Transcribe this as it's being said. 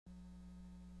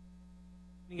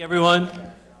Evening, everyone,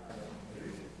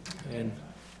 and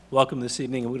welcome this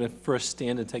evening. I'm going to first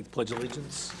stand and take the Pledge of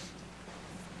Allegiance.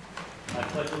 I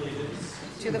pledge allegiance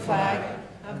to the flag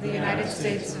of the United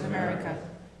States of America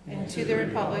and to the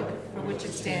republic for which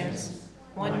it stands,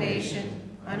 one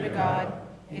nation, under God,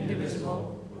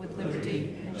 indivisible, with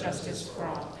liberty and justice for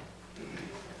all.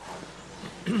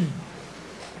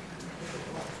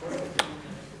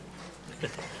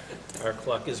 Our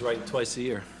clock is right twice a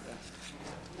year.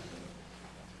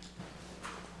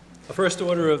 The first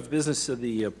order of business is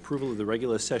the approval of the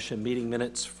regular session meeting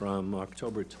minutes from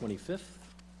October 25th.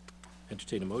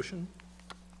 Entertain a motion.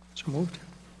 So moved.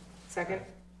 Second.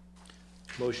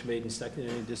 Motion made and seconded.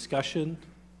 Any discussion?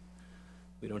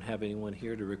 We don't have anyone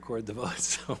here to record the vote,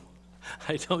 so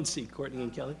I don't see Courtney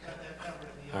and Kelly.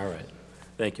 All right.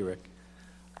 Thank you, Rick.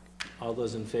 All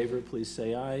those in favor, please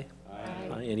say aye.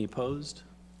 Aye. Any opposed?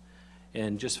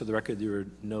 And just for the record, there are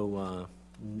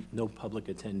no public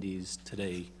attendees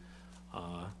today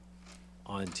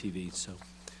on TV. So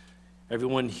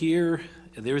everyone here,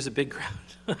 there is a big crowd,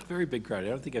 a very big crowd. I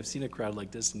don't think I've seen a crowd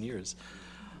like this in years.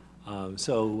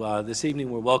 So this evening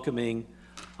we're welcoming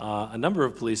a number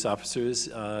of police officers.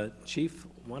 Chief,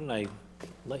 why don't I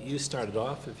let you start it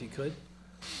off if you could?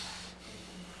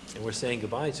 And we're saying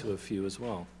goodbye to a few as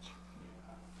well.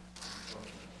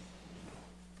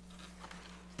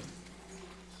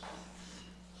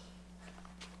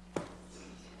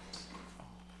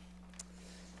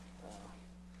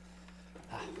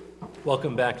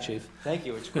 Welcome back, Chief. Thank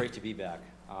you. It's great to be back.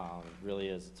 It really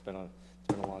is. It's been a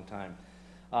long time.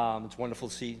 It's wonderful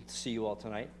to see you all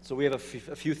tonight. So we have a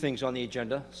few things on the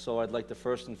agenda. So I'd like to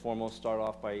first and foremost start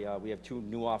off by we have two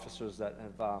new officers that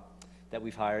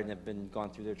we've hired and have gone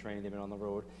through their training. They've been on the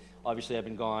road. Obviously, I've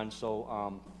been gone,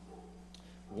 so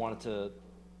wanted to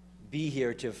be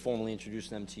here to formally introduce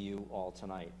them to you all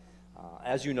tonight.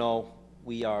 As you know,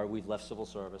 we've left civil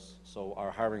service, so our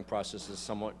hiring process is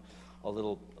somewhat a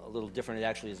little different. It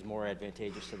actually is more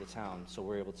advantageous to the town, so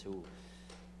we're able to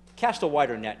cast a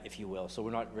wider net, if you will. So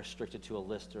we're not restricted to a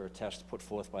list or a test put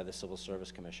forth by the Civil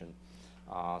Service Commission.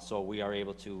 So we are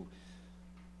able to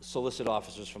solicit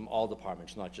officers from all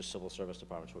departments, not just civil service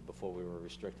departments, where before we were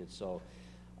restricted. So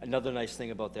another nice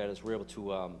thing about that is we're able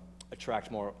to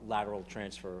attract more lateral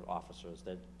transfer officers.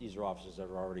 These are officers that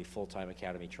are already full-time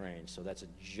academy trained. So that's a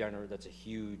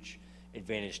huge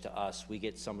advantage to us. We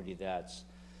get somebody that's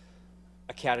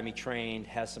academy trained,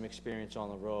 has some experience on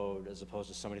the road, as opposed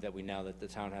to somebody that the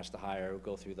town has to hire,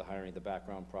 go through the hiring, the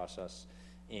background process,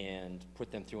 and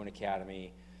put them through an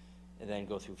academy, and then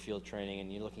go through field training,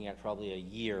 and you're looking at probably a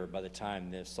year by the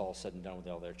time it's all said and done with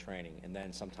all their training. And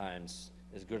then sometimes,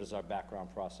 as good as our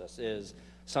background process is,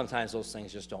 sometimes those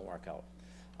things just don't work out.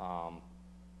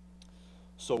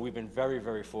 So we've been very,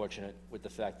 very fortunate with the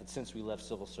fact that since we left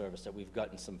civil service that we've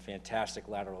gotten some fantastic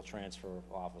lateral transfer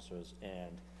officers,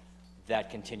 and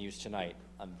that continues tonight.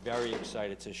 I'm very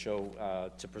excited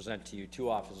to present to you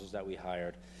two officers that we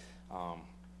hired.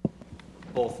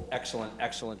 Both excellent.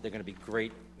 They're going to be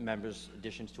great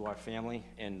additions to our family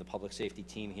and the public safety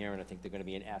team here, and I think they're going to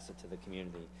be an asset to the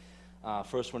community.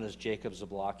 First one is Jacob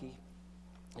Zablocki.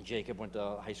 Jacob went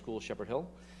to high school, Shepherd Hill.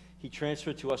 He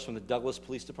transferred to us from the Douglas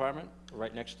Police Department,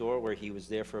 right next door, where he was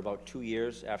there for about 2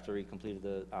 years after he completed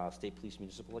the State Police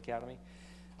Municipal Academy.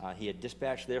 He had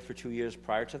dispatched there for 2 years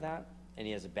prior to that, and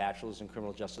he has a bachelor's in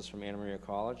criminal justice from Anna Maria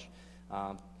College.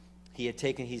 He's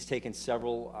taken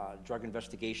several drug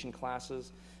investigation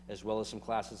classes, as well as some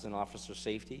classes in officer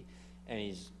safety, and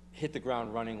he's hit the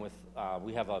ground running with,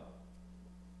 we have a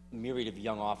myriad of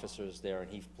young officers there, and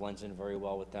he blends in very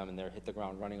well with them, and they're hit the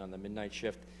ground running on the midnight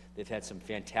shift. They've had some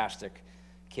fantastic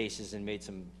cases and made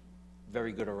some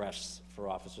very good arrests for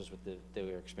officers with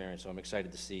their experience, so I'm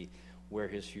excited to see where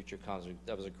his future comes.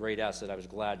 That was a great asset. I was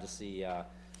glad to see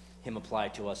him apply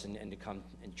to us and to come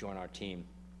and join our team.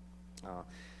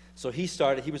 So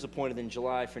he was appointed in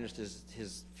July, finished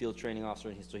his field training officer,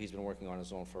 and so he's been working on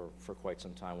his own for quite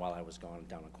some time while I was gone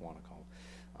down in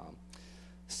Quantico.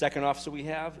 Second officer we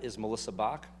have is Melissa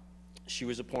Bach. She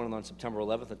was appointed on September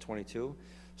 11th of 22.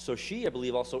 So she, I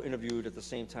believe, also interviewed at the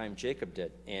same time Jacob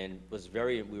did, and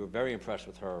we were very impressed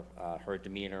with her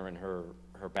demeanor and her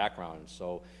background.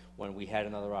 So when we had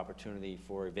another opportunity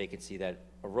for a vacancy that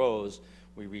arose,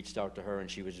 we reached out to her, and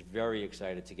she was very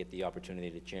excited to get the opportunity,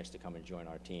 the chance to come and join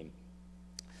our team.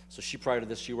 So prior to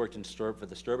this, she worked for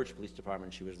the Sturbridge Police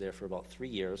Department. She was there for about 3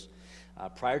 years.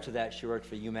 Prior to that, she worked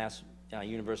for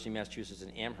University of Massachusetts in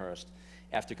Amherst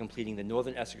after completing the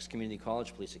Northern Essex Community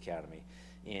College Police Academy.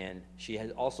 And she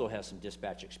also has some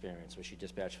dispatch experience, where she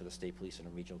dispatched for the state police in a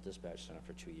regional dispatch center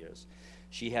for 2 years.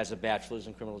 She has a bachelor's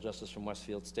in criminal justice from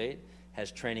Westfield State, has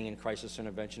training in crisis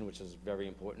intervention, which is very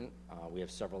important. We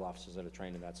have several officers that are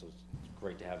trained in that, so it's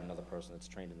great to have another person that's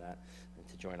trained in that and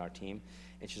to join our team.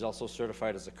 And she's also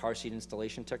certified as a car seat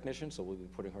installation technician, so we'll be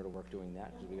putting her to work doing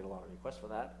that, because we get a lot of requests for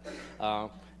that.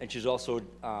 And she's also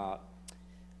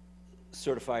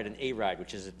certified in ARIDE,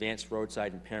 which is Advanced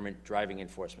Roadside Impairment Driving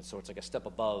Enforcement. So it's like a step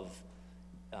above.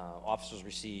 Officers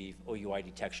receive OUI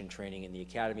detection training in the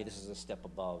academy. This is a step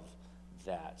above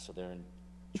that. So they're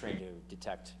trained to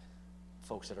detect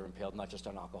folks that are impaired, not just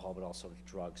on alcohol, but also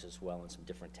drugs as well, and some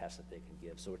different tests that they can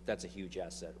give. So that's a huge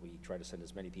asset. We try to send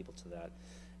as many people to that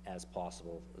as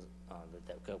possible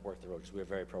that work the road, because we're a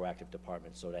very proactive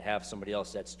department. So to have somebody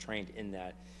else that's trained in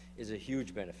that is a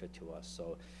huge benefit to us.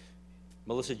 So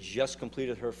Melissa just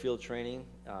completed her field training.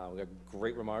 We got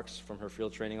great remarks from her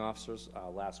field training officers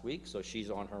last week, so she's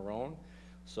on her own.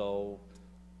 So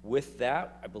with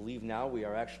that, I believe now we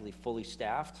are actually fully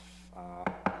staffed.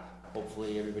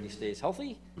 Hopefully everybody stays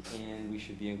healthy, and we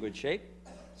should be in good shape.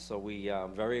 So we are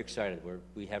very excited.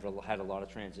 We have had a lot of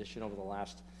transition over the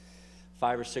last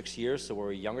 5 or 6 years, so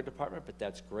we're a younger department, but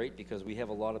that's great because we have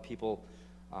a lot of people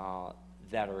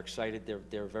that are excited.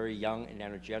 They're very young and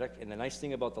energetic, and the nice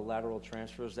thing about the lateral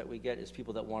transfers that we get is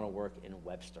people that want to work in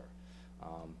Webster.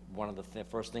 One of the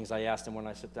first things I ask them when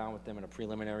I sit down with them in a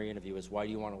preliminary interview is, why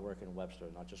do you want to work in Webster?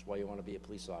 Not just why you want to be a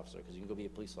police officer, because you can go be a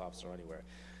police officer anywhere.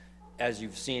 As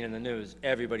you've seen in the news,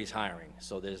 everybody's hiring,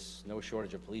 so there's no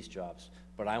shortage of police jobs.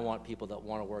 But I want people that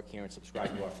want to work here and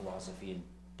subscribe to our philosophy and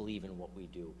believe in what we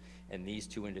do. And these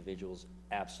two individuals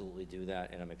absolutely do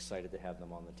that, and I'm excited to have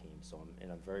them on the team. So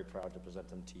I'm very proud to present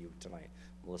them to you tonight,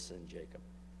 Melissa and Jacob.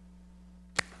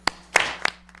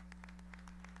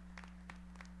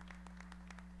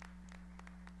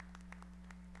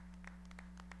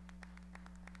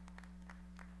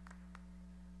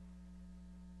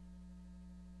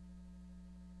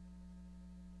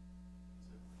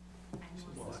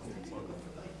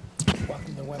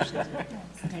 Welcome to Webster.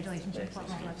 Congratulations,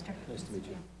 welcome, Webster. Nice to meet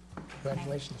you.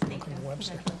 Congratulations, welcome to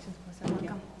Webster. Congratulations, Melissa.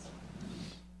 Welcome.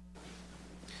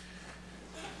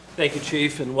 Thank you,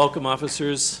 Chief, and welcome,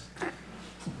 officers.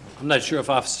 I'm not sure if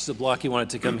Officer Zablocki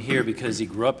wanted to come here because he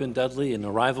grew up in Dudley and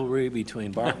a rivalry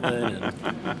between Bartlett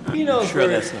and, You know, I'm sure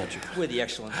that's not true. we're the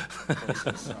excellent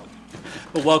places, so.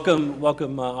 But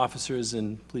welcome, officers,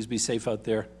 and please be safe out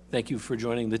there. Thank you for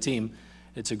joining the team.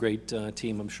 It's a great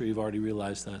team. I'm sure you've already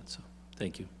realized that, so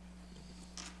thank you.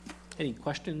 Any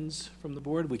questions from the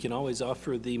board? We can always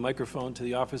offer the microphone to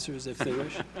the officers if they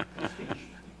wish.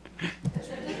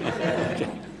 Okay.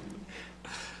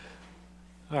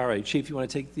 All right, Chief, you want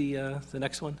to take the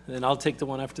next one? And then I'll take the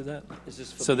one after that? Is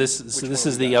this for So which this one is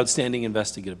we the got? outstanding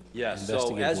investigative. Yes, so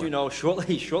investigative as you work. know,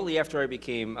 shortly after I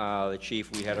became the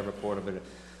chief, we had a report of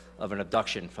an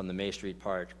abduction from the May Street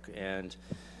Park, and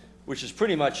which is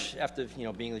pretty much, after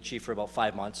being the chief for about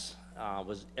 5 months,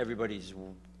 was everybody's,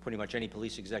 pretty much any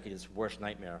police executive's worst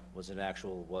nightmare was an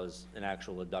actual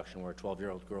abduction where a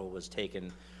 12-year-old girl was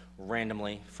taken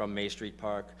randomly from May Street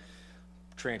Park,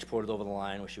 transported over the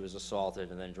line where she was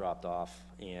assaulted and then dropped off,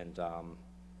 and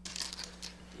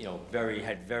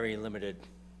had very limited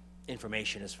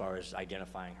information as far as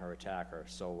identifying her attacker.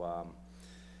 So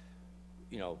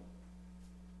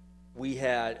we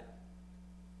had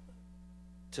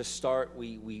to start,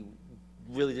 we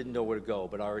really didn't know where to go,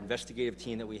 but our investigative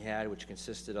team that we had, which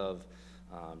consisted of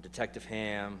Detective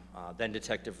Ham, then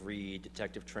Detective Reed,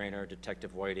 Detective Trainer,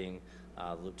 Detective Whiting,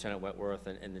 Lieutenant Wentworth,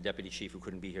 and the Deputy Chief, who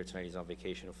couldn't be here tonight. He's on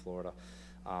vacation in Florida.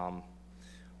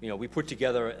 We put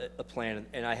together a plan,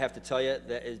 and I have to tell you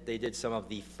that they did some of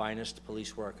the finest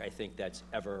police work I think that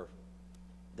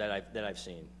I've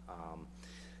seen.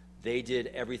 They did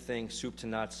everything soup to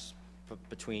nuts,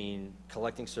 between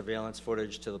collecting surveillance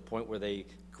footage to the point where they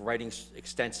writing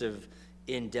extensive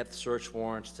in-depth search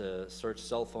warrants to search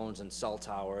cell phones and cell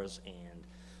towers and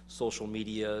social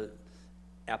media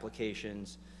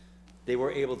applications. They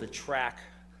were able to track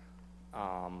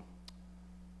not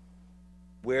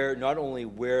only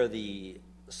where the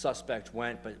suspect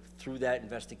went, but through that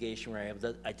investigation, we were able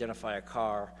to identify a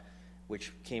car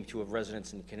which came to a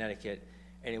residence in Connecticut.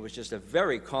 And it was just a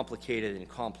very complicated and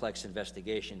complex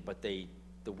investigation, but the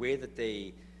way that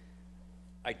they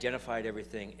identified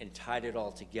everything and tied it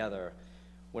all together,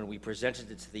 when we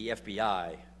presented it to the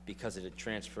FBI, because it had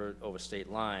transferred over state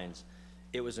lines,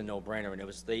 it was a no-brainer,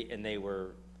 and they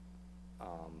were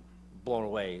blown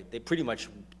away. They pretty much,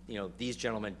 these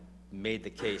gentlemen made the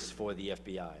case for the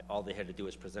FBI. All they had to do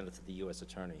was present it to the U.S.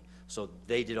 Attorney. So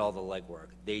they did all the legwork.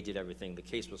 They did everything. The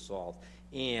case was solved.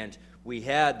 And we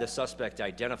had the suspect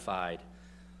identified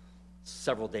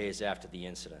several days after the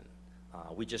incident.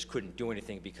 We just couldn't do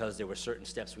anything because there were certain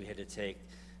steps we had to take.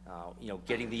 You know,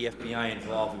 getting the FBI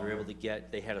involved, we were able to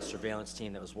they had a surveillance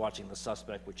team that was watching the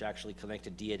suspect, which actually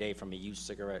collected DNA from a used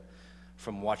cigarette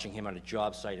from watching him on a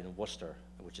job site in Worcester,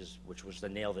 which was the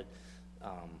nail that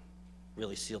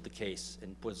really sealed the case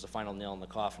and was the final nail in the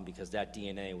coffin, because that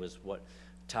DNA was what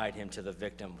tied him to the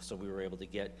victim. So we were able to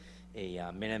get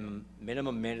a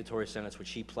minimum mandatory sentence, which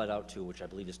he pled out to, which I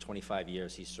believe is 25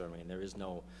 years he's serving, and there is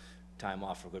no time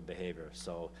off for good behavior.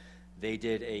 So they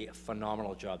did a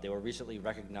phenomenal job. They were recently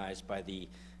recognized by the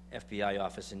FBI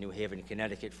office in New Haven,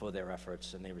 Connecticut, for their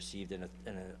efforts, and they received, and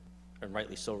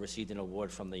rightly so, received an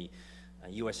award from the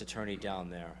U.S. Attorney down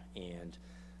there. And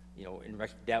you know,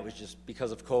 that was just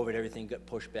because of COVID, everything got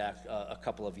pushed back a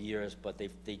couple of years, but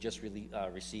they just really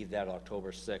received that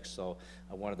October 6th. So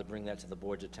I wanted to bring that to the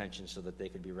board's attention so that they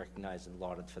could be recognized and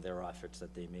lauded for their efforts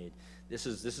that they made. This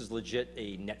is legit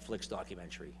a Netflix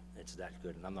documentary. It's that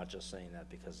good, and I'm not just saying that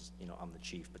because, you know, I'm the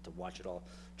chief, but to watch it all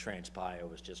transpire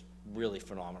was just really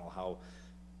phenomenal how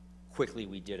quickly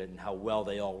we did it and how well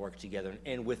they all worked together,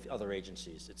 and with other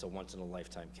agencies. It's a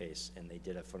once-in-a-lifetime case, and they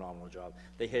did a phenomenal job.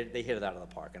 They hit it out of the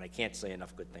park, and I can't say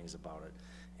enough good things about it.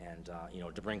 And, you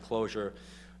know, to bring closure,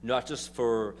 not just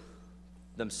for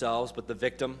themselves, but the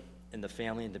victim and the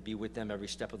family, and to be with them every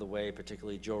step of the way,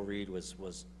 particularly Joe Reed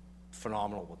was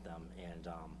phenomenal with them. And,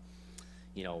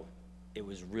 you know, it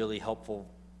was really helpful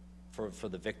for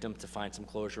the victim to find some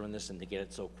closure in this and to get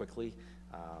it so quickly.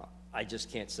 I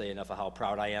just can't say enough of how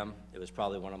proud I am. It was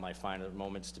probably one of my finer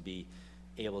moments to be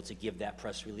able to give that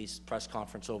press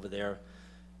conference over there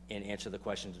and answer the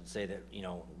questions and say that, you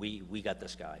know, we got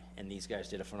this guy, and these guys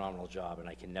did a phenomenal job, and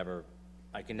I can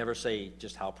never say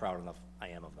just how proud enough I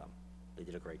am of them. They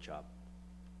did a great job.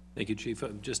 Thank you, Chief.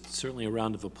 Just certainly a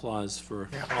round of applause for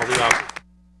all the officers.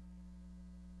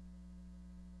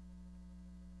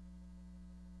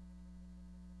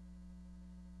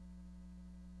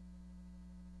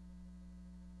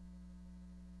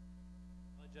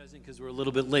 Because we're a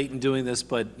little bit late in doing this,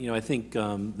 but you know, I think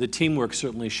the teamwork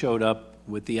certainly showed up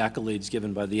with the accolades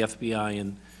given by the FBI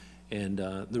and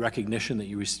the recognition that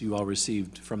you all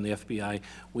received from the FBI.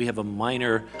 We have a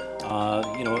minor,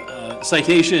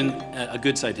 citation, a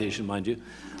good citation, mind you,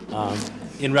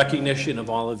 in recognition of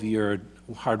all of your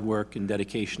hard work and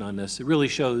dedication on this. It really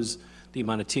shows the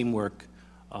amount of teamwork.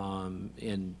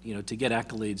 And, you know, to get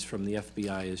accolades from the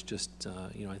FBI is just,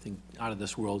 you know, I think out of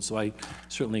this world. So I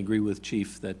certainly agree with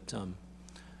Chief that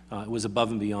it was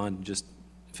above and beyond, just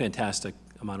fantastic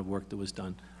amount of work that was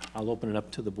done. I'll open it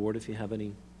up to the board if you have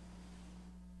any.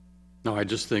 No, I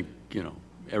just think, you know,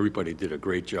 everybody did a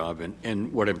great job.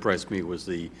 And what impressed me was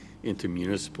the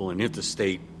intermunicipal and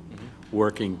interstate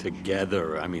working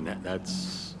together. I mean,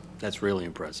 that's really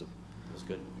impressive. It was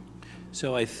good.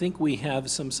 So I think we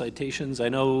have some citations. I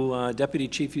know Deputy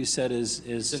Chief, you said, is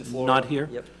In Florida. not here?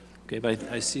 Yep. Okay, but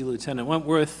I see Lieutenant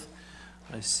Wentworth.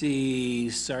 I see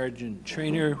Sergeant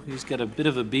Trainer. He's got a bit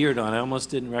of a beard on. I almost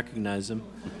didn't recognize him.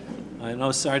 I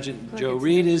know Sergeant Joe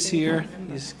Reed is here.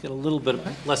 He's got a little bit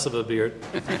less of a beard.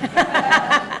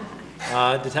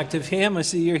 Detective Ham, I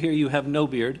see you're here. You have no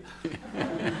beard.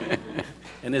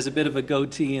 And there's a bit of a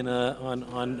goatee and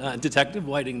on Detective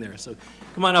Whiting there. So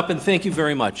come on up, and thank you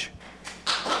very much.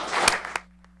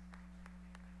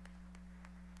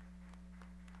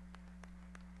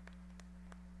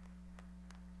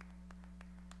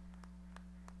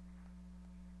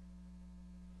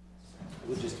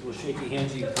 We'll shake your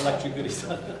hands, you collect your goodies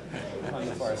on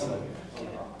the far side.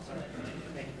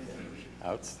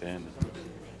 Outstanding.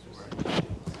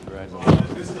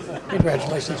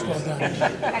 Congratulations, well done.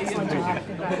 Excellent job.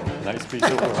 Congratulations. Nice piece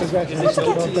of work. Congratulations,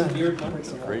 well done.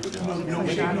 Great job.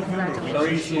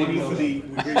 Congratulations, well done.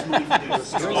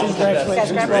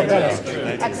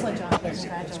 Excellent job.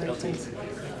 Congratulations.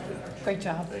 Great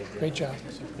job. Great job.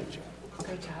 Great job.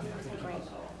 Great.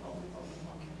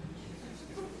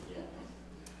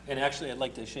 And actually, I'd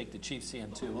like to shake the chief's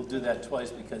hand, too. We'll do that twice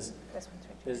because This one's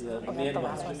right. there's the Okay, the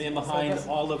last one. man behind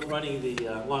all of running the,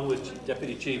 along with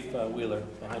Deputy Chief Wheeler,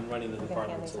 behind running the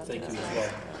department. So thank you as well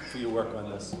for your work on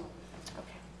this.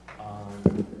 I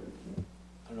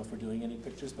don't know if we're doing any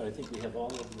pictures, but I think we have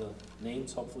all of the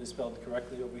names hopefully spelled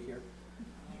correctly over here.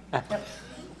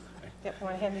 Yep,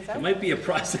 want to hand these out? It might be a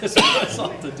process for us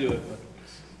all to do it, but.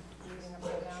 Using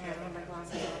upside down, I don't have my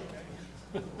glasses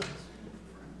on.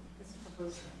 This is for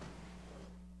Bruce.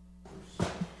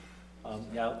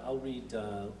 Yeah, I'll read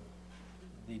the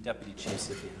deputy chiefs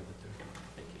if you have it there.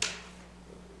 Thank you.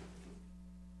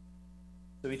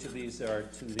 So each of these are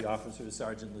to the officer,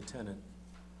 sergeant, lieutenant.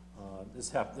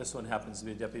 This one happens to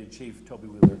be Deputy Chief Toby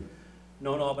Wheeler.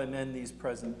 Known all by men, these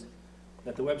present,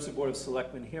 that the Webster Board of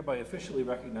Selectmen hereby officially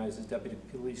recognizes Deputy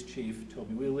Police Chief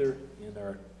Toby Wheeler and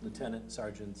our lieutenant,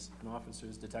 sergeants, and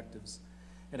officers, detectives,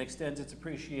 and extends its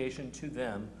appreciation to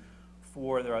them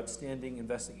for their outstanding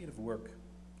investigative work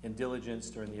and diligence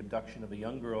during the abduction of a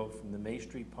young girl from the May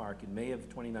Street Park in May of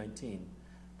 2019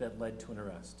 that led to an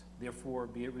arrest. Therefore,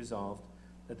 be it resolved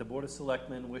that the Board of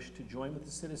Selectmen wish to join with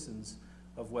the citizens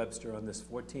of Webster on this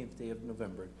 14th day of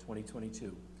November,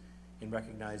 2022, in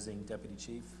recognizing Deputy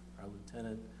Chief, our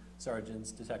lieutenant,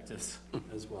 sergeants, detectives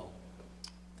as well.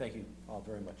 Thank you all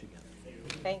very much again.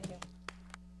 Thank you.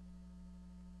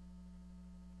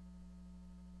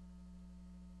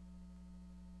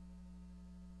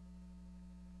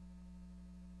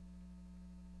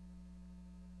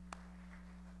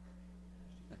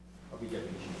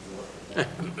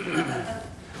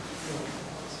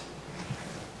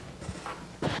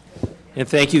 And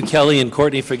thank you, Kelly and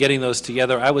Courtney, for getting those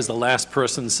together. I was the last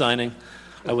person signing.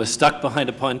 I was stuck behind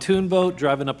a pontoon boat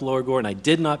driving up Lower Gore, and I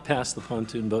did not pass the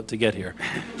pontoon boat to get here.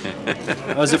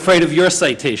 I was afraid of your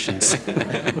citations.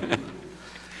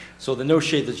 So the no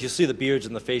shave, you see the beards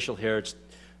and the facial hair, it's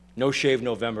no shave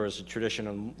November is a tradition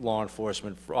in law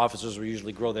enforcement. Officers will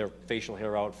usually grow their facial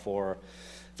hair out for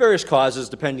various causes,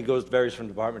 varies from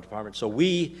department to department. So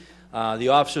we, the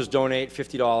officers donate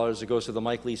 $50. It goes to the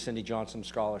Mike Lee Cindy Johnson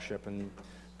Scholarship, and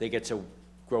they get to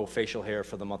grow facial hair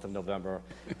for the month of November.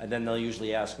 And then they'll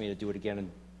usually ask me to do it again and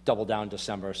double down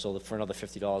December, so for another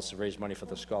 $50 to raise money for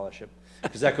the scholarship.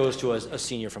 Because that goes to a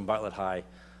senior from Bartlett High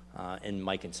in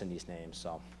Mike and Cindy's name,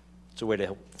 so it's a way to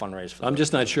help fundraise for them. I'm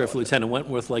just not sure if Lieutenant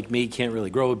Wentworth, like me, can't really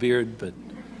grow a beard, but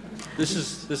This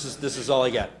is all I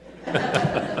get.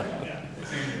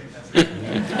 all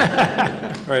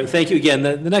right, thank you again.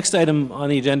 The next item on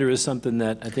the agenda is something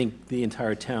that I think the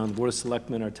entire town, the Board of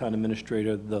Selectmen, our town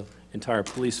administrator, the entire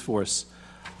police force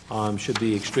should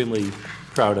be extremely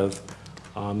proud of.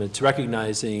 It's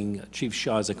recognizing Chief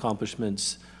Shaw's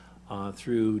accomplishments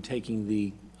through taking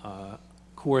the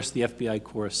course, the FBI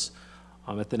course,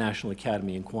 at the National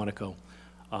Academy in Quantico.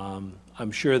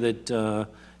 I'm sure that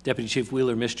Deputy Chief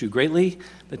Wheeler missed you greatly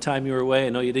the time you were away. I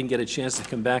know you didn't get a chance to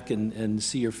come back and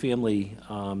see your family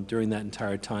during that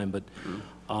entire time, but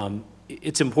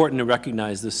it's important to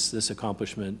recognize this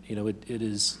accomplishment. You know, it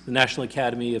is the National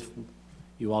Academy, if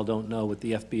you all don't know what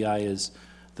the FBI is,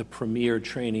 the premier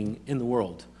training in the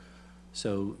world.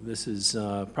 So this is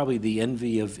probably the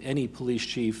envy of any police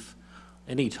chief,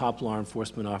 any top law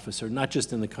enforcement officer, not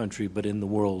just in the country, but in the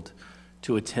world,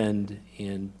 to attend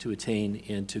and to attain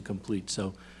and to complete.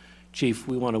 So, Chief,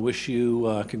 we want to wish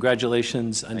you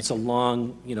congratulations, and it's a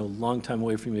long time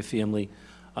away from your family.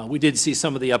 We did see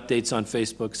some of the updates on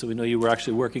Facebook, so we know you were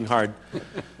actually working hard.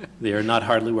 They are not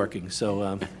hardly working.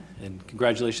 So, and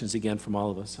congratulations again from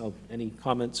all of us. Any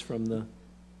comments from the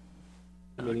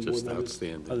remaining board Just members?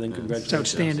 outstanding. Other than Yeah. congratulations. It's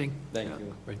outstanding. Thank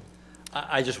you. Right.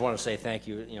 I just want to say thank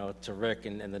you, to Rick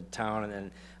and the town,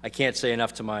 and I can't say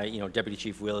enough to my, Deputy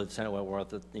Chief Wheeler, Lieutenant Wentworth,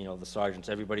 the sergeants,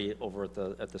 everybody over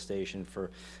at the station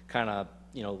for kind of,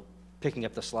 picking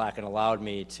up the slack and allowed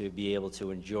me to be able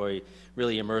to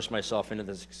really immerse myself into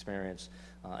this experience.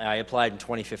 I applied in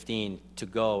 2015 to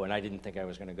go, and I didn't think I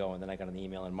was going to go, and then I got an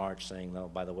email in March saying, "No,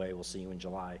 by the way, we'll see you in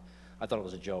July." I thought it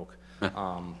was a joke.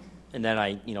 And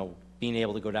then being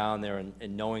able to go down there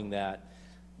and knowing that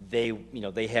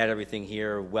they had everything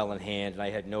here well in hand, and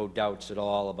I had no doubts at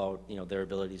all about, their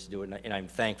abilities to do it. And I'm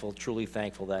thankful, truly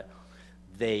thankful that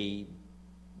they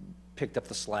picked up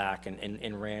the slack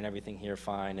and ran everything here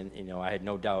fine. And, I had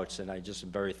no doubts, and I just am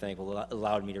very thankful. It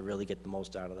allowed me to really get the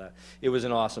most out of that. It was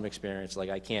an awesome experience. Like,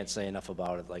 I can't say enough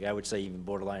about it. Like, I would say even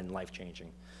borderline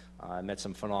life-changing. I met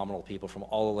some phenomenal people from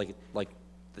all, like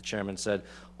the chairman said,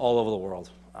 all over the world.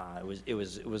 It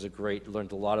was a great,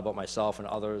 learned a lot about myself and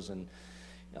others, and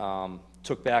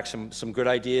took back some good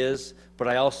ideas, but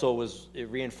I also it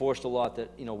reinforced a lot that,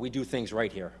 we do things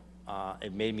right here.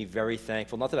 It made me very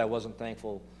thankful, not that I wasn't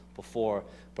thankful before,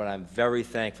 but I'm very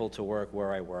thankful to work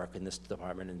where I work in this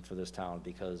department and for this town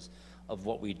because of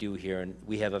what we do here, and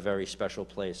we have a very special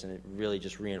place, and it really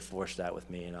just reinforced that with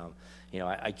me, and,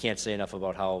 I can't say enough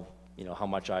about how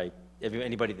much if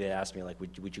anybody that asked me, like,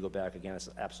 would you go back again, I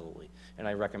said, absolutely, and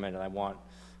I recommend it. I want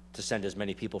to send as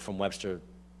many people from Webster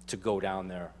to go down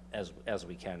there as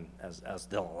we can, as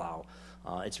they'll allow.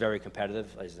 It's very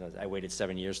competitive. I waited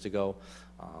 7 years to go,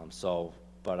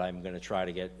 but I'm going to try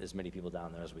to get as many people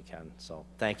down there as we can. So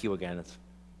thank you again. It's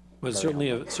Well,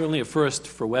 certainly a first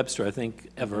for Webster, I think,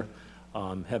 ever,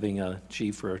 having a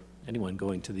chief or anyone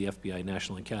going to the FBI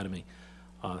National Academy.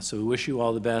 So we wish you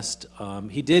all the best.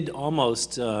 He did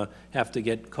almost have to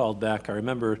get called back. I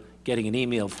remember getting an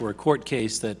email for a court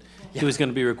case that he was going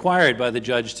to be required by the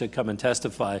judge to come and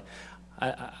testify.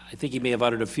 I think he may have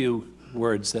uttered a few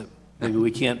words that maybe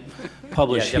we can't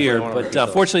publish definitely here, wanna but repeat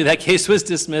those. fortunately, that case was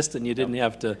dismissed, and you didn't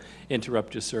have to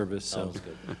interrupt your service, so. Sounds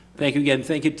good. Thank you again.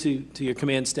 Thank you to your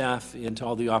command staff and to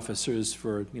all the officers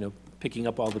for, picking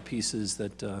up all the pieces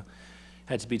that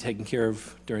had to be taken care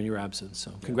of during your absence.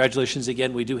 So congratulations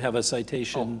again. We do have a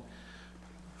citation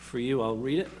for you. I'll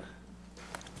read it.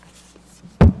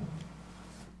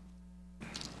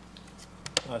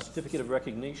 Certificate of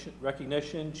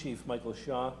recognition, Chief Michael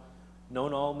Shaw.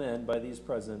 Known all men by these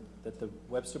present that the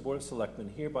Webster Board of Selectmen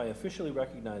hereby officially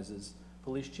recognizes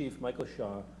Police Chief Michael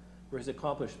Shaw for his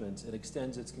accomplishments and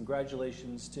extends its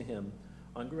congratulations to him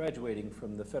on graduating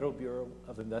from the Federal Bureau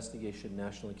of Investigation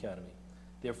National Academy.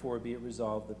 Therefore, be it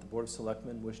resolved that the Board of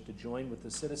Selectmen wish to join with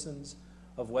the citizens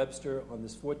of Webster on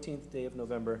this 14th day of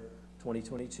November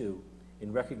 2022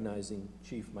 in recognizing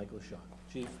Chief Michael Shaw.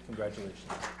 Chief, congratulations.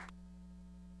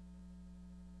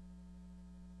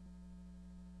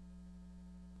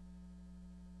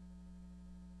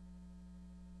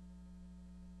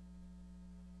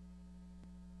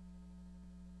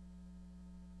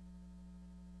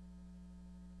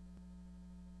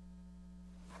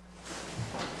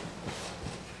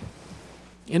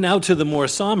 And now to the more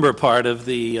somber part of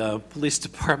the police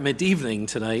department evening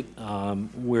tonight.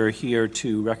 We're here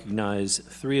to recognize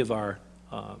 3 of our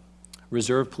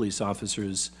reserve police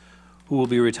officers who will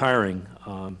be retiring.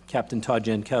 Captain Todd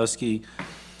Jankowski,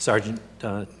 Sergeant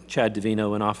Chad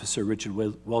Davino, and Officer Richard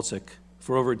Welczyk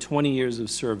for over 20 years of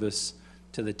service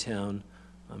to the town.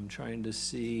 I'm trying to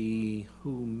see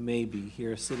who may be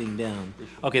here sitting down.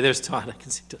 Okay, there's Todd. I can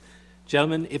see Todd.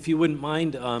 Gentlemen, if you wouldn't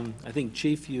mind, I think,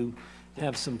 Chief, you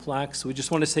have some plaques. We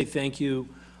just want to say thank you.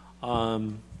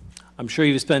 I'm sure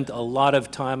you've spent a lot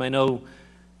of time. I know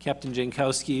Captain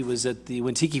Jankowski was at the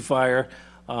Wintiki fire,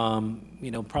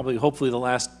 probably hopefully the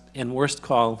last and worst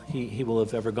call he will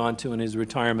have ever gone to in his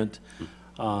retirement.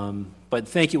 But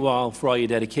thank you all for all your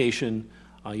dedication.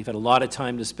 You've had a lot of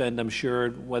time to spend, I'm sure,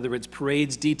 whether it's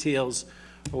parades, details,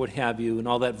 or what have you, and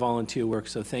all that volunteer work.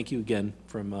 So thank you again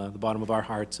from the bottom of our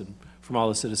hearts and from all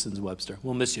the citizens of Webster.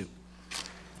 We'll miss you.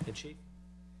 And Chief?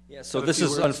 Yeah, so Have a this few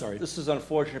is, words? Sorry. this is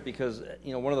unfortunate because,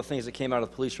 one of the things that came out of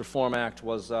the Police Reform Act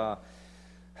was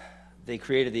they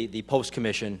created the Post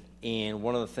Commission, and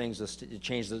one of the things is to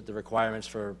change the requirements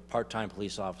for part-time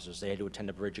police officers. They had to attend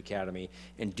a Bridge Academy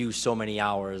and do so many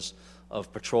hours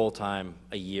of patrol time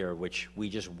a year, which we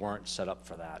just weren't set up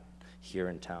for that here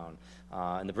in town.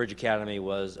 And the Bridge Academy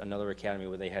was another academy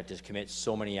where they had to commit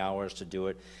so many hours to do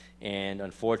it, and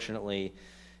unfortunately,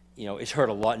 it's hurt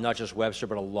a lot, not just Webster,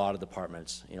 but a lot of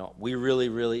departments. We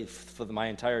really, for my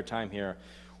entire time here,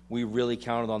 we really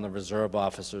counted on the reserve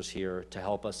officers here to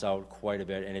help us out quite a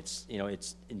bit, and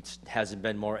it hasn't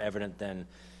been more evident than,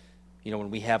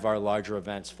 when we have our larger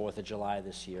events, 4th of July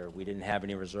this year, we didn't have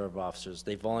any reserve officers.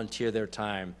 They volunteer their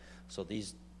time, so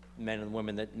these men and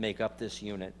women that make up this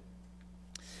unit,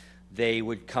 they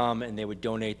would come and they would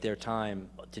donate their time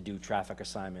to do traffic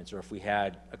assignments, or if we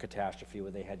had a catastrophe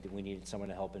where we needed someone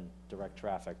to help in direct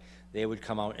traffic, they would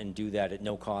come out and do that at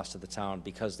no cost to the town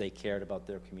because they cared about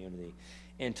their community.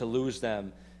 And to lose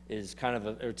them is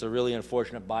it's a really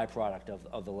unfortunate byproduct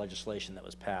of the legislation that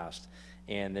was passed,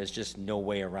 and there's just no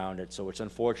way around it. So it's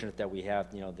unfortunate that we have,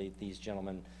 these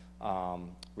gentlemen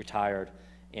retired,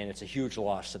 and it's a huge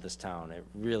loss to this town. It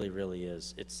really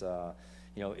is. It's a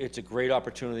great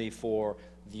opportunity for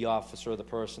the officer or the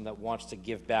person that wants to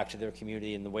give back to their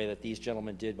community in the way that these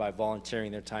gentlemen did by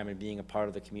volunteering their time and being a part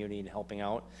of the community and helping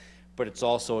out. But it's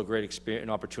also a great an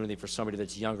opportunity for somebody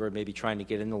that's younger, maybe trying to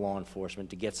get into law enforcement,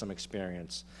 to get some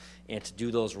experience and to do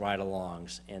those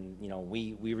ride-alongs. And,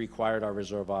 we required our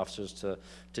reserve officers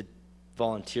to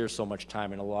volunteer so much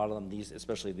time, and a lot of them,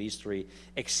 especially these 3,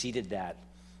 exceeded that.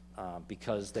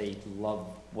 Because they loved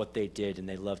what they did, and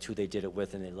they loved who they did it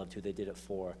with, and they loved who they did it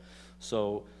for.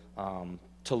 So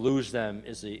to lose them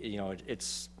is,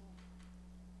 it's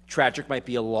tragic. Might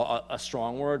be a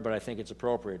strong word, but I think it's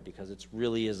appropriate because it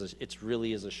really is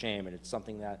a shame, and it's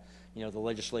something that the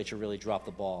legislature really dropped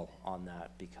the ball on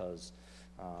that because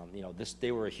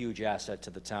they were a huge asset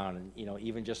to the town, and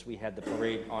even just we had the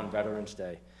parade on Veterans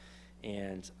Day.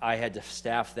 And I had to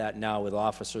staff that now with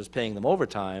officers paying them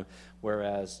overtime,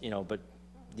 whereas,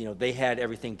 they had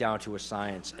everything down to a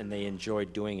science, and they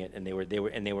enjoyed doing it, and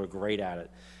they were great at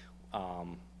it.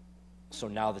 So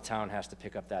now the town has to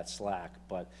pick up that slack,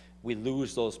 but we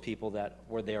lose those people that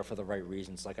were there for the right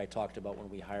reasons, like I talked about when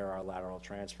we hire our lateral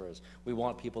transfers. We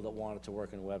want people that wanted to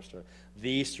work in Webster.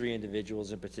 These 3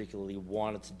 individuals in particularly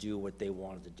wanted to do what they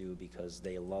wanted to do because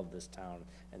they love this town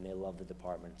and they love the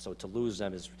department. So to lose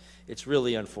them it's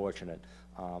really unfortunate.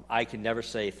 I can never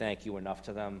say thank you enough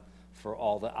to them for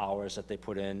all the hours that they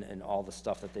put in and all the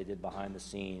stuff that they did behind the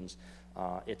scenes.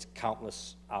 It's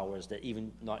countless hours that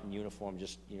even not in uniform,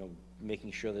 just,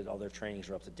 making sure that all their trainings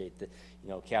are up to date. That,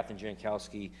 Captain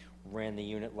Jankowski ran the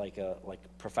unit like a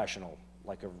professional,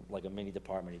 like a mini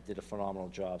department. He did a phenomenal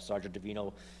job. Sergeant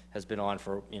Davino has been on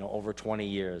for, over 20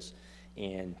 years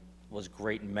and was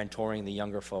great in mentoring the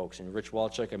younger folks. And Rich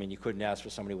Walchuk, I mean, you couldn't ask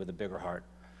for somebody with a bigger heart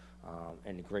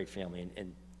and a great family.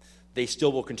 And they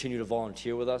still will continue to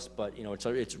volunteer with us, but,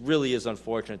 it really is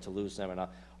unfortunate to lose them. And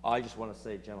I just want to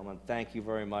say, gentlemen, thank you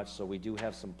very much. So we do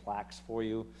have some plaques for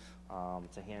you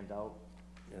to hand out.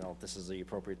 If this is the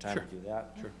appropriate time to do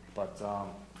that. Sure. But,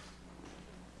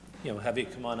 Have you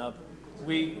come on up.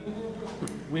 We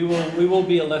will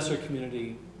be a lesser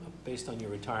community based on your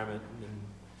retirement, and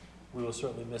we will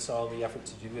certainly miss all the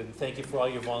efforts that you did. And thank you for all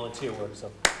your volunteer work.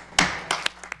 So.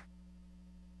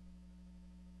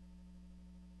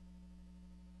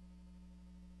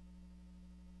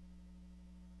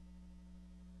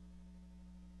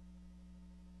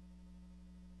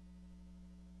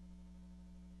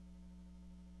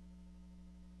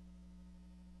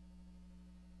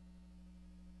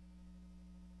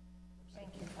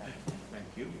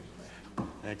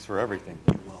 Thanks for everything.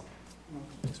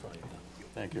 Thanks for all you've done.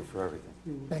 Thank you for everything.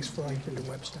 Thanks for all you did to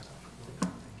Webster.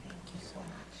 Thank you so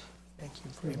much. Thank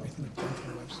you for everything you've done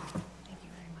for Webster. Thank you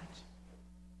very much.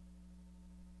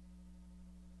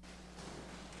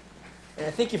 and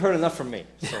I think you've heard enough from me.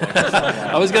 So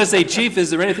I was going to say, Chief,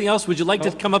 is there anything else? Would you like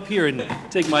to come up here and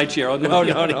take my chair? I'll go with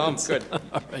the audience. I'm good.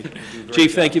 All right.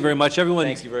 Chief, thank you very much. Everyone,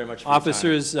 Thank you very much for your time.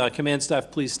 officers, command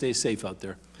staff, please stay safe out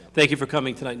there. Thank you for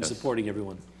coming tonight and supporting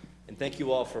everyone. And thank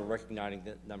you all for recognizing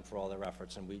them for all their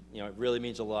efforts. And it really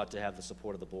means a lot to have the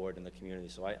support of the board and the community.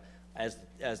 So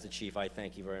as the chief, I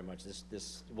thank you very much.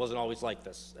 This wasn't always like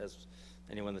this, as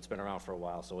anyone that's been around for a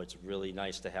while. So it's really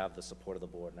nice to have the support of the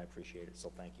board, and I appreciate it.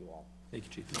 So thank you all. Thank you,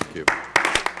 Chief. Thank you.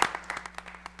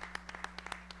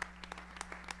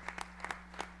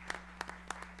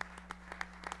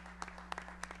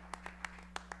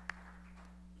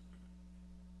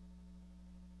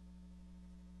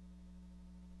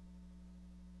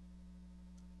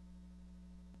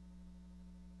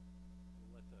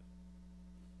 We'll let the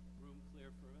room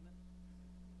clear for a minute.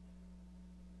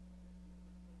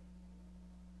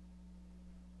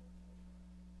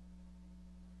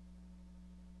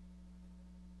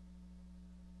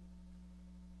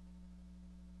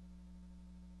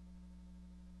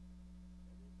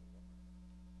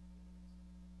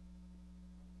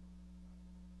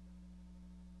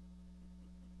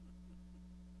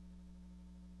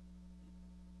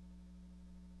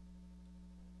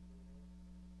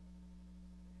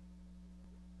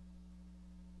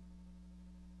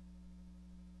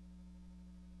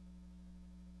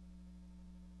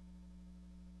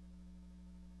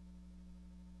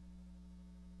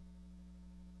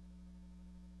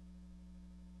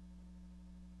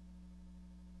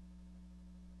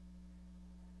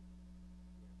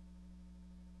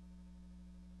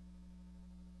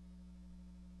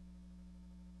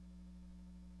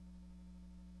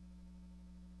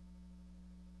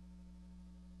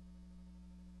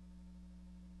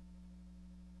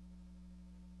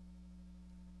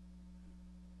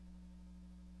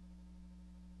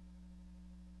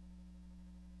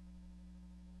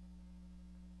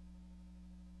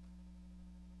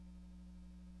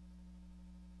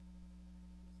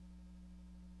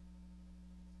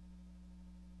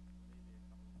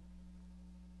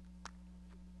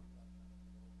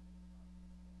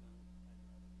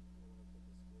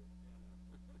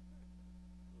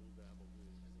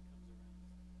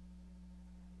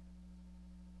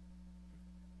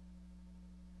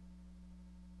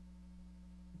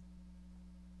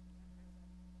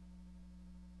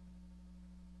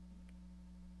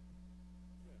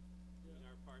 Doing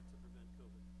our part to prevent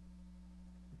COVID.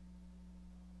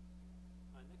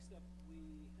 Next up,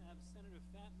 we have Senator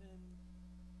Fatman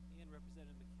and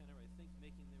Representative McKenna, I think,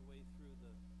 making their way through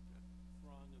the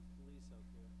throng of police out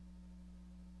there.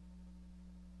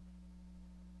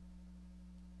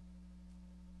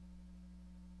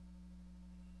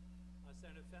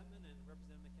 Senator Fatman and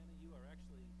Representative McKenna, you are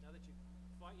actually, now that you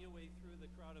fought your way through the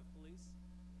crowd of police,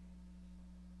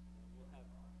 we'll have...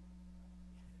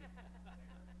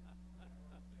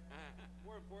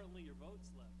 More importantly, your vote's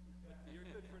left. But you're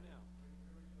good for now.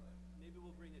 Maybe maybe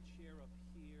we'll bring a chair up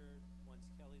here once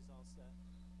Kelly's all set.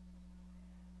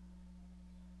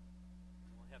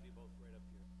 And we'll have you both right up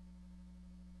here.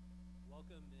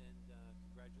 Welcome and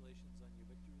congratulations on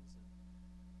your victories and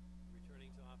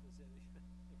returning to office. They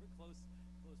were close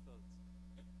votes.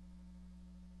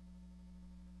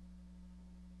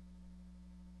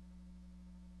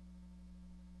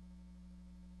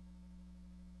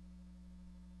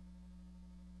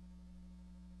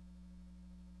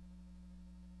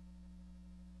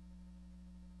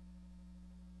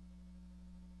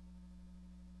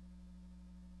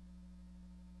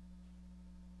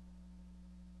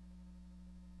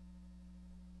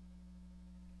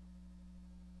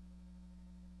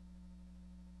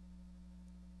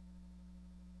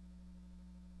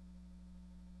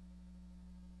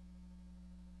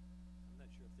 I'm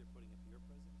not sure if they're putting up your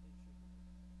presentation.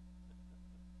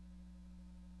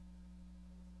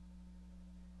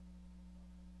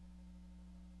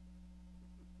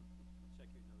 Check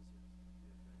your nose here.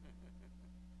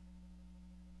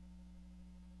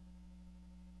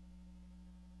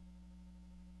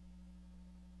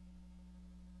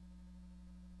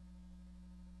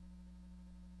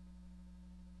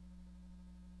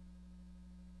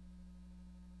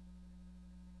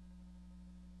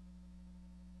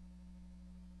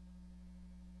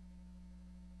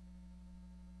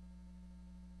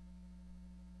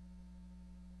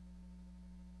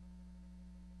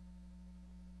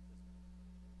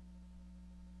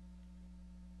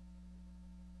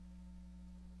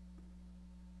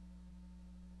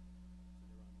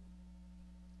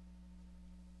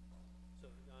 So,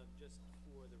 just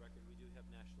for the record, we do have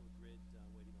National Grid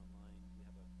waiting online. We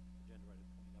have an agenda item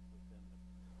coming up with them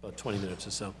in about 20 minutes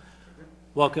or so.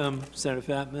 Welcome, Senator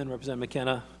Fatman, Representative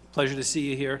McKenna. Pleasure to see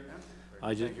you here.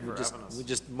 We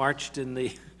just marched in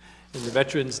the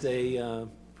Veterans Day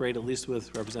parade, at least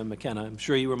with Representative McKenna. I'm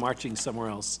sure you were marching somewhere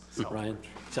else, Ryan.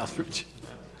 Southbridge.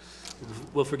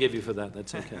 We'll forgive you for that,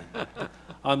 that's okay.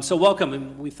 So welcome,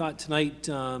 and we thought tonight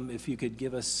if you could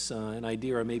give us an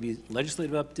idea or maybe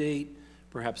legislative update,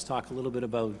 perhaps talk a little bit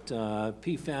about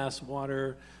PFAS,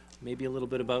 water, maybe a little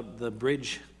bit about the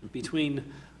bridge between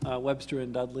Webster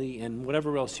and Dudley, and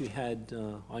whatever else you had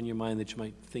on your mind that you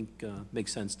might think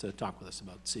makes sense to talk with us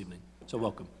about this evening. So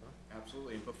welcome.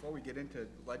 Absolutely. And before we get into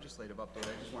legislative update,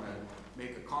 I just want to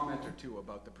make a comment or two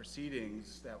about the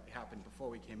proceedings that happened before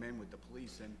we came in with the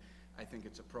police. And I think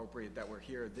it's appropriate that we're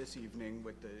here this evening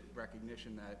with the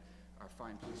recognition that our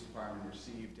fine police department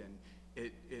received. And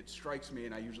it strikes me,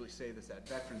 and I usually say this at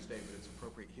Veterans Day, but it's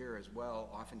appropriate here as well.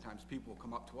 Oftentimes people will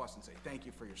come up to us and say, thank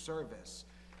you for your service.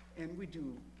 And we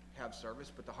do have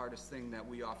service, but the hardest thing that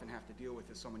we often have to deal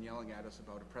with is someone yelling at us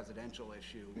about a presidential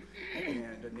issue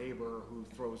and a neighbor who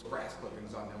throws grass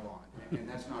clippings on their lawn. And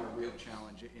that's not a real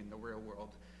challenge in the real world.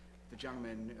 The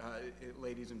gentlemen,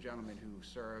 ladies and gentlemen who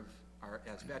serve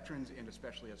as veterans and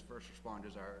especially as first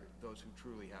responders are those who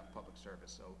truly have public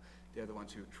service. So they're the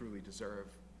ones who truly deserve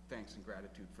thanks and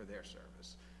gratitude for their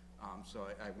service. So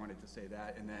I wanted to say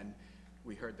that. And then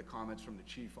we heard the comments from the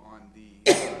chief on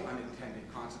the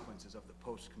unintended consequences of the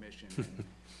post-commission.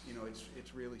 You know,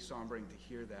 it's really sombering to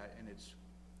hear that, and it's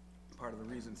part of the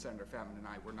reason Senator Fatman and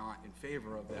I were not in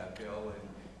favor of that bill, and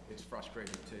it's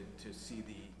frustrating to see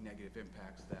the negative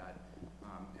impacts that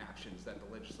actions that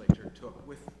the legislature took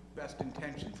with best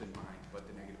intentions in mind, but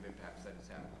the negative impacts that it's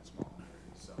having on small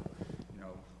communities. So, you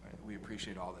know, we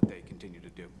appreciate all that they continue to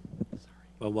do.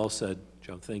 Well said,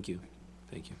 Joe. Thank you.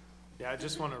 Thank you. Yeah, I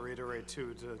just want to reiterate,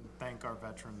 too, to thank our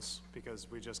veterans, because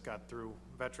we just got through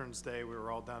Veterans Day. We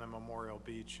were all down in Memorial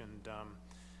Beach, and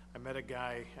I met a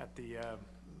guy at the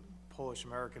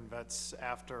Polish-American vets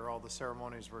after all the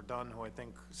ceremonies were done, who I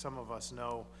think some of us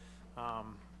know,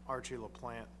 Archie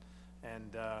LaPlante.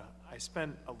 And I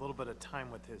spent a little bit of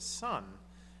time with his son,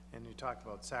 and you talked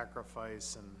about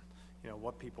sacrifice and, you know,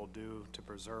 what people do to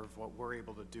preserve what we're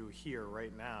able to do here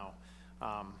right now.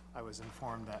 I was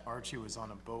informed that Archie was on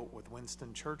a boat with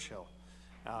Winston Churchill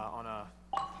on a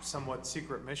somewhat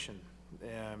secret mission,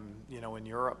 you know, in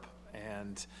Europe,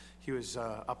 and he was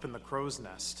up in the crow's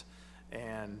nest.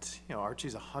 And, you know,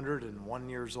 Archie's 101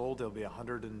 years old, he'll be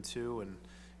 102, and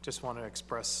just want to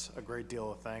express a great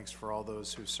deal of thanks for all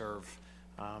those who serve.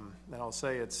 And I'll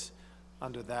say it's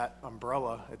under that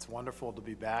umbrella, it's wonderful to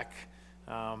be back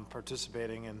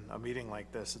participating in a meeting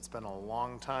like this. It's been a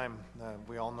long time.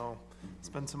 We all know it's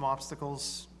been some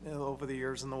obstacles over the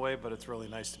years in the way, but it's really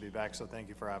nice to be back, so thank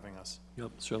you for having us.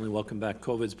 Yep, certainly welcome back.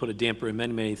 COVID's put a damper in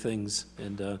many things,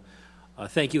 and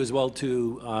thank you as well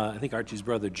to, I think, Archie's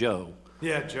brother, Joe,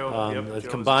 Yeah, Joe, yep, Joe's-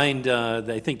 Combined,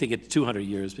 I think they get 200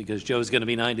 years, because Joe's going to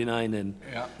be 99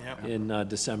 Yep. in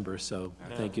December, so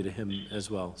thank you to him as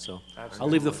well. So I'll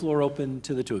leave the floor open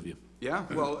to the two of you. Yeah,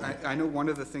 well, I know one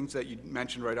of the things that you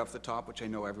mentioned right off the top, which I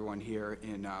know everyone here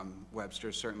in Webster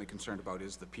is certainly concerned about,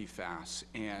 is the PFAS.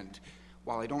 And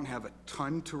while I don't have a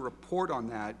ton to report on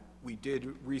that, we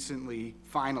did recently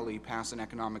finally pass an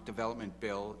economic development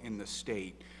bill in the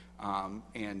state.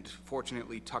 And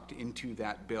fortunately, tucked into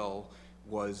that bill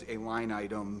was a line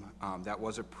item that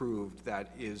was approved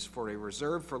that is for a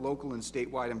reserve for local and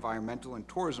statewide environmental and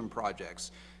tourism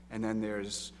projects. And then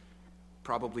there's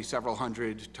probably several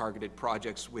hundred targeted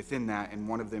projects within that, and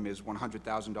one of them is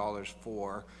 $100,000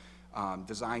 for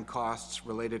design costs,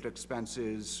 related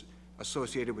expenses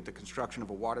associated with the construction of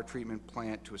a water treatment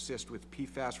plant to assist with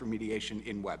PFAS remediation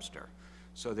in Webster.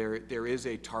 So there is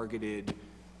a targeted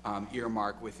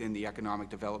earmark within the economic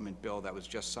development bill that was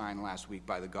just signed last week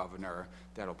by the governor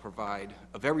that'll provide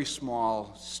a very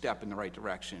small step in the right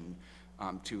direction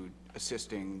to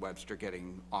assisting Webster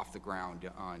getting off the ground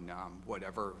on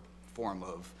whatever form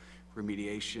of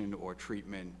remediation or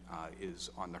treatment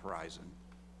is on the horizon.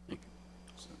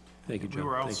 Thank you, Joe. We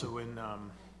were Thank also in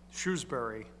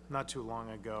Shrewsbury not too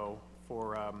long ago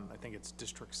for, I think it's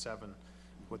District 7,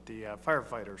 with the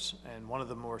firefighters. And one of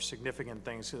the more significant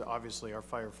things, obviously our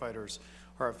firefighters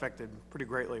are affected pretty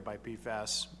greatly by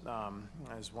PFAS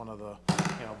as one of the,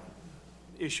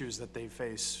 issues that they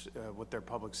face with their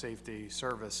public safety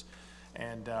service.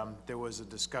 And there was a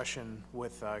discussion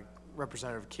with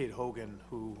Representative Kate Hogan,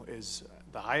 who is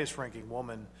the highest ranking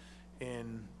woman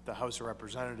in the House of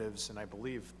Representatives, and I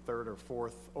believe third or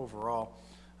fourth overall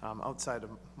outside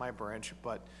of my branch.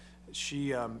 But she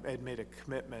had made a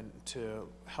commitment to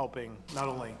helping not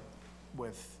only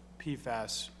with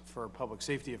PFAS for public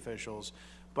safety officials,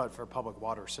 but for public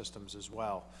water systems as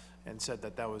well, and said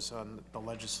that that was on the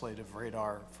legislative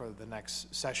radar for the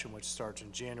next session, which starts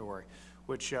in January.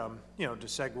 Which, to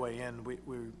segue in,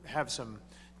 we have some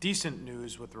decent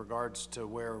news with regards to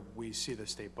where we see the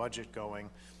state budget going.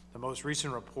 The most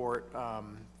recent report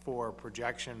for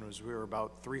projection was we were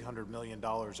about $300 million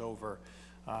over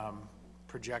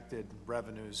projected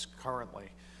revenues currently.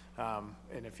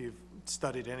 And if you've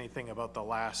studied anything about the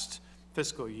last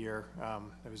fiscal year,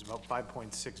 it was about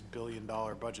 $5.6 billion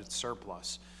budget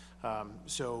surplus.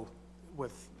 So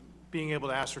with being able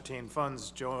to ascertain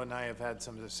funds, Joe and I have had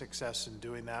some success in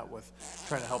doing that with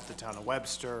trying to help the town of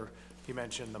Webster. He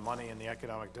mentioned the money in the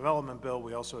economic development bill.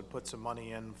 We also had put some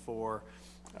money in for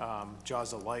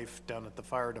Jaws of Life down at the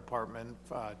fire department,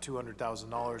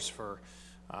 $200,000 for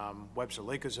Webster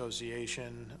Lake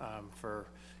Association for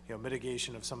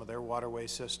mitigation of some of their waterway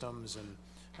systems,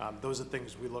 and those are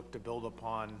things we look to build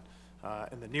upon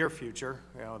in the near future.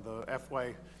 The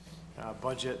FY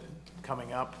budget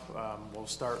coming up will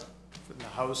start in the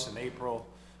House in April,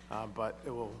 but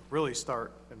it will really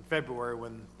start in February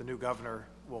when the new governor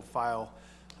will file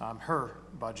her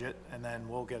budget, and then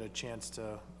we'll get a chance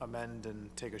to amend and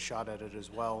take a shot at it as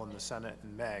well in the Senate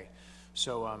in May.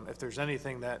 So if there's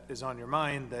anything that is on your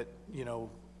mind that,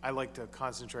 I like to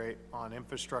concentrate on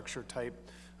infrastructure type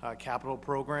capital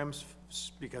programs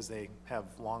because they have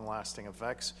long-lasting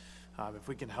effects. If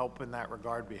we can help in that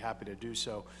regard, be happy to do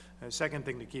so. And the second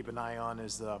thing to keep an eye on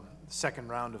is the second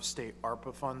round of state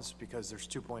ARPA funds, because there's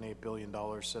 $2.8 billion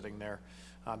sitting there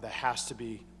that has to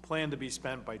be planned to be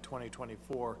spent by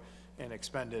 2024 and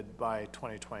expended by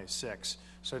 2026.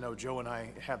 So I know Joe and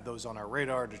I have those on our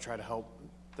radar to try to help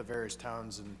the various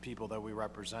towns and people that we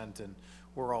represent, and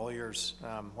we're all ears.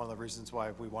 One of the reasons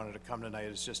why we wanted to come tonight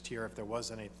is just hear if there was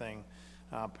anything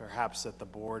perhaps that the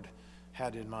board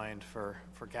had in mind for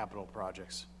capital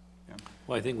projects.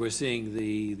 Well, I think we're seeing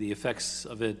the effects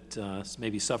of it,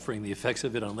 maybe suffering the effects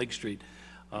of it on Lake Street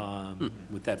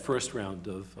with that first round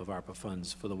of ARPA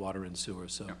funds for the water and sewer.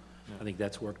 So I think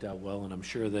that's worked out well, and I'm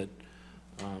sure that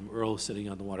Earl, sitting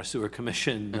on the Water Sewer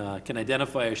Commission, can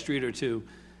identify a street or two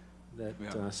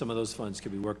that some of those funds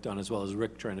can be worked on, as well as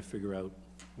Rick trying to figure out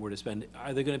where to spend.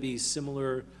 Are there going to be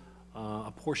similar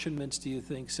apportionments, do you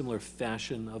think, similar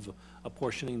fashion of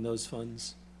apportioning those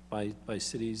funds by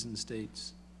cities and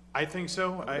states? I think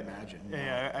so. I imagine,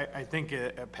 Yeah, I think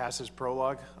it passes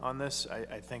prologue on this.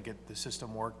 I think the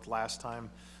system worked last time.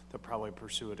 They'll probably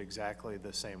pursue it exactly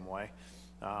the same way.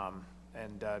 I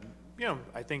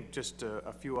think just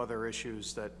a few other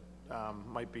issues that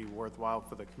might be worthwhile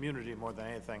for the community more than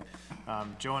anything.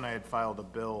 Joe and I had filed a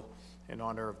bill in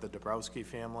honor of the Dabrowski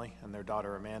family and their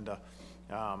daughter Amanda.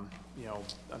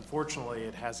 Unfortunately,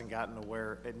 it hasn't gotten to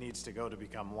where it needs to go to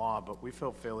become law, but we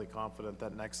feel fairly confident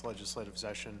that next legislative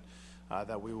session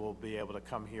that we will be able to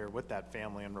come here with that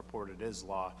family and report it is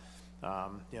law.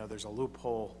 You know, there's a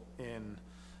loophole in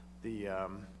the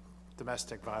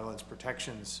domestic violence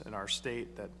protections in our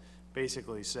state that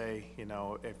basically say, you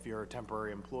know, if you're a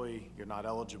temporary employee, you're not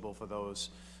eligible for those.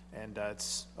 And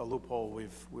it's a loophole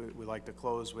we like to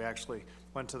close. We actually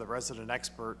went to the resident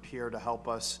expert here to help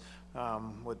us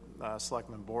with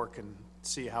Selectman Bork and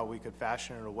see how we could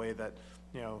fashion it in a way that,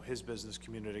 you know, his business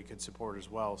community could support as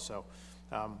well. So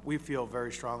we feel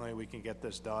very strongly we can get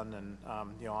this done. And,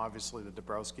 you know, obviously the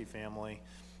Dabrowski family,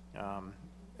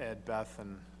 Ed, Beth,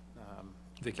 and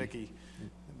Vicky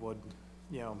would,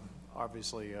 you know,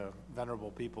 obviously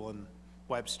venerable people in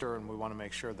Webster, and we want to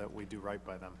make sure that we do right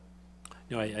by them.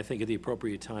 You know, I think at the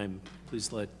appropriate time,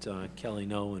 please let Kelly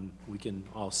know, and we can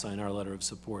all sign our letter of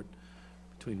support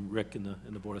between Rick and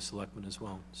the Board of Selectmen as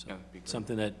well. So Yeah, that'd be great.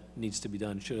 something that needs to be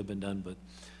done, should have been done, but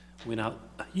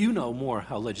you know more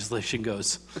how legislation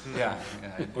goes. Yeah.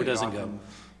 Or doesn't go.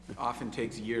 It often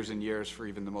takes years and years for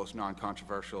even the most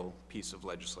non-controversial piece of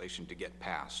legislation to get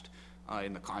passed.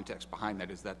 In the context behind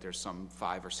that is that there's some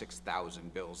 5,000 or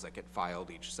 6,000 bills that get filed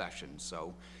each session.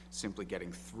 So simply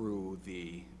getting through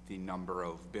the number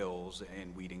of bills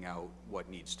and weeding out what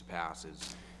needs to pass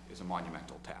is a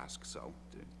monumental task. So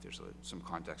there's some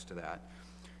context to that.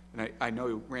 And I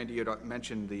know, Randy, you had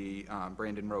mentioned the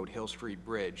Brandon Road Hill Street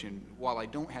Bridge, and while I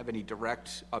don't have any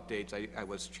direct updates, I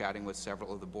was chatting with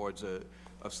several of the boards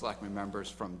of Selectmen members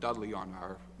from Dudley on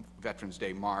our Veterans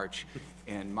Day March,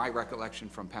 and my recollection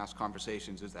from past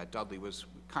conversations is that Dudley was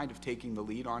kind of taking the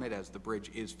lead on it, as the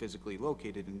bridge is physically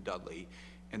located in Dudley.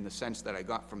 And the sense that I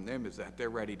got from them is that they're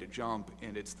ready to jump,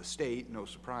 and it's the state, no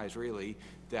surprise really,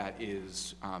 that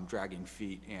is dragging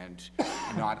feet and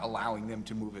not allowing them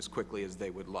to move as quickly as they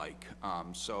would like.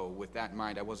 So with that in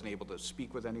mind, I wasn't able to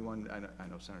speak with anyone. I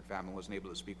know Senator Fatman wasn't able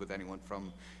to speak with anyone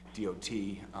from DOT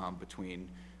between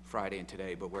Friday and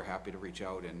today, but we're happy to reach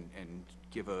out and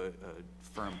give a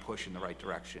firm push in the right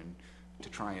direction to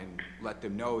try and let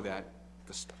them know that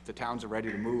the towns are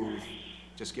ready to move.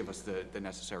 Just give us the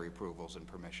necessary approvals and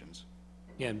permissions.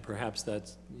 Yeah, and perhaps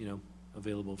that's, you know,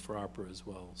 available for ARPA as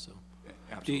well, so. Do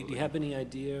Absolutely. you have any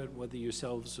idea whether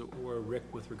yourselves or Rick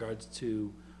with regards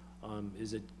to,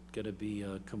 is it going to be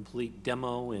a complete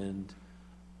demo and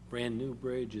brand-new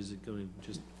bridge? Is it going to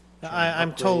just?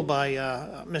 I'm told by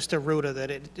Mr. Ruda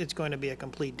that it's going to be a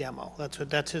complete demo.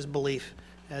 That's his belief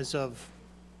as of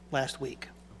last week.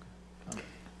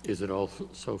 Is it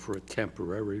also for a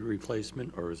temporary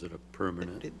replacement, or is it a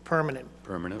permanent? Permanent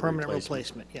Permanent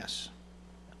replacement, yes.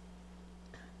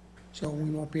 So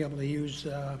we won't be able to use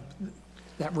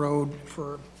that road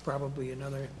for probably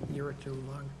another year or two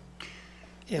long,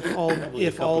 If Probably a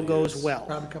all couple goes years. well.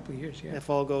 probably a couple of years, yeah. If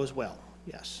all goes well,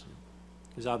 yes.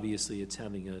 Because obviously it's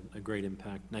having a great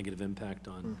impact, negative impact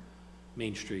on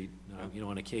Main Street. You know,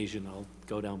 on occasion, I'll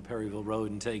go down Perryville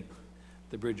Road and take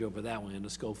the bridge over that way into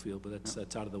Schofield, but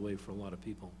that's out of the way for a lot of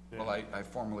people. Well, I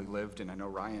formerly lived, and I know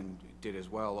Ryan did as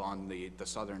well, on the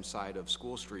southern side of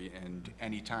School Street, and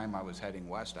anytime I was heading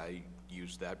west, I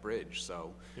used that bridge.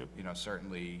 So, you know,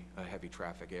 certainly a heavy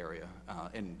traffic area.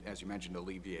 And as you mentioned,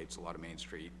 alleviates a lot of Main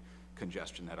Street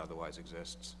congestion that otherwise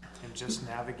exists. And just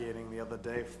navigating the other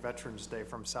day, Veterans Day,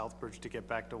 from Southbridge to get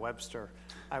back to Webster,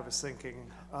 I was thinking,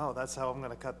 oh, that's how I'm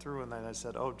going to cut through. And then I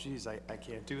said, oh, geez, I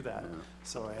can't do that.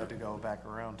 So I had to go back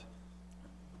around.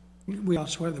 We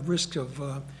also have the risk of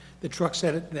the trucks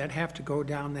that have to go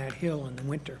down that hill in the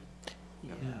winter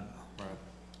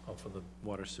Oh, for the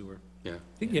water sewer Yeah.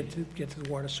 to get to the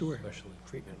water sewer especially.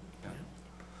 treatment.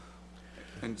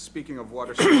 And speaking of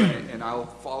water sewer, and I'll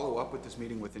follow up with this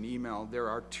meeting with an email, there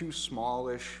are two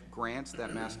smallish grants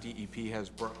that Mass DEP has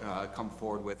come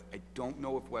forward with. I don't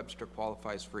know if Webster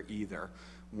qualifies for either.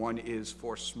 One is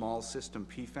for small system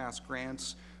PFAS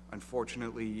grants.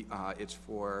 Unfortunately, it's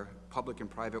for public and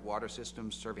private water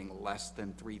systems serving less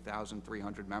than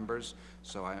 3,300 members,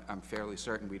 so I'm fairly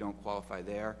certain we don't qualify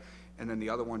there. And then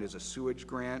the other one is a sewage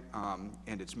grant,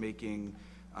 and it's making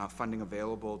funding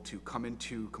available to come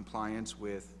into compliance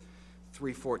with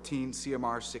 314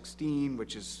 CMR 16,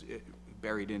 which is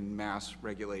buried in mass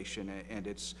regulation, and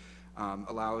it's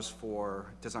allows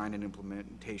for design and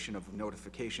implementation of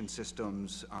notification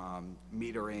systems,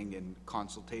 metering, and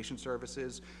consultation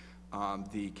services.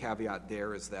 The caveat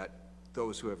there is that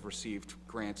those who have received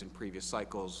grants in previous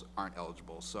cycles aren't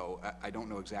eligible. So I don't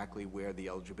know exactly where the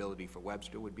eligibility for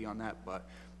Webster would be on that, but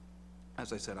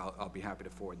as I said, I'll be happy to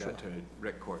forward that to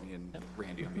Rick, Courtney, and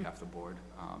Randy on behalf of the board.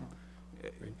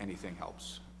 Anything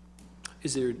helps.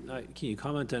 Is there, can you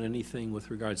comment on anything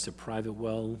with regards to private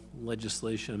well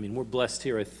legislation? I mean, we're blessed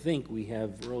here. I think we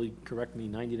have, really, correct me,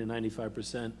 90 to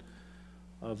 95%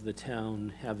 of the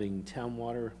town having town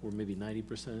water, or maybe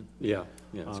 90%. Yeah,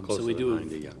 yeah, it's So closer we to do,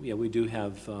 90, yeah. yeah, we do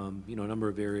have, you know, a number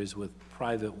of areas with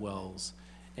private wells.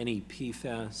 Any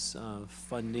PFAS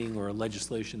funding or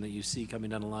legislation that you see coming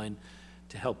down the line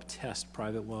to help test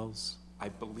private wells? I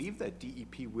believe that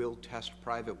DEP will test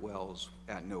private wells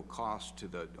at no cost to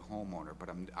the homeowner, but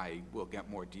I will get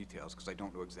more details, because I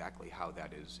don't know exactly how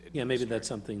that is administered. Yeah, maybe that's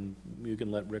something you can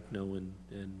let Rick know, and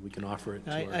we can offer it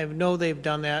to our... I know they've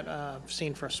done that, I've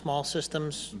seen for small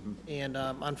systems, and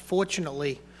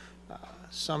unfortunately,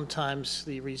 sometimes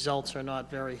the results are not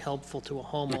very helpful to a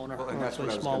homeowner Well, and or that's to what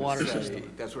I a was small gonna water say.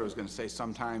 system. That's what I was gonna say.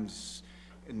 Sometimes,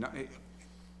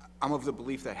 I'm of the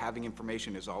belief that having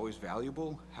information is always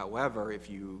valuable. However,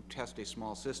 if you test a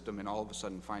small system and all of a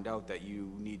sudden find out that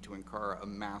you need to incur a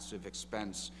massive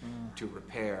expense to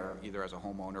repair, either as a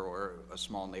homeowner or a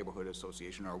small neighborhood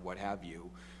association or what have you,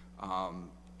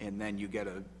 and then you get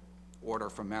a order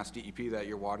from Mass DEP that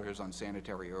your water is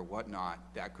unsanitary or whatnot,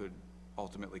 that could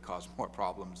ultimately cause more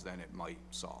problems than it might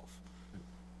solve.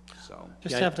 So,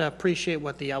 Just Yeah, have to appreciate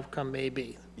what the outcome may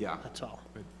be, yeah. that's all.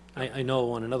 I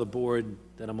know on another board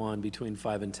that I'm on, between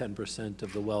 5 and 10%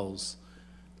 of the wells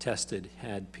tested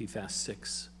had PFAS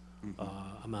 6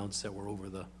 amounts that were over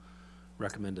the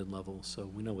recommended level, so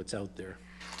we know it's out there,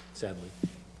 sadly.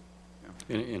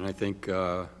 And I think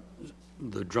the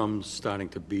drum's starting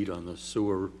to beat on the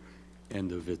sewer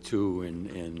end of it too,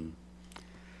 and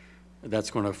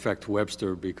that's going to affect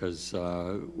Webster, because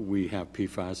we have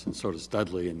PFAS and so does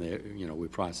Dudley, and they, you know, we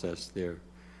process their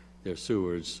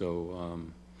sewers, so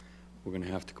we're going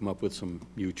to have to come up with some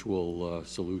mutual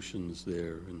solutions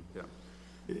there. And Yeah.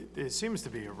 It seems to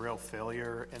be a real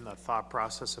failure in the thought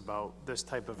process about this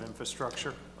type of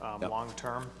infrastructure,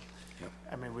 long-term.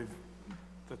 I mean,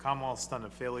 the Commonwealth's done a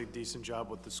fairly decent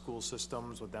job with the school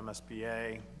systems, with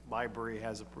MSBA. Libraries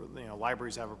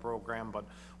have a program, but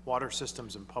water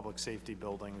systems and public safety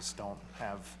buildings don't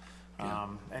have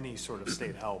any sort of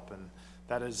state help. And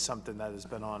that is something that has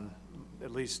been on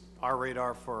at least our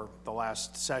radar for the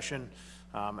last session.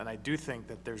 And I do think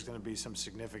that there's going to be some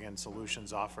significant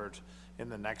solutions offered in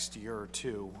the next year or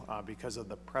two because of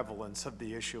the prevalence of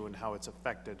the issue and how it's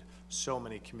affected so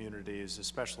many communities,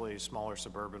 especially smaller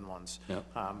suburban ones,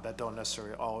 that don't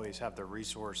necessarily always have the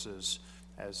resources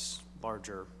as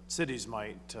larger cities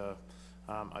might to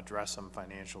address them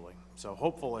financially. So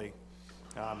hopefully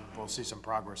we'll see some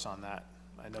progress on that.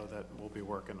 I know that we'll be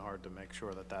working hard to make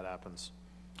sure that that happens.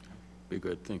 be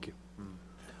good, thank you.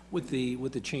 With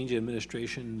the change in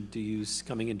administration,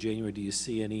 coming in January, do you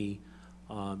see any,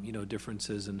 you know,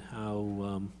 differences in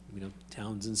how, you know,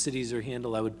 towns and cities are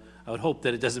handled? I would hope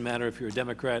that it doesn't matter if you're a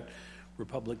Democrat,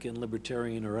 Republican,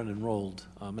 Libertarian, or unenrolled,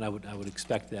 and I would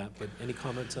expect that, but any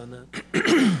comments on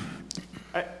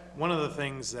that? One of the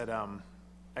things that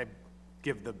I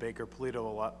give the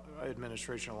Baker-Polito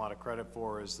administration a lot of credit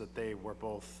for is that they were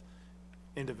both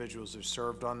individuals who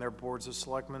served on their boards of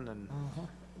selectmen, and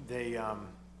they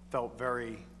felt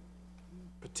very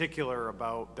particular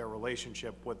about their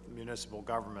relationship with municipal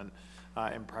government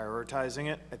and prioritizing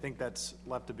it. I think that's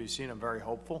left to be seen. I'm very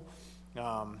hopeful. You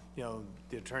know,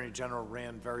 the Attorney General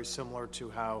ran very similar to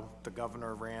how the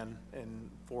governor ran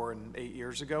 4 and 8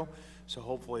 years ago. So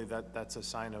hopefully that's a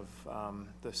sign of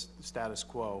the status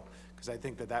quo, because I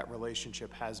think that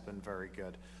relationship has been very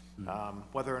good.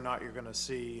 Whether or not you're going to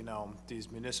see, you know,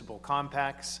 these municipal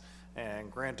compacts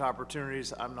and grant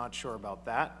opportunities, I'm not sure about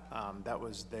that. That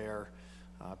was their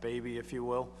baby, if you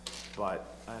will.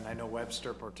 And I know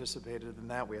Webster participated in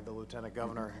that. We had the lieutenant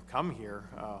governor come here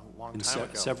a long time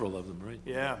ago. Several of them, right?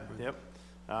 Yeah, yep.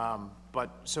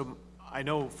 So I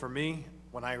know for me,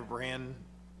 when I ran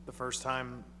the first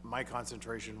time, my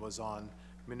concentration was on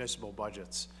municipal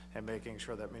budgets and making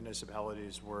sure that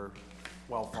municipalities were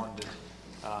well-funded,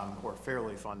 or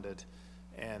fairly funded.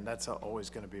 And that's always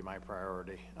going to be my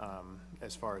priority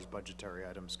as far as budgetary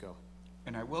items go.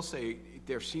 And I will say,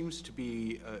 there seems to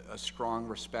be a strong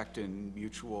respect and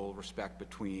mutual respect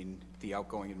between the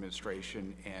outgoing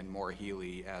administration and Maura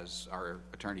Healey as our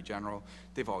Attorney General.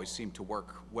 They've always seemed to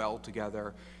work well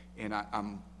together, and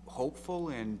I'm hopeful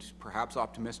and perhaps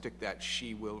optimistic that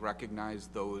she will recognize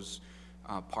those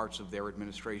parts of their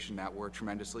administration that were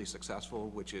tremendously successful,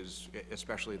 which is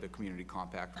especially the Community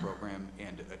Compact Program,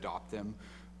 and adopt them.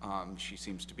 She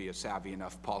seems to be a savvy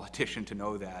enough politician to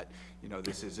know that, you know,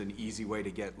 this is an easy way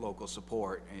to get local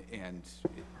support, and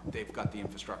they've got the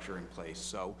infrastructure in place.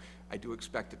 So I do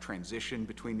expect the transition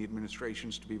between the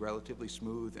administrations to be relatively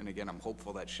smooth, and again, I'm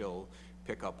hopeful that she'll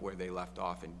pick up where they left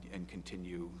off and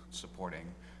continue supporting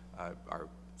our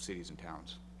cities and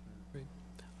towns. Great.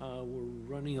 We're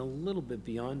running a little bit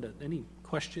beyond it. Any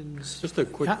questions? Just a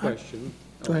quick question.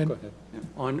 Go ahead.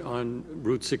 On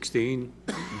Route 16,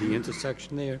 the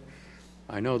intersection there,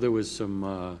 I know there was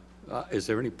some, is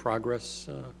there any progress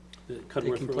The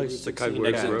Cudworth taking Road, place? The 16, Cudworth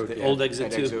exit- Road? the Old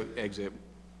exit That two? Exit,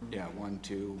 yeah, 1,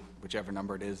 2, whichever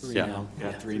number it is. Three Yeah. now.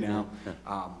 Yeah, 3 now.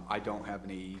 I don't have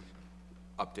any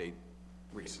update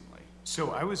recently.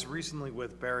 So I was recently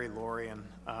with Barry Lorian,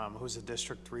 who's a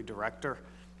District 3 director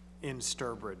in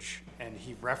Sturbridge, and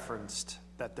he referenced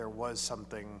that there was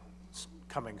something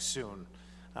coming soon,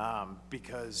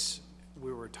 because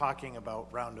we were talking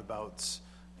about roundabouts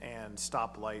and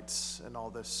stoplights and all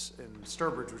this in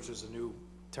Sturbridge, which is a new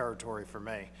territory for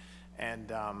me.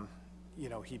 And, you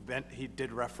know, he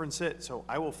did reference it, so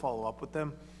I will follow up with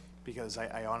them, because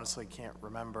I honestly can't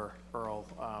remember, Earl,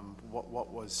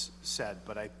 what was said,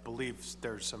 but I believe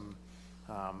there's some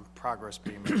progress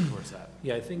being made towards that.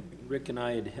 Yeah, I think Rick and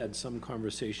I had some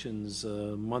conversations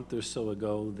a month or so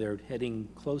ago. They're heading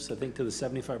close, I think, to the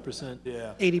 75%.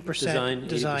 Yeah. 80% Design,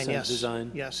 design, 80% yes.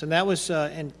 design. Yes, and that was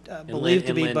believed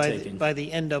to and be land taking. by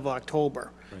the end of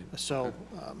October. Right. So,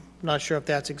 not sure if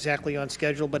that's exactly on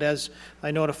schedule, but as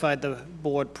I notified the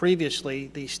board previously,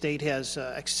 the state has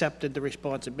accepted the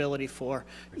responsibility for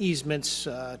easements,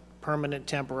 permanent,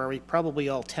 temporary, probably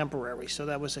all temporary. So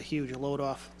that was a huge load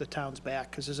off the town's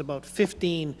back, because there's about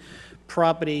 15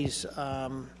 properties,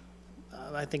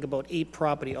 I think about 8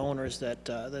 property owners that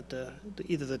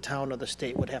either the town or the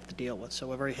state would have to deal with. So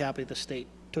we're very happy the state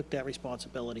took that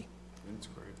responsibility. That's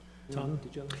great. Tom,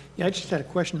 did you have? Yeah, I just had a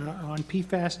question on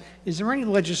PFAS. Is there any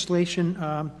legislation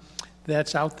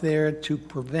that's out there to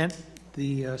prevent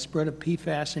the spread of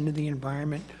PFAS into the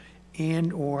environment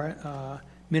and/or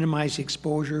minimize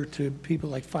exposure to people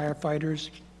like firefighters?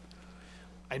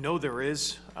 I know there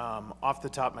is. Off the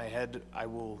top of my head, I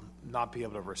will not be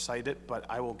able to recite it, but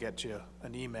I will get you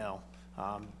an email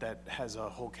that has a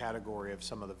whole category of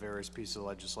some of the various pieces of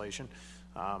legislation.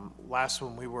 Last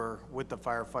when we were with the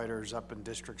firefighters up in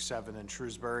District 7 in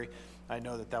Shrewsbury, I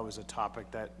know that that was a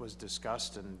topic that was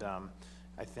discussed, and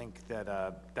I think that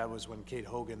that was when Kate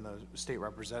Hogan, the state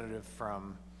representative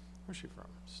from, where's she from?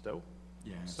 Stowe?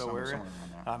 Yeah, Stowe somewhere area,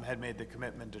 around that. had made the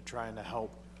commitment to trying to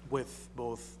help with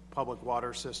both public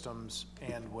water systems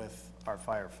and with our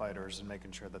firefighters and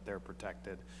making sure that they're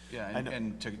protected. Yeah, I know-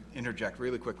 and to interject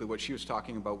really quickly, what she was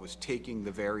talking about was taking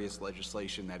the various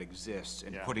legislation that exists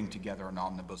and Yeah. putting together an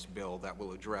omnibus bill that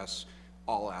will address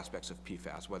all aspects of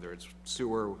PFAS, whether it's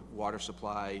sewer, water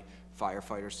supply,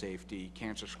 firefighter safety,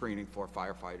 cancer screening for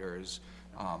firefighters.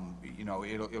 You know,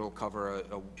 it'll cover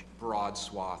a broad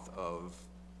swath of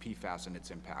PFAS and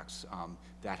its impacts.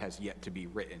 That has yet to be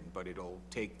written, but it'll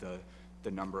take the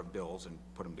number of bills and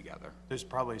put them together. There's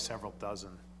probably several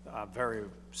dozen very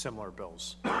similar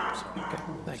bills.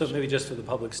 So maybe just for the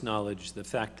public's knowledge, the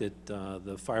fact that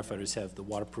the firefighters have the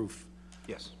waterproof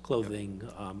Yes. clothing,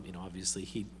 you know, obviously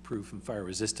heat-proof and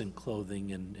fire-resistant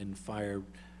clothing and fire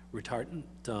retardant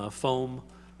foam,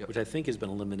 Yep. which I think has been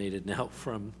eliminated now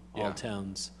from all Yeah.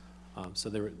 towns. So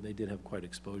they did have quite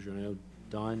exposure. I know,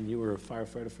 Don, you were a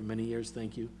firefighter for many years,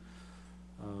 thank you.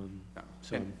 Yeah.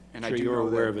 So And I'm I sure do you're know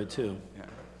aware that- of it too. Yeah.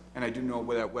 And I do know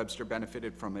that Webster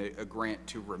benefited from a grant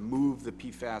to remove the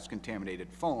PFAS contaminated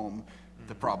foam.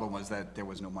 The problem was that there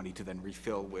was no money to then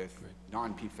refill with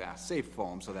non-PFAS safe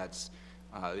foam, so that's,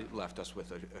 it left us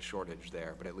with a shortage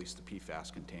there, but at least the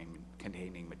PFAS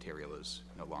containing material is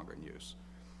no longer in use.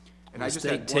 And I The just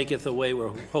state had one- taketh away,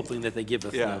 we're hoping that they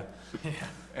giveth Yeah. now.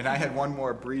 And I had one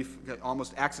more brief,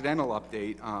 almost accidental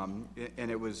update, and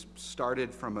it was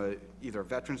started from either a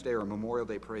Veterans Day or a Memorial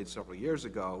Day parade several years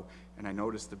ago, and I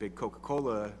noticed the big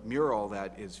Coca-Cola mural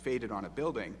that is faded on a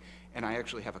building, and I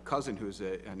actually have a cousin who's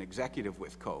an executive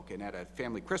with Coke, and at a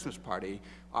family Christmas party,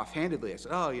 offhandedly, I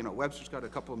said, oh, you know, Webster's got a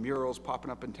couple of murals popping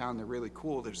up in town, they're really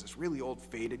cool, there's this really old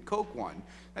faded Coke one.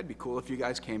 That'd be cool if you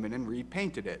guys came in and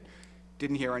repainted it.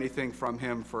 Didn't hear anything from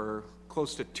him for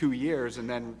close to 2 years, and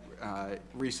then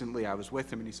recently I was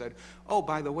with him, and he said, oh,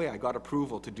 by the way, I got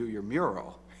approval to do your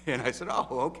mural. And I said, oh,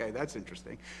 okay, that's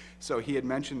interesting. So he had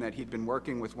mentioned that he'd been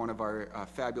working with one of our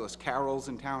fabulous carols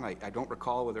in town. I don't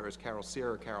recall whether it was Carol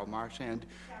Sear or Carol Marchand.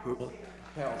 For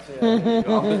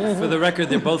the record,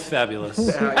 they're both fabulous.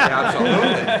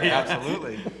 Absolutely,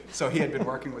 absolutely. So he had been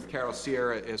working with Carol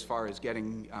Sear as far as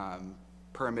getting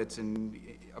permits and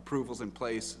approvals in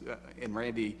place, and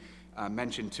Randy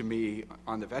mentioned to me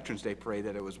on the Veterans Day Parade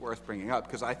that it was worth bringing up,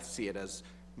 because I see it as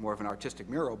more of an artistic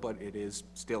mural, but it is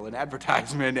still an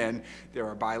advertisement, and there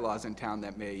are bylaws in town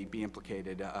that may be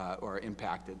implicated or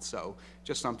impacted, so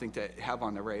just something to have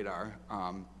on the radar.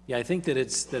 Yeah, I think that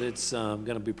it's going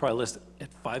to be probably listed at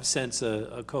 5 cents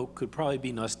a Coke could probably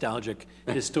be nostalgic,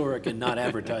 historic, and not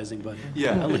advertising, but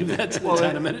Yeah. I'll leave that to the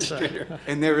town administrator.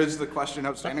 And there is the question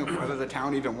outstanding of whether the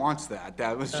town even wants that.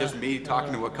 That was just me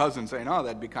talking to a cousin saying, oh,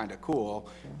 that'd be kind of cool.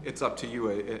 It's up to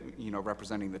you,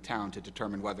 representing the town to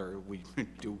determine whether we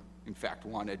do in fact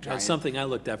want a That's giant. something I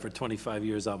looked at for 25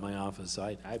 years out my office, so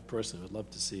I personally would love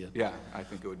to see it. Yeah, I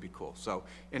think it would be cool. So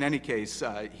in any case,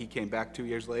 he came back 2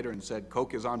 years later and said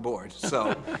Coke is on board. So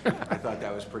I thought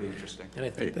that was pretty interesting. And I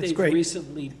think That's they've great.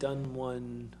 recently done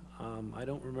one, I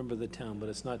don't remember the town, but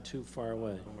it's not too far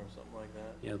away. Or something like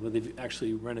that. Yeah, where they've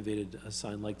actually renovated a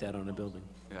sign like that on a building.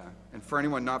 Yeah, and for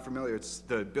anyone not familiar,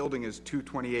 the building is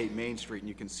 228 Main Street, and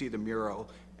you can see the mural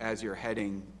as you're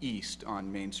heading east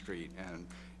on Main Street, and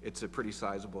it's a pretty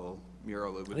sizable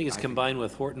mural. I think it's combined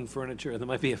with Horton Furniture, there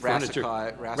might be a furniture.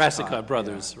 Rassicot, Rassicot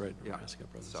Brothers, yeah, right. yeah.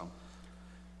 Rassicot Brothers. So,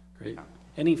 Great.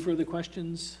 Any further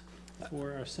questions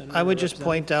for our senator? I would just representative?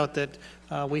 point out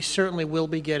that we certainly will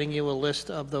be getting you a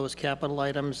list of those capital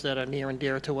items that are near and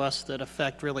dear to us that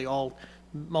affect really all,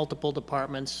 multiple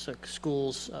departments,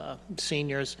 schools,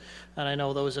 seniors, and I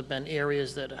know those have been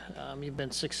areas that you've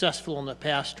been successful in the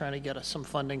past trying to get us some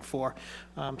funding for.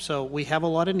 So we have a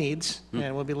lot of needs,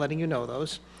 and we'll be letting you know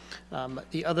those.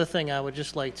 The other thing I would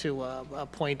just like to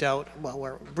point out, while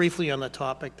we're briefly on the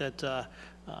topic, that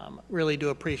really do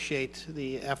appreciate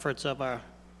the efforts of our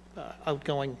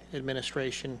outgoing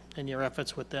administration and your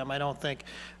efforts with them. I don't think,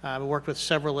 we worked with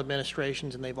several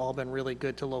administrations, and they've all been really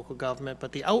good to local government,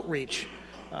 but the outreach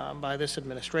by this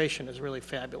administration is really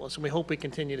fabulous, and we hope we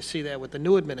continue to see that with the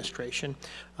new administration,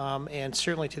 and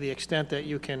certainly to the extent that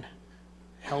you can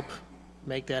help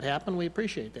make that happen, we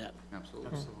appreciate that.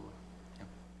 absolutely.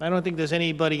 I don't think there's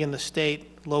anybody in the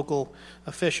state, local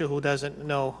official, who doesn't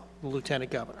know the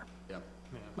lieutenant governor. Yeah.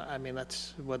 I mean,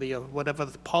 that's, whatever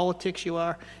the politics you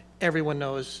are, everyone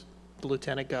knows the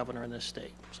lieutenant governor in this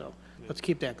state. So let's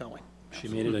keep that going. She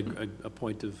made it a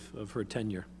point of her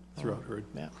tenure throughout her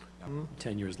Yeah.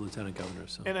 tenure as lieutenant governor,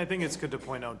 so. And I think it's good to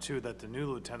point out, too, that the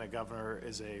new lieutenant governor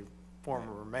is a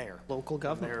former mayor. Local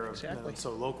government, Mayor of- exactly.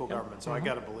 So local government, so I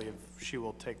gotta believe she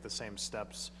will take the same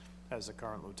steps as the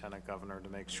current lieutenant governor to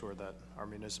make sure that our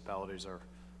municipalities are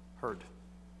heard.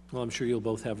 Well, I'm sure you'll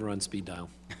both have her on speed dial.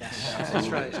 That's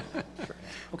right.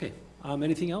 Okay,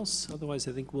 anything else? Otherwise,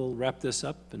 I think we'll wrap this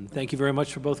up, and thank you very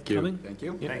much for both coming. Thank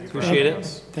you. Yeah, Thank you for appreciate having it.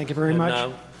 us. Thank you very And,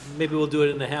 much. maybe we'll do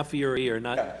it in a half a year or a year,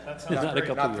 not a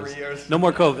couple Not of 3 years. No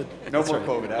more COVID. No more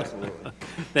COVID, absolutely.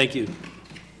 Thank you.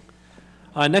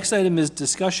 Next item is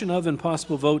discussion of and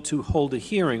possible vote to hold a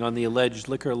hearing on the alleged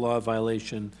liquor law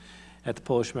violation at the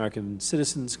Polish American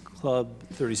Citizens Club,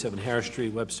 37 Harris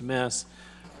Street, Webster, Mass.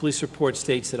 Police report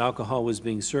states that alcohol was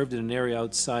being served in an area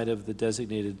outside of the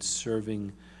designated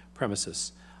serving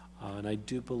premises. And I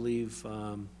do believe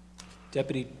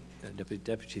Deputy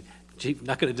Chief,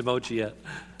 not going to demote you yet.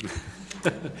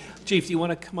 Chief, do you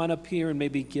want to come on up here and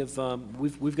maybe give,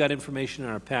 we've got information in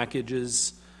our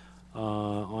packages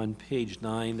on page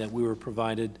 9 that we were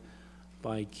provided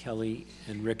by Kelly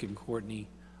and Rick and Courtney.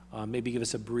 Maybe give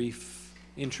us a brief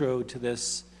intro to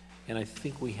this, and I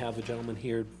think we have a gentleman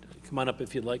here. Come on up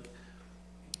if you'd like.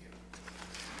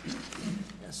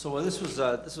 So this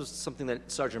was something that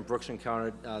Sergeant Brooks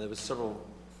encountered. There was several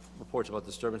reports about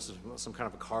disturbances, some kind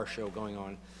of a car show going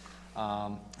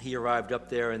on. He arrived up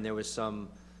there, and there was some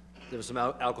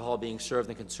alcohol being served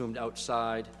and consumed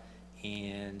outside.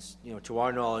 And, to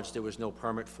our knowledge, there was no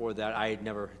permit for that. I had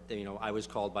never, I was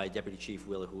called by Deputy Chief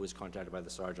Wheeler, who was contacted by the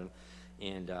sergeant.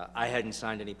 And I hadn't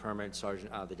signed any permits.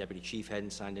 The deputy chief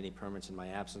hadn't signed any permits in my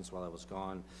absence while I was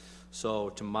gone. So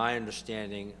to my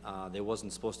understanding, there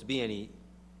wasn't supposed to be any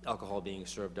alcohol being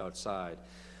served outside.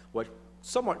 What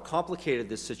somewhat complicated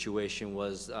this situation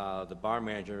was the bar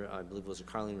manager, I believe it was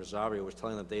Carlene Rosario, was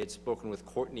telling them they had spoken with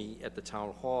Courtney at the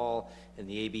town hall, and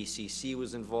the ABCC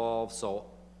was involved. So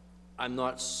I'm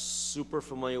not super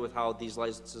familiar with how these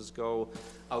licenses go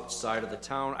outside of the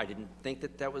town. I didn't think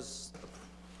that that was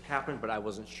happened, but I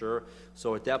wasn't sure.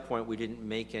 So at that point, we didn't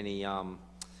make any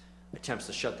attempts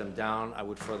to shut them down. I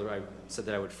said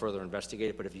that I would further investigate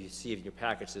it, but if you see in your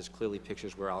package, there's clearly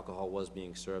pictures where alcohol was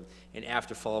being served. And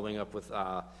after following up with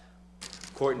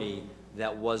Courtney,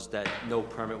 that no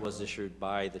permit was issued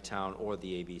by the town or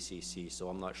the ABCC, so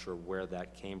I'm not sure where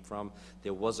that came from.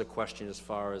 There was a question as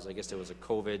far as, I guess there was a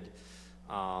COVID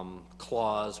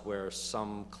clause where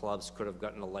some clubs could have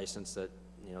gotten a license that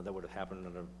that would have happened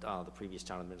under the previous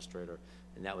town administrator,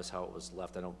 and that was how it was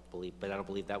left. I don't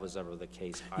believe that was ever the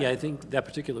case either. Yeah, I think that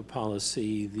particular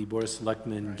policy, the Board of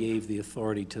Selectmen gave the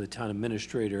authority to the town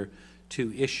administrator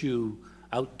to issue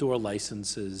outdoor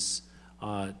licenses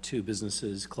to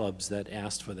businesses, clubs that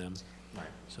asked for them. Right.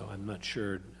 So I'm not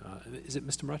sure, is it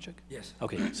Mr. Marchek? Yes.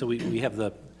 Okay, so we have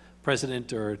the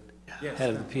president or head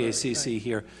of the PACC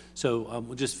here. So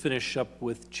we'll just finish up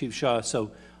with Chief Shaw.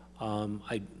 So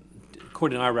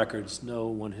according to our records, no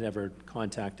one had ever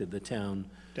contacted the town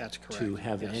That's correct. to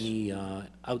have yes. any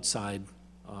outside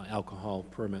alcohol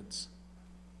permits.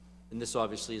 And this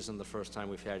obviously isn't the first time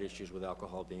we've had issues with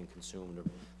alcohol being consumed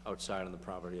outside on the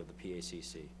property of the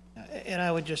PACC. And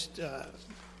I would just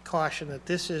caution that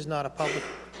this is not a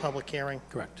public hearing.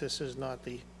 Correct. This is not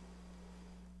the,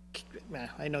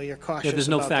 I know you're cautious Yeah, there's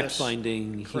no about this.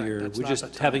 fact-finding Correct, here. that's We're not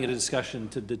just the having a time. discussion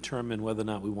to determine whether or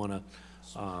not we want to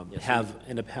Yes,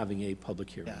 end up having a public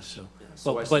hearing, Yes. so.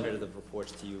 So I But- submitted the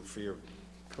reports to you for your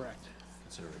Correct.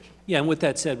 consideration. Yeah, and with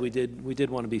that said, we did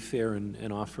want to be fair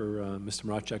and offer Mr.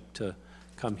 Marchek to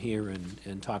come here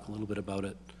and talk a little bit about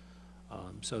it.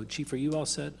 So Chief, are you all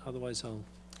set? Otherwise, I'll,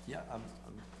 Yeah,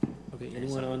 okay,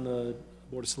 anyone on the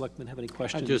Board of Selectmen have any I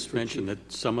questions? just for mentioned Chief?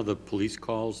 that some of the police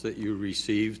calls that you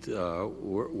received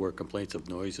were complaints of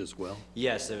noise as well.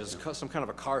 yes, there was some kind of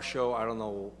a car show, I don't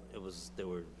know, there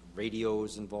were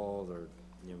radios involved, or,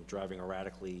 driving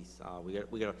erratically.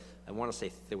 We got, I want to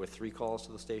say there were 3 calls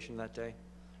to the station that day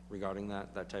regarding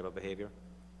that type of behavior.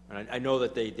 And I know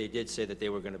that they did say that they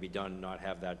were going to be done, not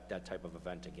have that type of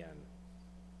event again.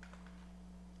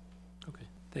 Okay,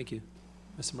 thank you.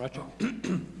 Mr. Marchek?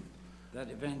 That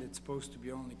event, it's supposed to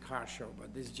be only car show,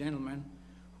 but this gentleman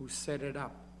who set it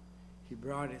up, he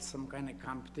brought it some kind of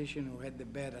competition who had the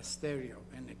better stereo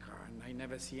in the car, and I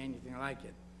never see anything like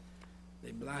it.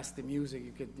 They blast the music,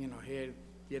 you could, hear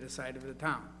the other side of the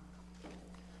town.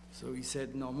 So he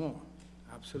said no more,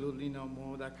 absolutely no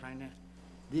more that kind of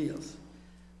deals.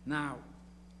 Now,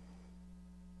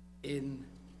 in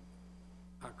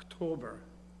October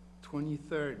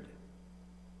 23rd,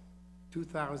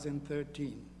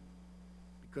 2013,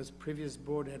 because previous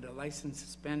board had a license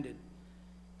suspended,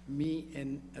 me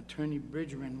and Attorney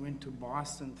Bridgman went to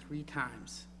Boston 3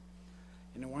 times.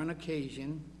 And on one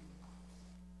occasion,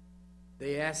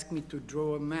 they asked me to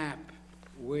draw a map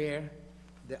where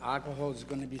the alcohol is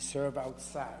going to be served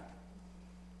outside.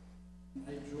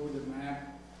 I drew the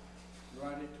map,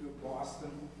 brought it to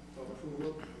Boston for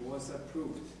approval. It was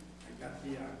approved. I got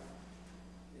the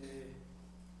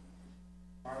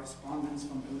correspondence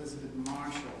from Elizabeth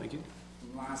Marshall. Thank you.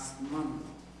 From last month,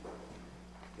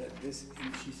 that this,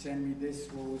 and she sent me this,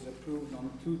 what was approved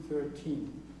on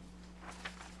 2/13.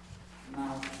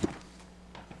 Now,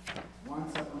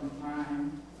 once upon a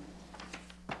time,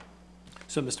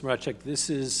 So, Mr. Marchek, this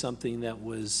is something that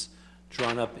was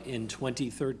drawn up in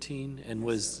 2013 and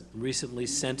was recently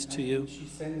sent to you? she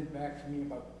sent it back to me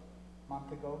about a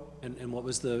month ago. And what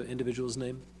was the individual's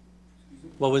name?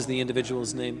 What was the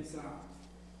individual's name? It's,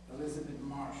 Elizabeth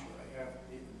Marshall. I have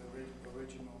the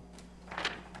original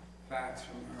facts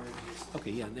from her. Just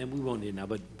Okay, yeah, and we won't need it now,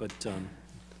 but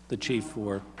the chief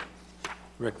or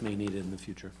Rick may need it in the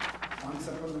future. once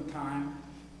upon a time,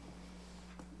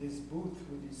 this booth,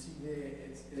 what you see there,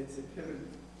 it's a pivot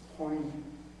point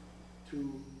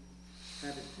to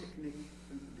have a picnic.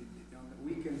 On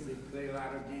the weekends, they play a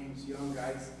lot of games, young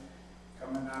guys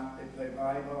coming up, they play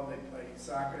volleyball, they play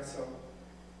soccer, so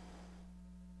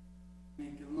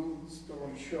make a long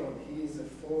story short, here's the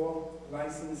 4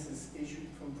 licenses issued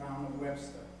from town of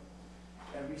Webster.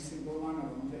 Every single one of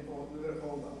them, they're all a little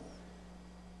older.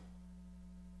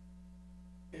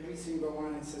 Every single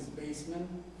one, it says basement,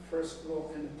 first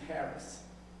floor, and a terrace.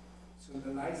 So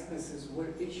the licenses were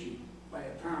issued by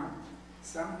a town.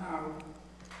 Somehow,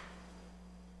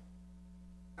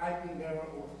 typing error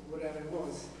or whatever it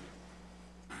was,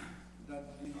 that,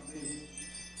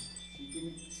 you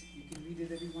can read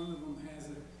it, every one of them has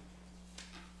a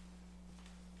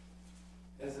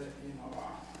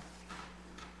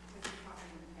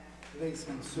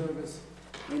placement service,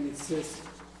 and it says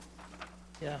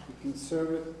Yeah. you can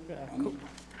serve it Yeah. on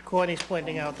Courtney's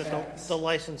pointing out that the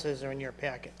licenses are in your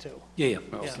packet, too. Yeah, yeah.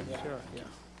 Yeah, sure, yeah.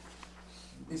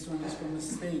 This one is from the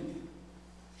state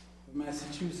of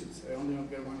Massachusetts. I only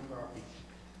got 1 copy.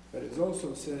 But it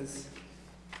also says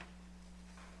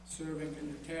serving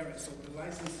in the terrace, so the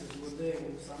licenses were there,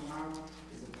 but somehow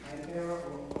is a type error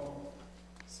or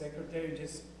secretary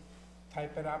just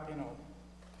type it up,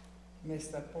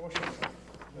 missed that portion, but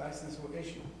the license were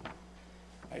issued.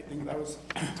 I think that was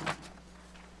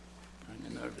kind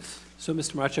of nervous. So,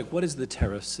 Mr. Marchek, what is the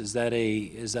terrace? Is that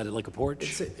like a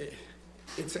porch?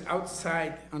 It's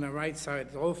outside on the right side,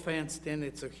 it's all fenced in,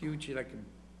 it's a huge, like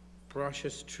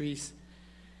brushes, trees.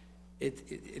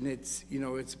 And it's,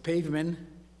 it's pavement,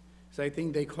 so I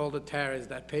think they call the terrace,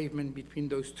 that pavement between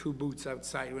those 2 booths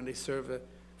outside when they serve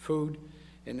food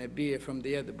and a beer from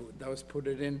the other booth. That was put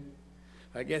it in,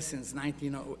 I guess, since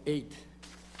 1908.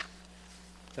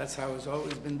 That's how it's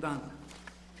always been done.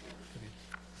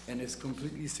 And it's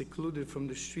completely secluded from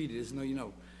the street. There's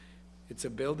no, it's a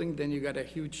building, then you got a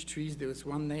huge trees. There was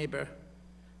one neighbor,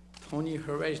 Tony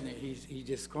Hareshny, he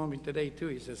just called me today too.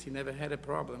 He says he never had a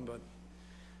problem, but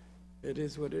it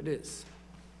is what it is.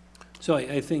 So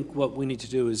I think what we need to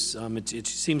do is, it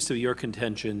seems to be your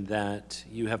contention that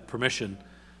you have permission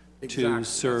Exactly. to That's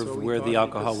serve what we where the thought,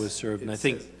 alcohol because was served. And I it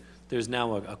think says- there's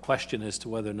now a question as to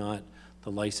whether or not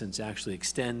the license actually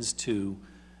extends to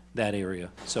that area.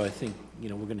 So I think, we're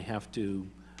going to have to,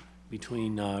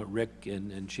 between Rick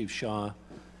and Chief Shaw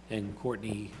and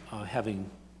Courtney, having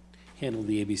handled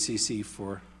the ABCC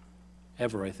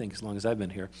forever, I think, as long as I've been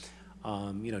here,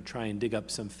 try and dig up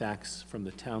some facts from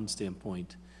the town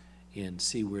standpoint and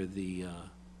see where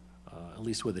at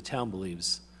least where the town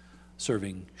believes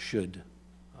serving should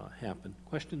happen.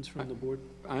 Questions from the board?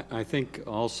 I think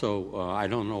also, I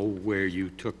don't know where you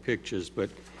took pictures, but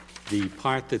the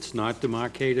part that's not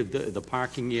demarcated, the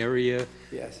parking area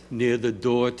Yes. near the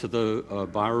door to the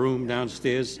bar room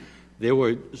downstairs, there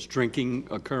was drinking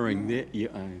occurring there. Yeah,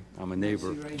 I'm a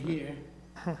neighbor. See right here,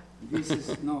 this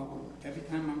is, no, every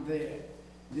time I'm there,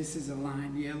 this is a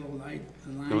line, yellow light, a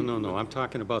line. No, I'm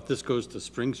talking about, this goes to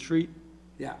Spring Street.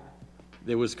 Yeah,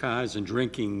 There was cars and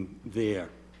drinking there,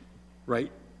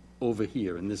 right over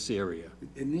here in this area.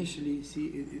 initially,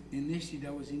 initially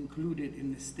that was included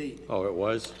in the state. Oh, it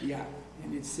was? Yeah,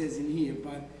 and it says in here,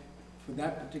 but for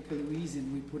that particular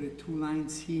reason, we put it 2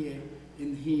 lines here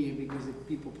and here, because if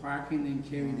people parking and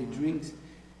carry the drinks,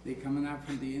 they coming out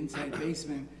from the inside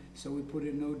basement, so we put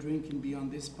it no drinking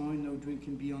beyond this point, no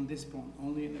drinking beyond this point,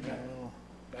 only in the back.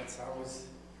 That's how it's,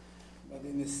 but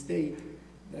in the state,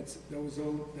 that square was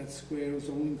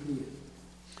all included.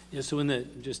 Yeah, so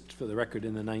just for the record,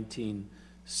 in the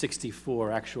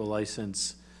 1964 actual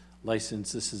license,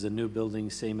 this is a new building,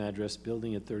 same address,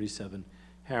 building at 37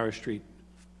 Harris Street,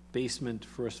 basement,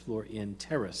 first floor, and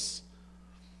terrace,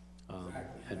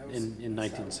 in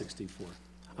 1964.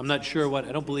 I'm not sure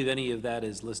I don't believe any of that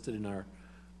is listed in our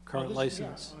current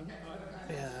license.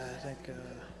 Yeah, I think, To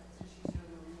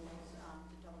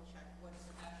double check what's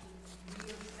actually, we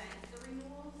have sent the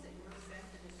renewals, and we're sent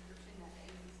the description that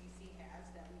the ABCC has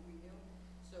that we renew.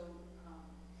 So,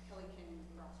 Kelly can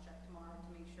cross-check tomorrow to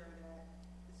make sure that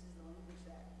this is the language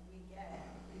that we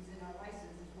get is in our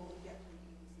license, is what we get from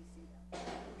the ABCC.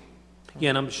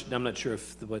 Yeah, and I'm not sure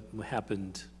if what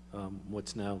happened,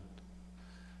 what's now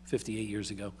 58 years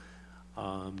ago,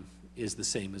 is the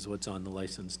same as what's on the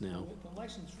license now. The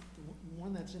license, the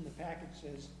one that's in the package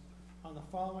says, on the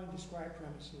following described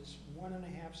premises,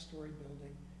 1.5-story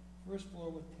building, first floor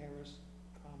with terrace,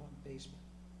 basement.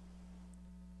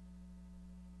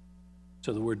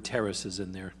 So the word terrace is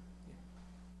in there.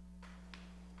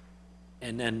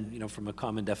 And then, from a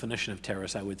common definition of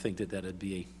terrace, I would think that that'd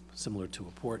be similar to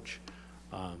a porch.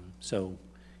 So,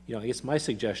 I guess my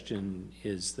suggestion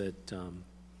is that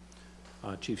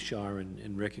Chief Shaw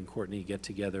and Rick and Courtney get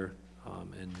together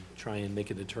and try and make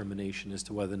a determination as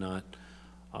to whether or not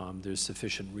there's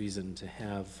sufficient reason to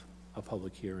have a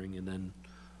public hearing, and then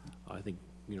I think,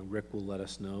 Rick will let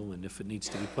us know, and if it needs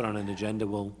to be put on an agenda,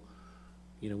 we'll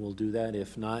do that.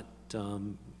 If not,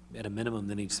 at a minimum,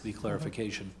 there needs to be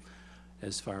clarification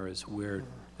as far as where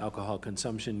alcohol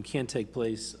consumption can take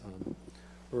place.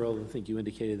 Earl, I think you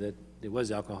indicated that there was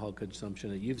alcohol consumption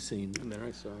that you've seen, And there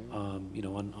I saw it.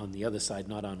 on the other side,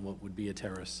 not on what would be a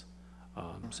terrace.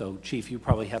 So, Chief, you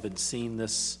probably haven't seen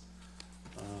this.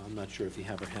 I'm not sure if you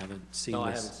have or haven't seen this. No,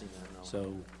 I haven't seen that, no.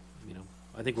 So,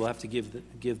 I think we'll have to give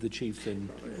the chief and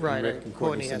right, Rick and Courtney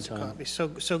Courtney some has a time. copy.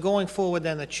 So going forward,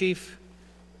 then, the chief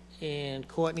and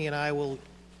Courtney and I will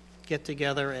get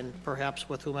together, and perhaps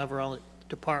with whomever on the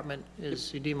department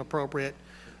is you deem appropriate,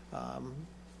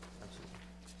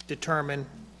 determine,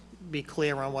 be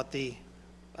clear on what the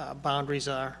boundaries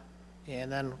are,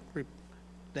 and then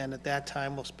at that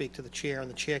time, we'll speak to the chair, and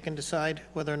the chair can decide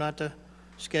whether or not to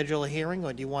schedule a hearing,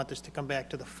 or do you want this to come back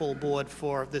to the full board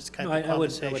for this kind No, of I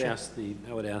would conversation? ask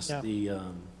Yeah. the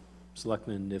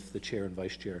selectmen if the chair and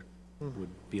vice chair Mm-hmm. would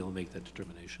be able to make that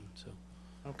determination, so,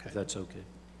 Okay, if that's okay.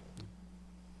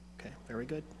 okay, very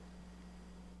good.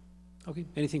 Okay,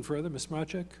 anything further, Ms.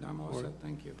 Marchek? I'm all Or set,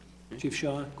 thank you. Chief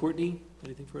Shaw, Courtney,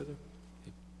 anything further?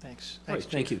 Thanks. All right,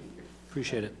 Thanks, thank Chief. you,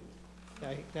 appreciate it.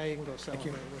 Now you can go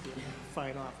celebrate with your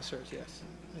fine officers, yes.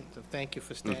 So thank you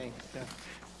for staying. Yeah.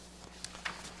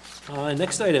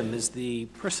 Next item is the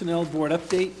Personnel Board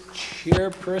update.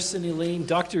 Chairperson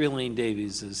Dr. Elaine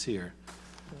Davies is here.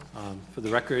 For the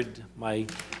record, my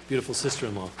beautiful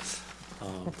sister-in-law.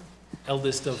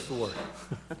 Eldest of four.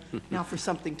 Now for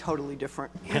something totally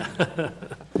different.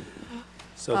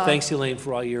 So thanks, Elaine,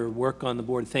 for all your work on the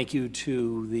board. Thank you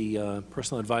to the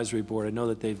Personal Advisory Board. I know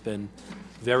that they've been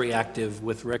very active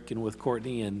with Rick and with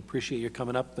Courtney, and appreciate your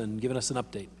coming up and giving us an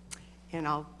update. And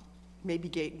I'll maybe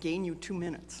gain you 2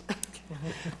 minutes.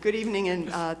 Good evening, and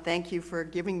thank you for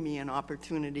giving me an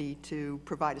opportunity to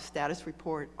provide a status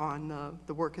report on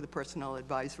the work of the Personnel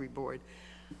Advisory Board.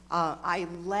 I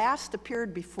last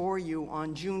appeared before you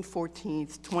on June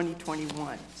 14th,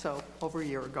 2021, so over a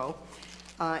year ago.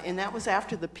 And that was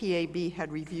after the PAB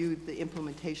had reviewed the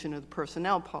implementation of the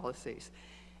personnel policies.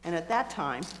 And at that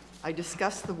time, I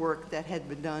discussed the work that had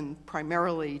been done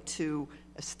primarily to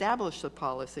establish the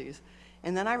policies,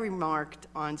 and then I remarked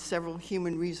on several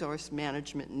human resource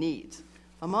management needs.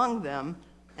 Among them,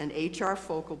 an HR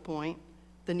focal point,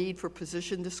 the need for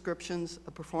position descriptions,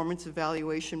 a performance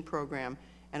evaluation program,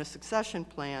 and a succession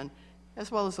plan, as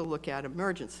well as a look at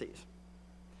emergencies.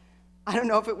 I don't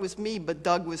know if it was me, but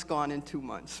Doug was gone in 2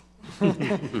 months.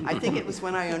 I think it was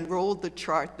when I unrolled the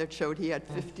chart that showed he had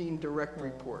 15 direct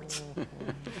reports.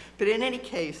 But in any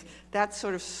case, that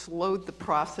sort of slowed the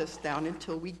process down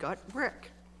until we got Rick.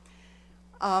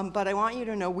 But I want you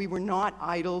to know we were not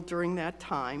idle during that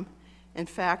time. In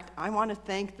fact, I want to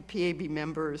thank the PAB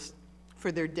members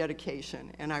for their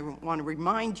dedication, and I want to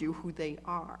remind you who they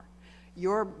are.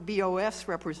 Your BOS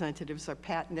representatives are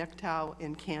Pat Nectow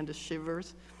and Candace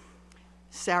Shivers.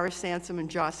 Sarah Sansom and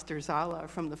Josh Sterzala are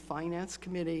from the Finance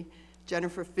Committee.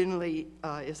 Jennifer Finley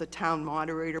is a town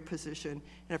moderator position,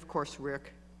 and of course,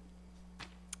 Rick.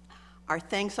 Our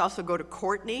thanks also go to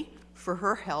Courtney for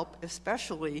her help,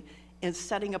 especially in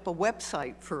setting up a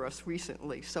website for us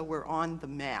recently. So we're on the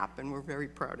map, and we're very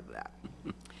proud of that.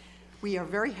 We are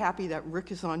very happy that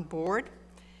Rick is on board.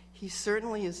 He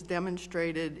certainly has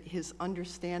demonstrated his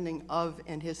understanding of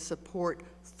and his support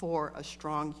for a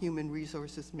strong human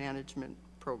resources management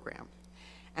program.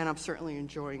 And I'm certainly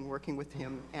enjoying working with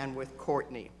him and with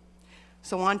Courtney.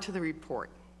 So on to the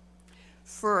report.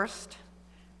 First,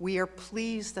 we are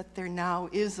pleased that there now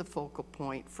is a focal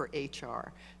point for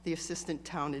HR, the Assistant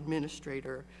Town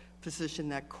Administrator position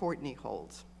that Courtney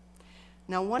holds.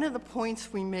 Now, one of the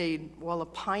points we made while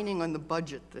opining on the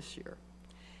budget this year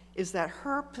is that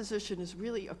her position is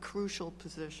really a crucial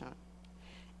position.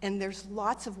 And there's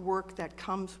lots of work that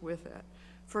comes with it.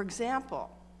 For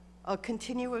example, a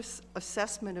continuous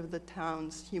assessment of the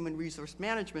town's human resource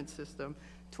management system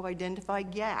to identify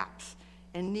gaps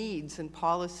and needs in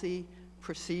policy,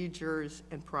 procedures,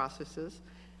 and processes,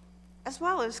 as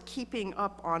well as keeping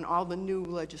up on all the new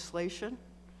legislation,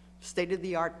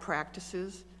 state-of-the-art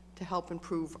practices to help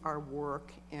improve our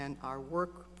work and our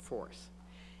workforce.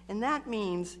 And that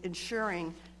means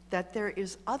ensuring that there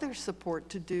is other support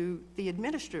to do the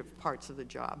administrative parts of the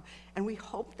job. And we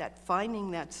hope that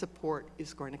finding that support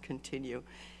is going to continue.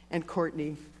 And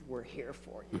Courtney, we're here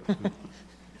for you.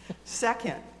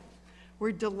 Second,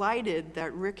 we're delighted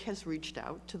that Rick has reached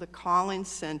out to the Collins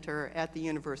Center at the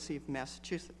University of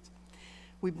Massachusetts.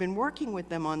 We've been working with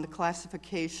them on the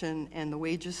classification and the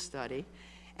wages study,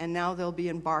 and now they'll be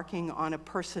embarking on a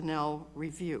personnel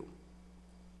review.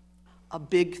 A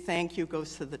big thank you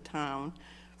goes to the town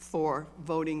for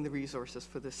voting the resources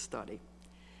for this study.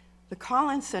 The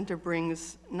Collins Center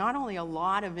brings not only a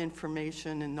lot of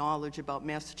information and knowledge about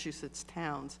Massachusetts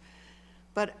towns,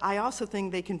 but I also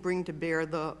think they can bring to bear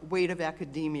the weight of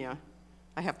academia.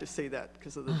 I have to say that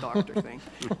because of the doctor thing.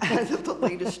 The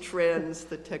latest trends,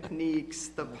 the techniques,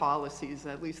 the policies,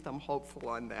 at least I'm hopeful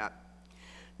on that.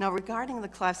 Now, regarding the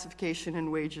classification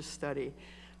and wages study,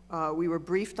 we were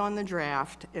briefed on the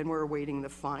draft and we're awaiting the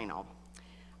final.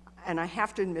 And I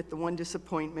have to admit the one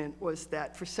disappointment was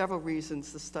that for several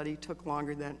reasons the study took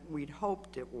longer than we'd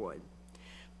hoped it would.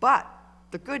 But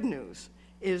the good news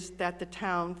is that the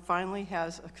town finally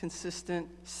has a consistent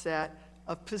set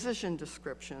of position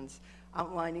descriptions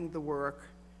outlining the work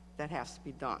that has to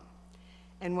be done.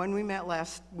 And when we met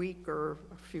last week or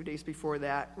a few days before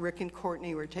that, Rick and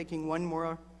Courtney were taking one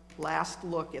more last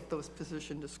look at those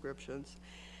position descriptions.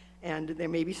 And there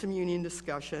may be some union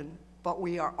discussion, but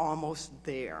we are almost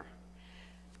there.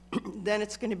 Then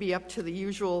it's going to be up to the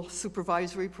usual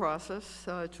supervisory process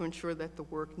to ensure that the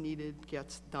work needed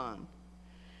gets done.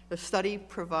 The study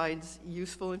provides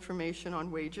useful information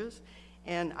on wages,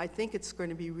 and I think it's going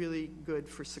to be really good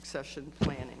for succession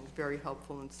planning, very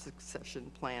helpful in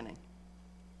succession planning.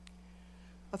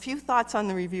 A few thoughts on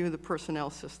the review of the personnel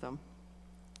system.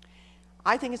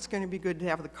 I think it's going to be good to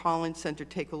have the Collins Center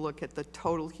take a look at the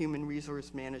total human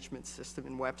resource management system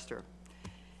in Webster.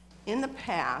 In the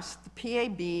past, the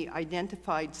PAB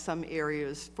identified some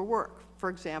areas for work. For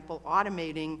example,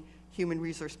 automating human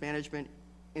resource management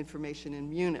information in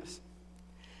Munis.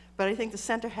 But I think the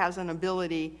center has an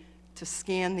ability to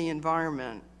scan the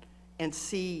environment and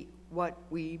see what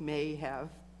we may have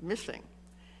missing.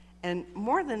 And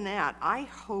more than that, I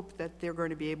hope that they're going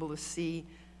to be able to see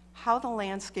how the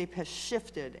landscape has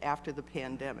shifted after the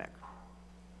pandemic.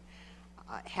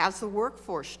 Has the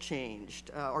workforce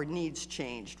changed or needs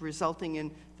changed, resulting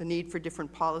in the need for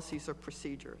different policies or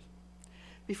procedures?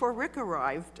 Before Rick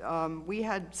arrived, we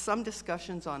had some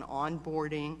discussions on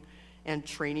onboarding and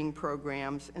training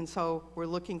programs, and so we're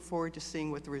looking forward to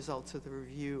seeing what the results of the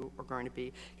review are going to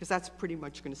be, because that's pretty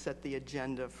much going to set the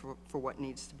agenda for what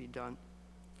needs to be done.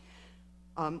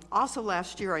 Also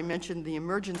last year, I mentioned the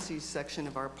emergencies section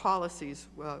of our policies,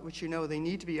 which you know they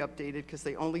need to be updated because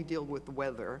they only deal with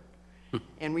weather.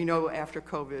 And we know after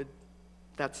COVID,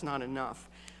 that's not enough.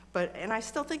 And I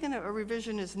still think a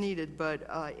revision is needed, but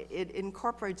it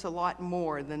incorporates a lot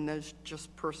more than there's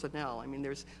just personnel. I mean,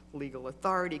 there's legal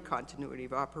authority, continuity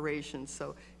of operations,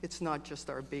 so it's not just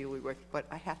our bailiwick, but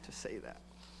I have to say that.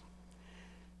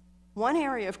 One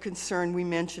area of concern we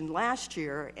mentioned last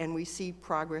year, and we see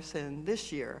progress in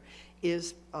this year,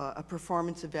 is a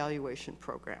performance evaluation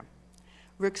program.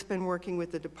 Rick's been working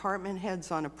with the department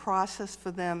heads on a process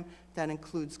for them that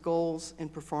includes goals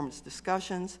and performance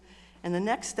discussions. And the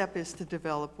next step is to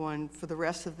develop one for the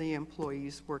rest of the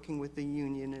employees working with the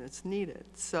union, and it's needed.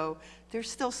 So there's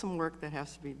still some work that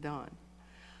has to be done.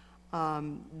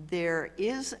 There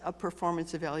is a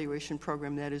performance evaluation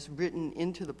program that is written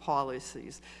into the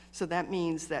policies. So that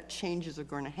means that changes are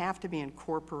going to have to be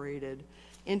incorporated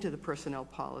into the personnel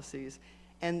policies.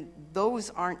 And those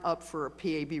aren't up for a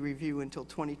PAB review until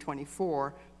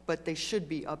 2024, but they should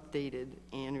be updated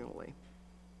annually.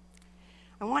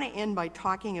 I want to end by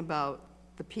talking about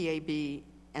the PAB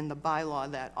and the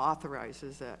bylaw that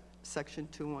authorizes that, Section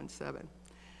 217.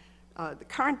 The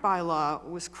current bylaw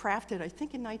was crafted, I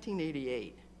think, in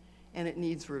 1988, and it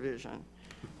needs revision.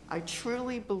 I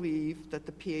truly believe that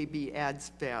the PAB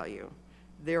adds value.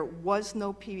 There was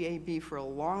no PAB for a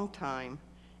long time,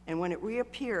 and when it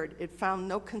reappeared, it found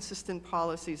no consistent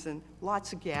policies and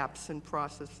lots of gaps in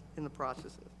the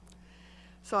processes.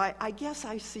 So I guess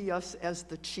I see us as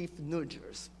the chief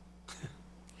nudgers,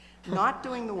 not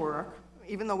doing the work,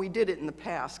 even though we did it in the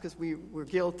past because we were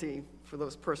guilty for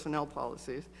those personnel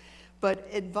policies, but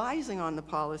advising on the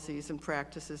policies and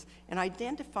practices and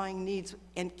identifying needs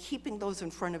and keeping those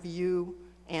in front of you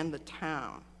and the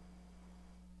town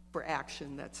for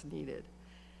action that's needed.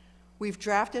 We've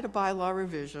drafted a bylaw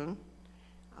revision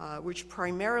which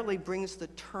primarily brings the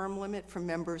term limit for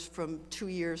members from 2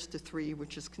 years to 3,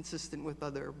 which is consistent with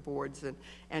other boards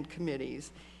and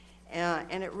committees.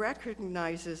 And it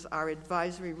recognizes our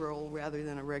advisory role rather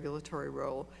than a regulatory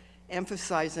role,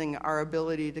 emphasizing our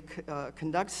ability to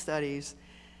conduct studies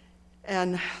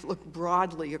and look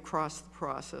broadly across the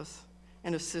process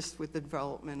and assist with the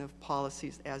development of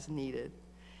policies as needed.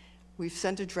 We've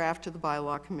sent a draft to the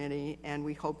bylaw committee, and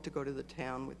we hope to go to the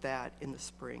town with that in the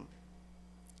spring.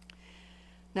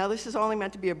 Now, this is only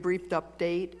meant to be a brief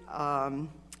update.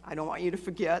 I don't want you to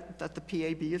forget that the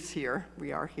PAB is here.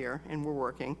 We are here, and we're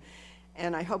working.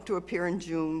 And I hope to appear in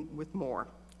June with more.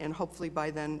 And hopefully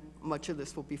by then, much of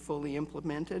this will be fully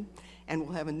implemented, and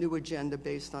we'll have a new agenda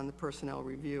based on the personnel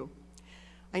review.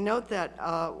 I note that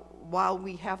while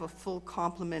we have a full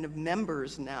complement of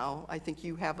members now, I think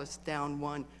you have us down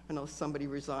one. I know somebody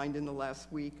resigned in the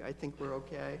last week. I think we're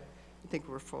okay. I think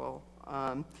we're full.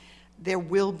 There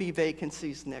will be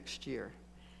vacancies next year.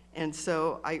 And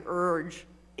so I urge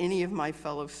any of my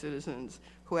fellow citizens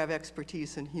who have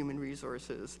expertise in human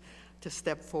resources to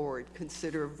step forward,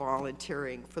 consider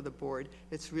volunteering for the board.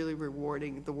 It's really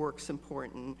rewarding, the work's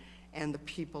important, and the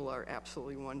people are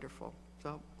absolutely wonderful.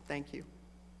 So, thank you.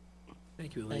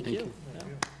 Thank you, Elaine. Thank you.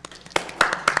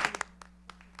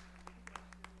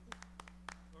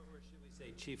 Or should we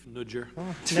say Chief Nudger?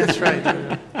 That's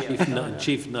right.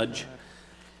 Chief Nudge.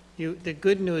 The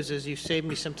good news is you saved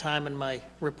me some time in my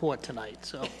report tonight,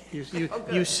 so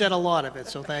you said a lot of it,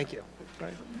 so thank you.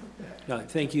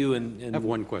 Thank you, I have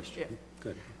one question.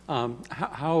 Good.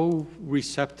 How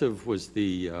receptive was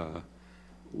the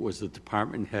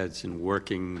department heads in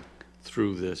working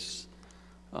through this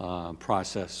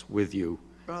process with you?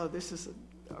 Oh, this is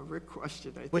a Rick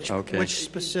question, I think. Which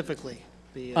specifically?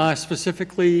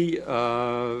 Specifically,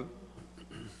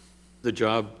 the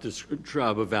job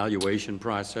evaluation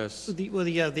process?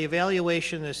 The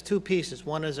evaluation, there's two pieces.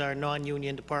 One is our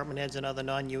non-union department heads and other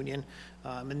non-union.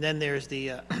 And then there's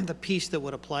the piece that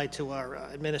would apply to our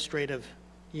administrative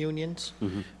unions.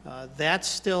 Mm-hmm. That's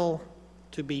still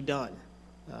to be done.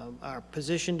 Our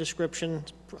position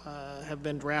descriptions have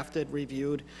been drafted,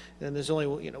 reviewed, and there's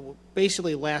only,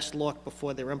 basically last look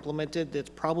before they're implemented. It's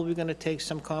probably going to take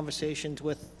some conversations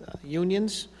with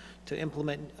unions to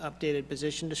implement updated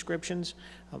position descriptions.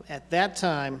 At that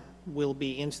time, we'll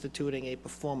be instituting a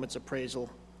performance appraisal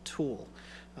tool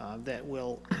that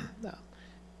will,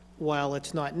 while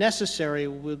it's not necessary,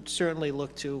 we'll certainly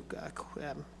look to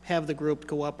have the group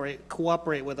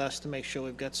cooperate with us to make sure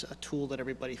we've got a tool that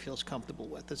everybody feels comfortable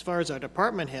with. As far as our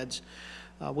department heads,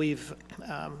 we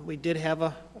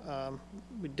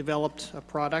developed a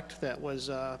product that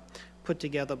was put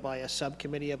together by a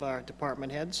subcommittee of our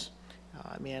department heads.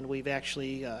 And we've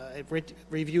actually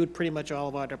reviewed pretty much all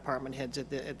of our department heads at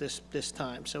this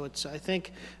time. So it's, I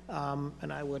think,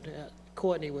 and I would,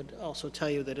 Courtney would also tell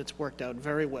you that it's worked out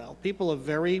very well. People are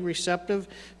very receptive,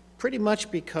 pretty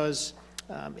much because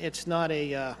it's not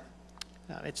a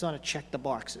check the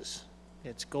boxes.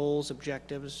 It's goals,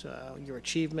 objectives, your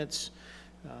achievements,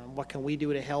 what can we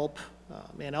do to help,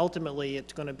 and ultimately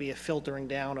it's going to be a filtering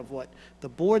down of what the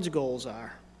board's goals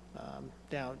are.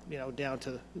 Down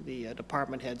to the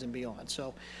department heads and beyond.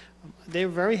 So they're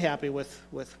very happy with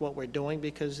what we're doing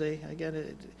because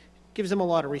it gives them a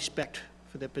lot of respect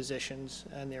for their positions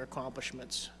and their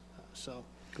accomplishments. So.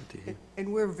 Good to hear.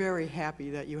 And we're very happy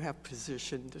that you have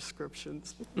position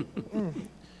descriptions.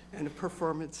 And a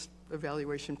performance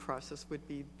evaluation process would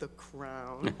be the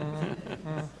crown.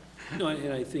 No,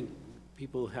 and I think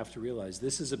people have to realize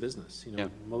this is a business. Yeah.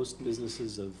 Most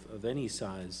businesses of any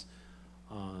size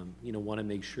want to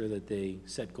make sure that they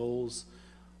set goals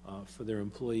for their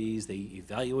employees, they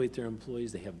evaluate their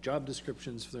employees, they have job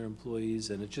descriptions for their employees,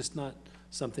 and it's just not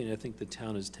something I think the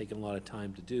town has taken a lot of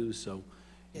time to do. So,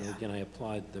 again, I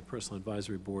applaud the Personal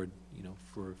Advisory Board,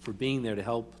 for being there to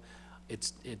help.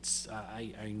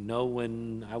 I know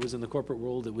when I was in the corporate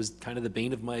world, it was kind of the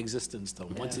bane of my existence. So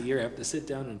once a year, I have to sit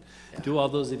down and do all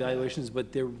those evaluations,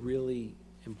 but they're really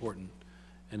important.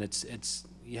 And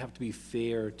you have to be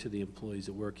fair to the employees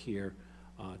that work here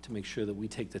to make sure that we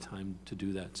take the time to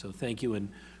do that. So thank you. And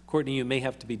Courtney, you may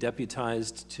have to be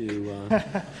deputized to,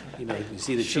 you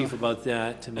see the chief about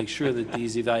that, to make sure that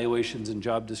these evaluations and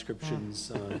job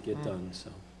descriptions get done.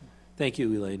 So thank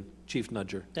you, Elaine. Chief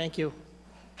Nudger. Thank you.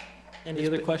 Any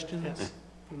other questions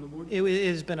from the board? It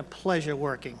has been a pleasure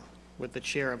working with the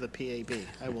chair of the PAB.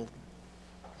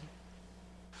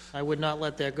 I would not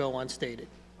let that go unstated.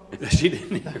 She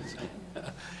didn't.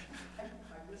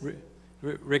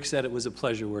 Rick said it was a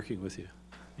pleasure working with you.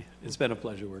 It's been a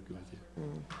pleasure working with you.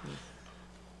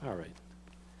 All right.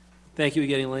 Thank you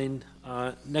again, Elaine.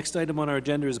 Next item on our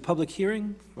agenda is a public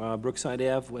hearing, Brookside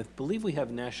Ave. I believe we have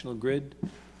National Grid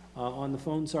on the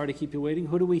phone. Sorry to keep you waiting.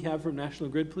 Who do we have from National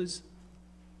Grid, please?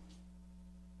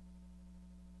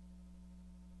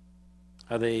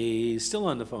 Are they still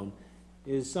on the phone?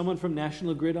 Is someone from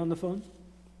National Grid on the phone?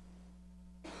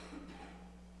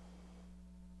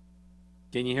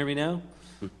 Can you hear me now?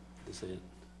 This is it.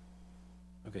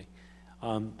 Okay.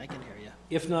 I can hear you.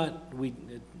 If not,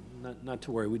 not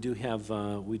to worry. We do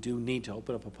need to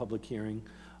open up a public hearing.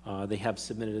 They have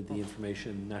submitted the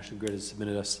information. National Grid has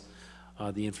submitted us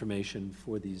the information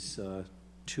for these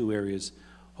two areas.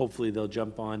 Hopefully they'll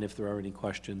jump on if there are any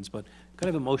questions. But could I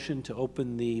have a motion to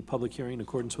open the public hearing in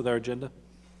accordance with our agenda?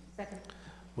 Second.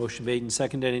 Motion made and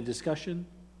seconded. Any discussion?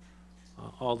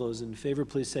 All those in favor,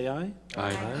 please say aye.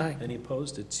 Aye. Any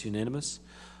opposed? It's unanimous.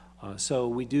 So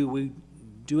we do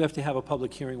have to have a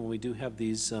public hearing when we do have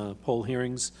these poll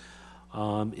hearings.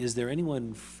 Is there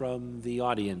anyone from the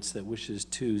audience that wishes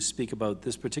to speak about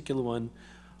this particular one,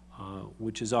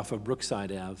 which is off of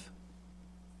Brookside Ave?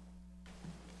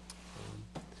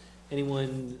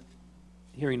 Anyone,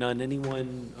 hearing none,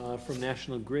 anyone from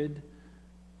National Grid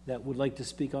that would like to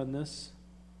speak on this?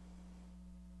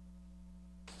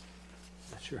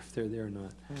 Not sure if they're there or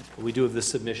not. But we do have the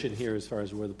submission here as far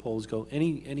as where the polls go.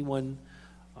 Anyone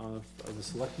of the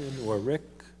Selectmen or Rick,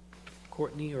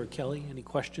 Courtney, or Kelly, any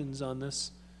questions on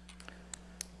this?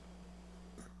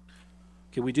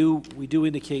 Okay, we do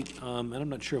indicate, and I'm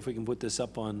not sure if we can put this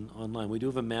up online. We do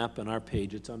have a map on our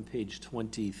page. It's on page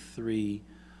 23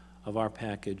 of our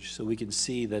package, so we can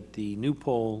see that the new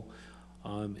pole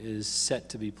is set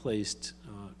to be placed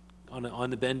on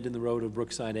the bend in the road of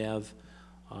Brookside Ave,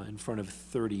 in front of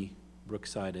 30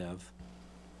 Brookside Ave.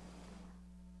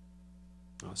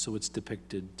 So it's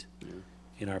depicted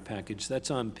in our package. That's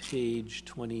on page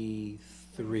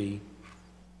 23.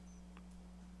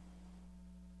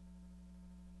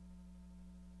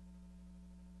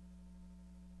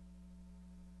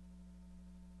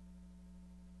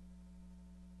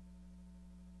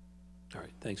 All right,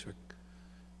 thanks, Rick.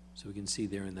 So we can see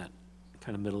there in that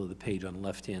kind of middle of the page on the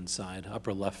left-hand side,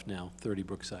 upper left now, 30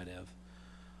 Brookside Ave.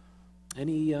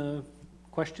 Any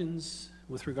questions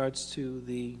with regards to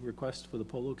the request for the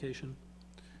poll location?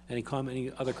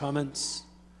 Any other comments?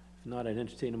 If not, I'd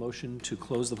entertain a motion to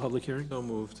close the public hearing. So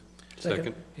moved.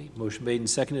 Second. Okay, motion made and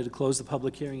seconded to close the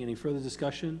public hearing. Any further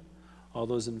discussion? All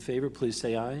those in favor, please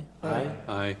say aye. Aye.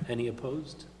 Aye. Any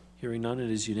opposed? Hearing none, it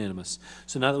is unanimous.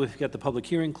 So now that we've got the public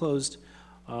hearing closed,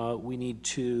 we need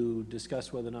to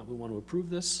discuss whether or not we want to approve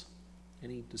this.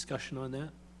 Any discussion on that?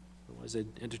 Otherwise, I'd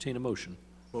entertain a motion.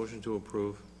 Motion to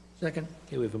approve. Second.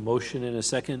 Okay, we have a motion and a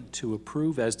second to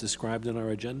approve as described in our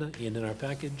agenda and in our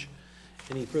package.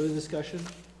 Any further discussion?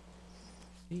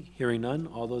 Okay, hearing none,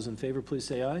 all those in favor, please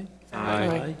say aye.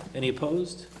 Aye. Any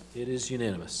opposed? It is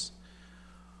unanimous.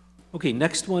 Okay,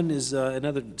 next one is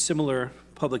another similar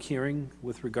public hearing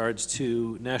with regards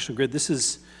to National Grid. This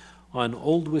is on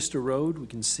Old Worcester Road. We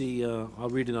can see, I'll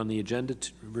read it on the agenda,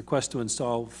 request to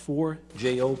install 4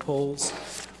 JO poles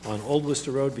on Old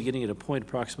Worcester Road, beginning at a point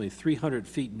approximately 300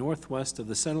 feet northwest of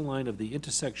the center line of the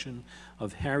intersection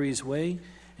of Harry's Way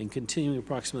and continuing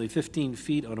approximately 15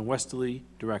 feet on a westerly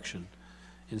direction,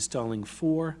 installing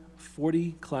 4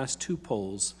 40 Class 2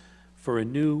 poles for a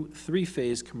new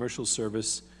 3-phase commercial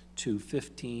service to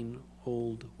 15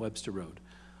 Old Webster Road.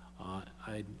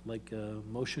 I'd like a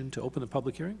motion to open the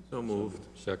public hearing. So moved.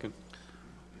 Second.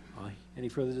 Any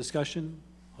further discussion?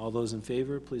 All those in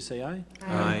favor, please say aye.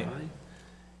 Aye.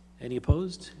 Any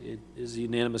opposed? It is a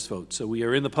unanimous vote. So we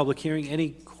are in the public hearing.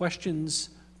 Any questions,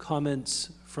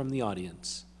 comments from the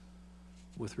audience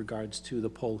with regards to the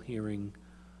poll hearing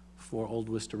for Old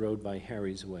Worcester Road by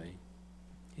Harry's Way?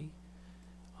 Okay.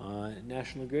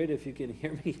 National Grid, if you can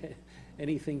hear me,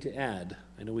 anything to add?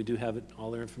 I know we do have all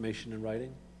their information in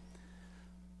writing.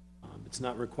 It's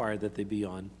not required that they be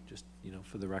on, just,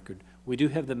 for the record. We do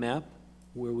have the map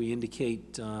where we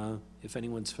indicate, if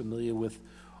anyone's familiar with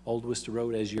Old Worcester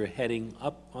Road, as you're heading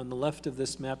up on the left of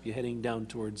this map, you're heading down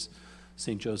towards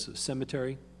St. Joseph's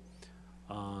Cemetery.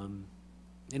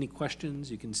 Any questions?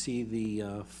 You can see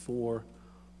the 4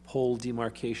 pole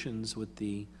demarcations with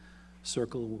the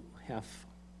circle, half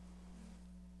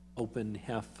open,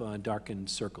 half darkened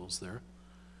circles there.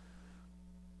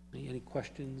 Any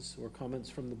questions or comments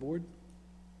from the board?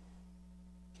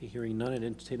 Okay, hearing none, I'd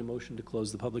entertain a motion to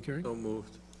close the public hearing. So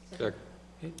moved. Second.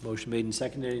 Okay, motion made and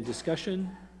seconded. Any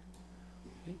discussion?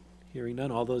 Okay, hearing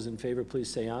none, all those in favor, please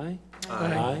say aye.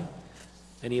 Aye.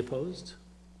 Any opposed?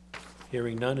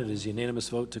 Hearing none, it is unanimous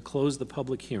vote to close the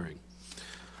public hearing.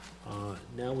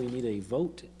 Now we need a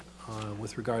vote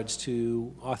with regards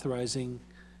to authorizing,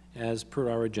 as per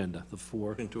our agenda, the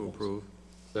 4. Motion to approve.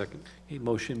 Second. Okay,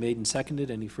 motion made and seconded.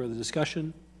 Any further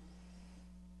discussion?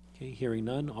 Okay, hearing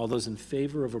none. All those in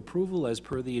favor of approval as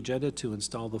per the agenda to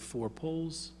install the 4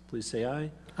 poles, please say aye.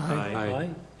 Aye. Aye.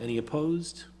 Any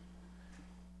opposed?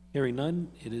 Hearing none,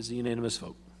 it is a unanimous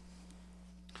vote.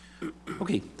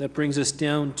 Okay, that brings us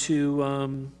down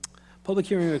to public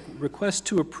hearing request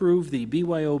to approve the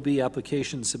BYOB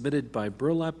application submitted by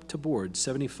Burlap to Board,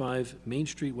 75 Main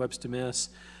Street, Webster, Mass.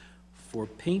 For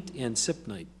paint and sip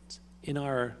night. In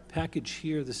our package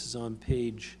here, this is on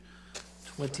page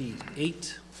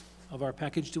 28 of our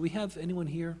package. Do we have anyone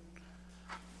here?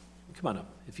 Come on up,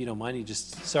 if you don't mind.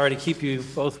 Sorry to keep you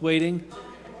both waiting.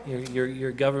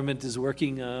 Your government is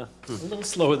working a little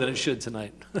slower than it should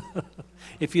tonight.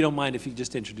 If you don't mind, if you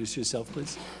just introduce yourself,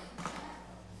 please.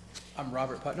 I'm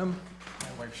Robert Putnam,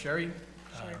 my wife Sherry.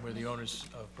 We're the owners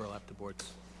of Burlap to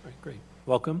Boards. All right, great.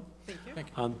 Welcome. Thank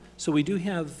you. So we do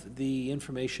have the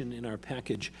information in our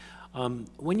package.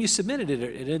 When you submitted it,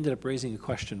 it ended up raising a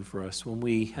question for us. When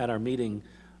we had our meeting,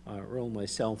 Earl,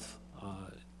 myself,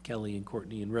 Kelly, and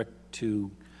Courtney, and Rick,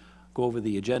 to go over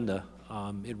the agenda,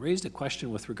 it raised a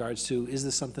question with regards to, is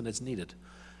this something that's needed?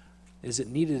 Is it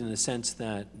needed in a sense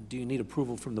that, do you need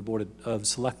approval from the Board of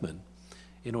Selectmen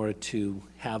in order to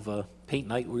have a paint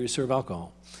night where you serve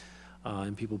alcohol?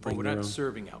 And people bring We're their not own.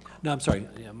 serving alcohol. No, I'm sorry,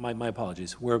 yeah, my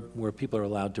apologies, where people are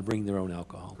allowed to bring their own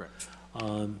alcohol. Correct.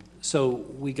 So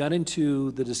we got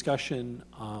into the discussion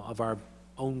of our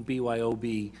own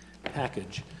BYOB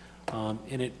package,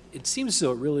 and it seems as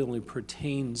though it really only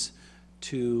pertains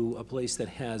to a place that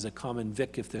has a common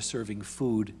vic if they're serving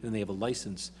food and they have a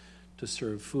license to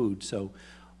serve food. So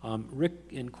Rick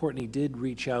and Courtney did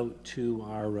reach out to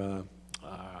our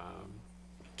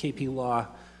KP Law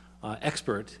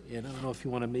expert, and I don't know if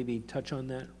you want to maybe touch on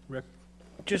that, Rick?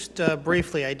 Just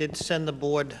briefly, I did send the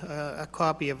board a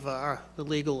copy of the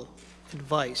legal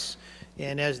advice,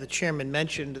 and as the chairman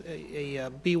mentioned,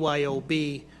 a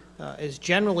BYOB is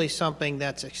generally something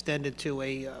that's extended to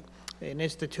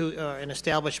an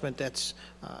establishment that's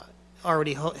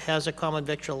already has a common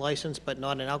victual license but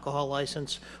not an alcohol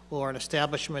license, or an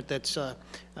establishment that's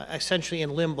essentially in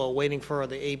limbo, waiting for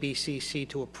the ABCC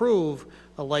to approve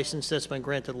a license that's been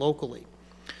granted locally.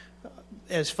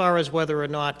 As far as whether or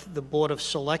not the Board of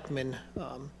Selectmen,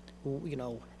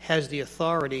 has the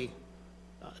authority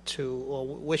or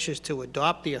wishes to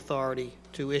adopt the authority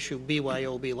to issue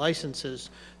BYOB licenses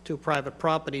to private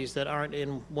properties that aren't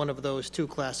in one of those two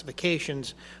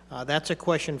classifications, that's a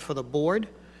question for the board.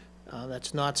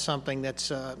 That's not something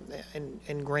that's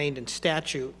ingrained in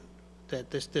statute, that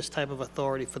this type of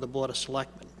authority for the Board of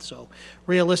Selectmen. So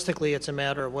realistically, it's a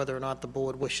matter of whether or not the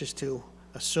board wishes to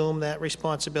assume that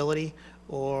responsibility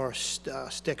or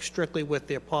stick strictly with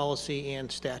their policy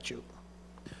and statute.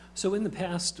 So in the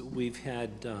past, we've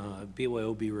had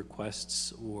BYOB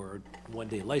requests or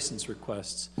one-day license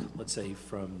requests, let's say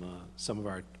from some of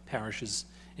our parishes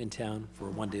in town for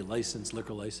a one-day license,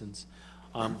 liquor license.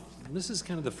 This is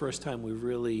kind of the first time we've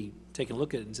really taken a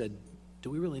look at it and said, do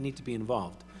we really need to be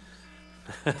involved?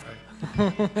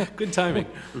 Good timing.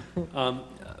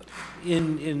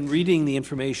 In reading the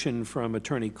information from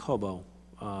Attorney Cobo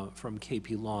from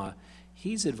KP Law,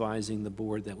 he's advising the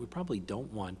board that we probably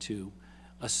don't want to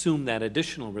assume that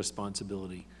additional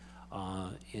responsibility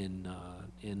in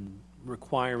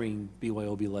requiring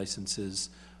BYOB licenses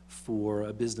for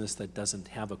a business that doesn't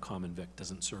have a common vic,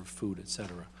 doesn't serve food, et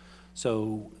cetera.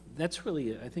 So that's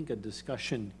really, I think, a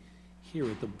discussion here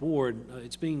at the board.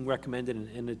 It's being recommended,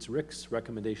 and it's Rick's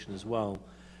recommendation as well,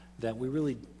 that we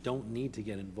really don't need to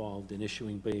get involved in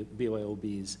issuing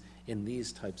BYOBs in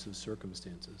these types of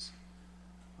circumstances.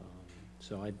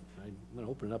 So I'm going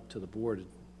to open it up to the board.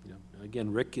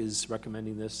 Again, Rick is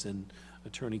recommending this, and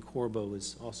Attorney Corbo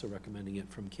is also recommending it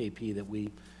from KP, that we,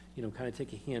 kind of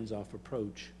take a hands-off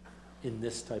approach in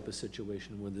this type of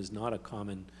situation where there's not a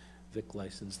common vic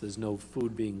license, there's no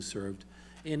food being served.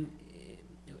 And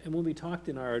when we talked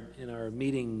in our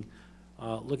meeting,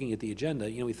 looking at the agenda,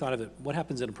 we thought of it, what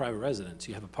happens in a private residence?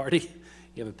 You have a party,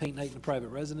 you have a paint night in a private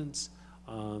residence,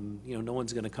 no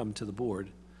one's going to come to the board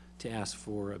to ask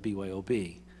for a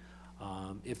BYOB.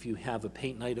 If you have a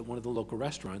paint night at one of the local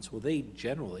restaurants, well, they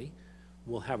generally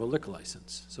will have a liquor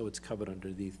license, so it's covered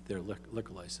under their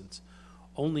liquor license.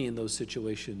 Only in those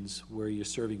situations where you're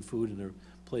serving food and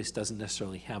a place doesn't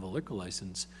necessarily have a liquor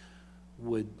license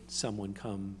would someone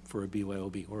come for a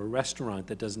BYOB, or a restaurant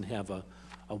that doesn't have a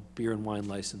beer and wine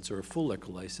license or a full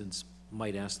liquor license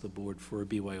might ask the board for a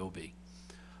BYOB,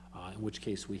 in which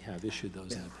case we have issued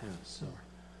those in the past. So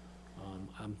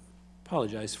I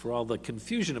apologize for all the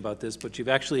confusion about this, but you've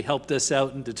actually helped us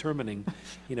out in determining,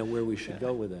 where we should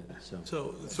go with it.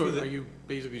 So are you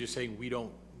basically just saying we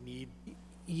don't need?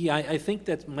 Yeah, I think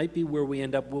that might be where we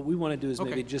end up. What we want to do is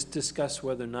maybe Okay. just discuss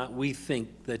whether or not we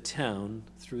think the town,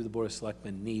 through the Board of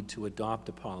Selectmen, need to adopt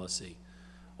a policy.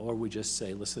 Or we just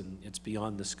say, listen, it's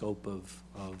beyond the scope of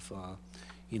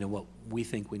what we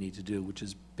think we need to do, which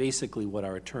is basically what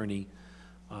our attorney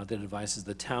that advises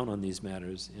the town on these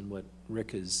matters and what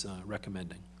Rick is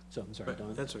recommending. So, I'm sorry,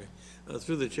 Don? That's okay.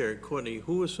 Through the chair, Courtney,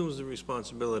 who assumes the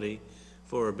responsibility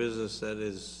for a business that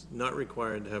is not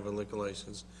required to have a liquor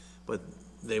license, but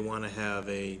they want to have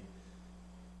a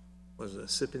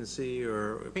sip and see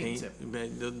or a paint?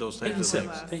 Those types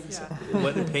of things. Paint and sip.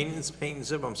 What, paint and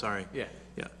sip, I'm sorry. Yeah.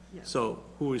 Yeah. So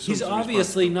who assumes He's the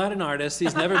obviously not an artist.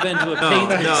 He's never been to a No, paint.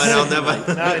 no, and I'll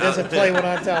never. No, he doesn't play one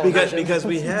on television. Because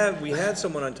we had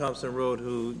someone on Thompson Road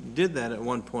who did that at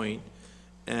one point,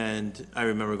 and I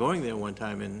remember going there one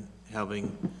time and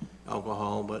having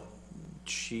alcohol, but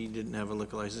she didn't have a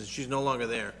liquor license. She's no longer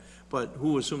there. But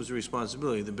who assumes the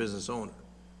responsibility? The business owner.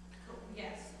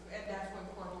 Yes, and that's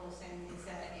what Corbin was saying, is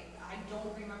that I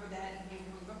don't remember that being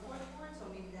before the board, so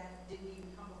maybe that didn't even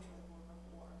come before the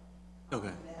board before.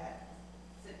 Okay. That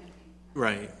significant.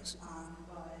 Right.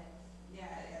 But, yeah,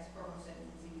 as Corbin said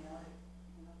in his email,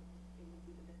 it would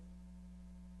be the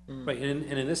business. Right,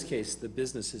 and in this case, the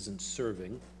business isn't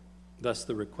serving, thus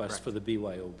the request for the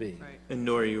BYOB. And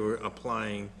nor you were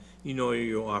applying,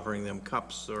 you're offering them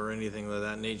cups or anything of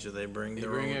that nature. They bring They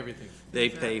their bring own. everything. They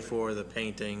pay for the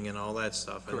painting and all that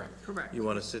stuff. and Correct. Correct. You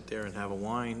want to sit there and have a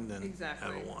wine, then have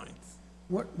Exactly. a wine.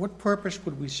 What purpose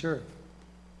would we serve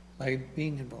by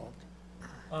being involved?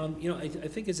 I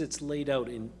think as it's laid out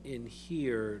in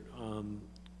here,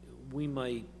 we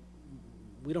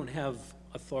don't have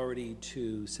authority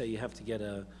to say you have to get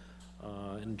an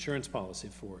insurance policy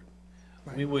for it.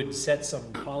 Right. We would set some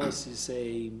policies,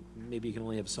 say, maybe you can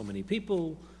only have so many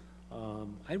people.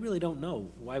 I really don't know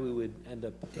why we would end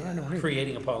up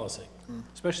creating a policy,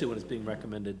 especially when it's being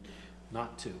recommended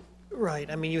not to.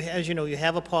 Right, I mean, as you know, you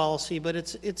have a policy, but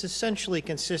it's essentially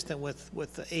consistent with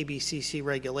the ABCC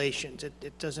regulations.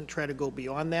 It doesn't try to go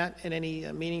beyond that in any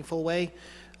meaningful way.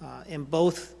 And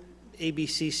both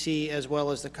ABCC as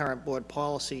well as the current board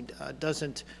policy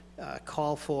doesn't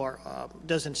call for,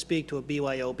 doesn't speak to a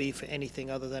BYOB for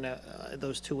anything other than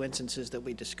those two instances that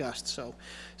we discussed. So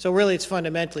really, it's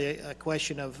fundamentally a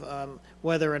question of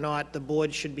whether or not the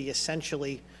board should be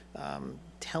essentially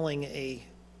telling a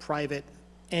private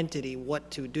entity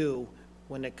what to do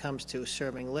when it comes to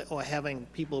serving or having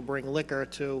people bring liquor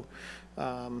to,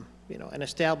 an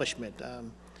establishment.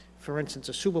 For instance,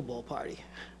 a Super Bowl party.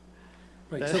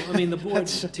 Right, so, I mean, the board,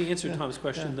 to answer Tom's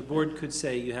question, the board could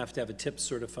say you have to have a tip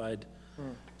certified,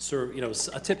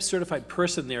 a tip certified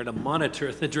person there to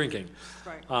monitor the drinking.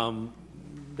 Right.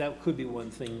 That could be one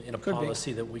thing in a Could be.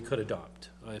 policy that we could adopt.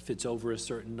 If it's over a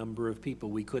certain number of people,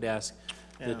 we could ask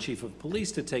the chief of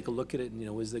police to take a look at it,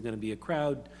 and, is there gonna be a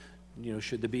crowd?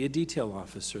 Should there be a detail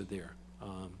officer there?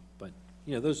 But,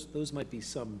 those might be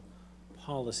some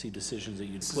policy decisions that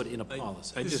you'd put in a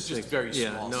policy. I This is just just think, very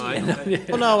small. no,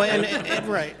 Well, no, and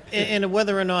right, and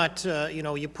whether or not,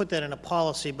 you put that in a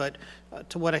policy, but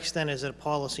to what extent is it a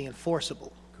policy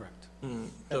enforceable? Correct.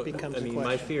 That becomes I a mean, my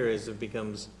question. fear is it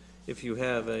becomes, if you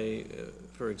have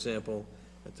for example,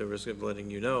 at the risk of letting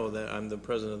you know, that I'm the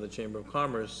president of the Chamber of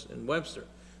Commerce in Webster.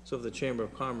 So if the Chamber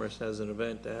of Commerce has an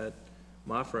event at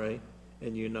Mafre,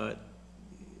 and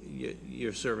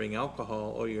you're serving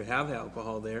alcohol, or you have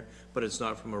alcohol there, but it's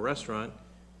not from a restaurant,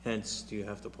 hence, do you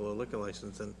have to pull a liquor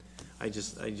license? And I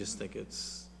just think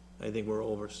I think we're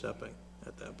overstepping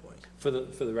at that point. For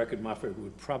the record, Moffett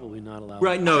would probably not allow.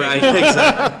 Right, no, I think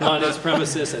so. On his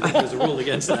premises, I think there's a rule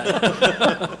against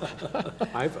that.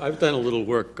 I've done a little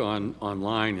work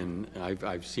online, and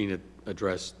I've seen it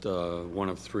addressed one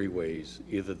of three ways.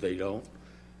 Either they don't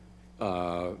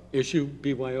issue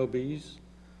BYOBs,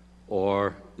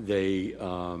 or they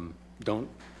don't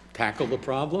tackle the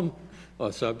problem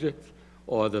or subject,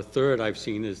 or the third I've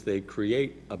seen is they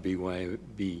create a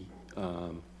BYOB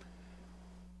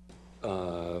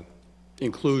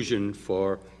inclusion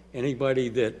for anybody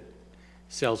that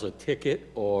sells a ticket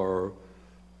or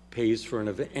pays for an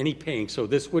event, any paying. So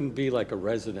this wouldn't be like a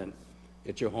resident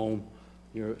at your home,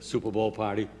 your Super Bowl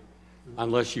party,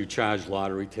 unless you charge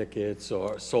lottery tickets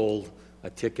or sold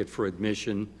a ticket for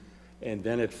admission, and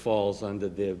then it falls under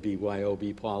their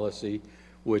BYOB policy,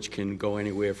 which can go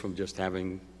anywhere from just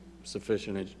having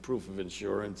sufficient proof of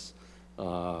insurance,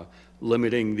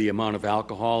 limiting the amount of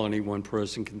alcohol any one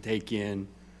person can take in,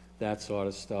 that sort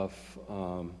of stuff.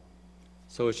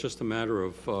 So it's just a matter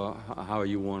of how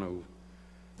you want to,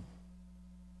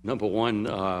 number one,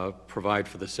 provide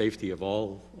for the safety of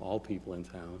all people in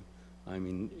town. I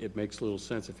mean, it makes little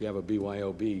sense if you have a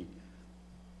BYOB.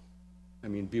 I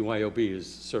mean, BYOB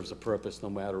serves a purpose no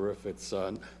matter if it's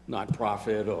not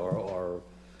profit or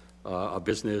a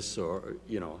business or,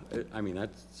 I mean,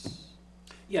 that's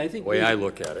Yeah, I think. the way I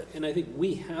look at it. And I think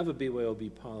we have a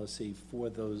BYOB policy for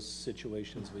those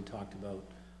situations we talked about,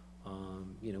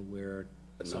 where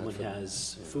someone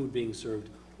has food being served,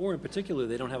 or in particular,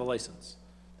 they don't have a license.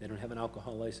 They don't have an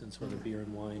alcohol license, whether beer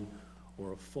and wine,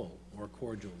 or a full, or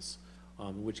cordials,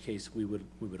 in which case we would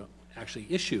actually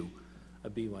issue a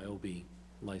BYOB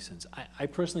license. I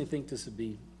personally think this would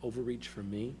be overreach for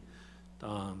me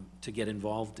to get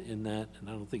involved in that, and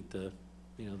I don't think the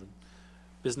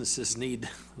businesses need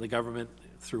the government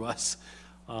through us,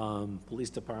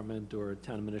 police department or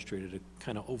town administrator to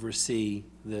kind of oversee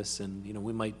this, and,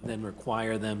 we might then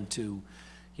require them to,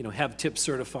 have tips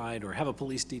certified or have a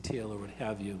police detail or what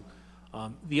have you.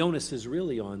 The onus is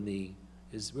really on the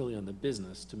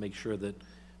business to make sure that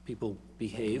people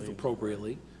behave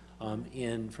appropriately.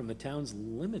 And from the town's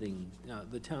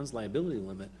liability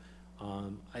limit,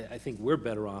 I think we're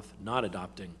better off not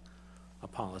adopting a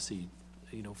policy,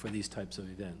 for these types of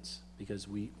events, because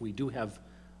we do have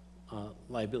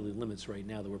liability limits right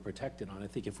now that we're protected on. I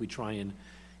think if we try and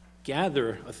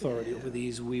gather authority over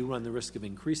these, we run the risk of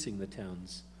increasing the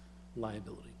town's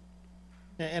liability.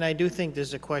 And I do think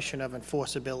there's a question of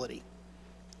enforceability.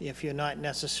 If you're not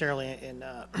necessarily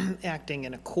acting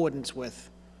in accordance with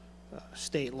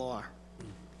state law,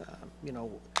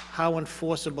 how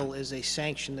enforceable is a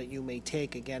sanction that you may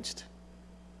take against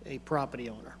a property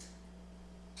owner?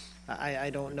 I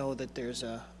don't know that there's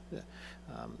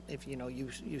if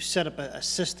you set up a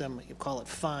system, you call it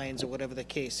fines or whatever the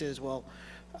case is, well,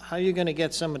 how are you going to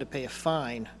get someone to pay a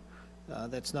fine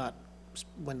that's not,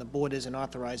 when the board isn't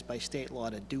authorized by state law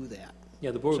to do that?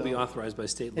 Yeah, the board would be So, authorized by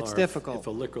state law. it's difficult.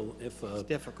 If It's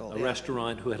difficult, a yeah.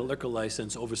 restaurant who had a liquor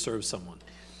license overserves someone.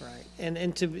 Right,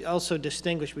 and to also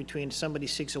distinguish between somebody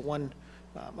seeks a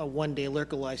a one-day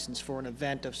liquor license for an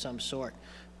event of some sort.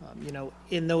 You know,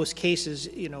 in those cases,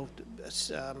 you know,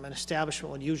 an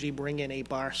establishment would usually bring in a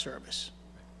bar service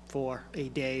for a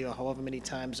day or however many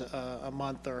times a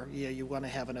month or year you want to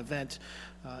have an event.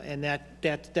 And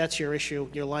that's your issue.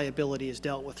 Your liability is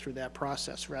dealt with through that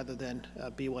process rather than a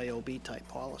BYOB type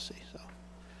policy, so.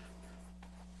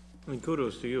 I mean,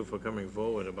 kudos to you for coming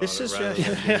forward about This it is, rather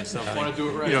than being something,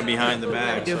 you know, behind the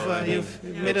back. You've, So, I mean, you've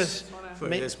made us,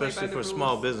 especially for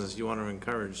small business, you want to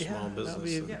encourage small no,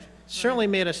 business. you've certainly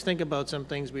made us think about some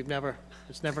things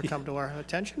it's never come to our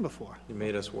attention before. You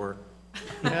made us work.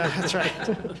 Yeah, that's right.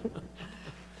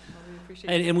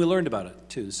 And we learned about it,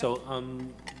 too. So, I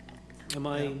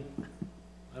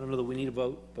don't know that we need a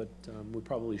vote, but we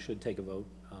probably should take a vote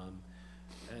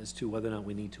as to whether or not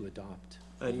we need to adopt.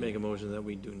 I'd make a motion that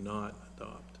we do not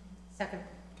adopt. Second.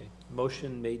 Okay.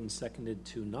 Motion made and seconded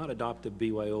to not adopt a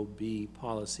BYOB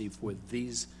policy for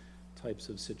these types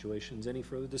of situations. Any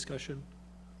further discussion?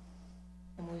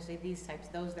 And when we say these types,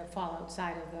 those that fall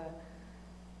outside of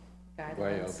the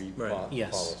guidelines. YLB Right.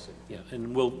 Yes. policy. Yeah,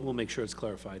 and we'll make sure it's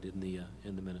clarified in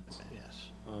the minutes. Yes.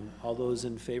 All those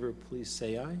in favor, please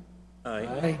say aye.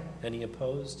 Aye. Any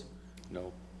opposed?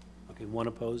 No. Okay, one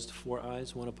opposed, 4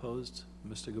 ayes, one opposed.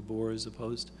 Mr. Gabor is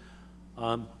opposed.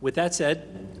 With that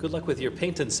said, good luck with your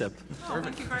paint and sip. Oh,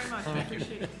 thank you very much, I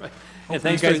appreciate it.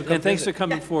 And thanks for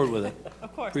coming forward with it.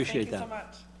 Of course, Appreciate thank you so that.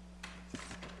 much.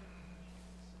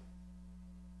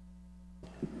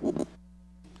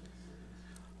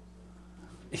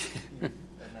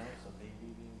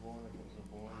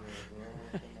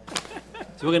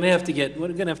 So we're gonna have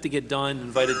to get Don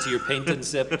invited to your paint and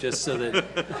sip, just so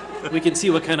that we can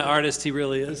see what kind of artist he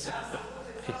really is.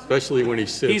 Especially when he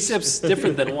sips. He sips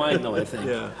different than wine, though, I think.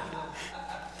 Yeah.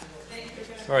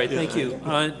 All right, thank you.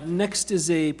 Next is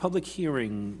a public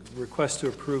hearing, request to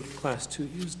approve Class 2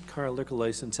 used car liquor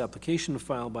license application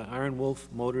filed by Iron Wolf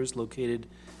Motors located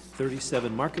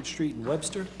 37 Market Street in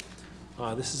Webster.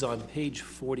 This is on page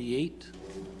 48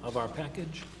 of our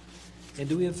package. And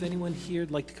do we have anyone here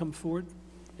who'd like to come forward,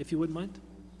 if you wouldn't mind?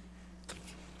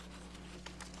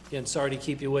 Again, sorry to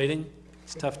keep you waiting.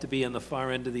 It's tough to be on the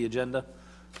far end of the agenda.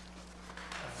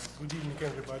 Good evening,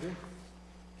 everybody.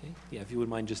 Okay, yeah, if you wouldn't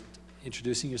mind just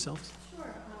introducing yourselves.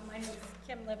 Sure. My name is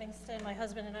Kim Livingston. My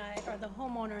husband and I are the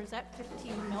homeowners at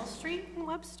 15 Mill Street in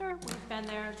Webster. We've been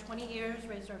there 20 years,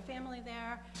 raised our family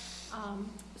there.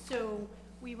 So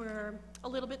we were a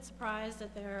little bit surprised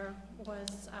that there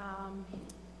was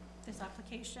this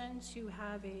application to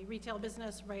have a retail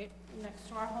business right next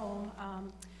to our home.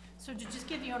 So to just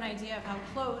give you an idea of how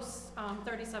close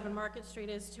 37 Market Street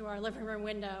is to our living room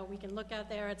window, we can look out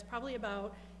there. It's probably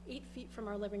about 8 feet from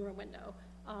our living room window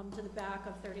to the back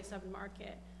of 37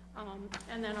 Market.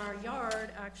 And then our yard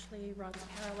actually runs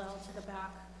parallel to the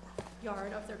back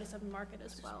yard of 37 Market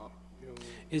as well.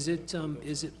 Is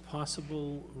it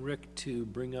possible, Rick, to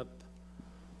bring up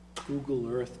Google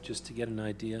Earth just to get an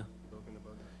idea?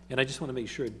 And I just want to make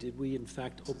sure, did we in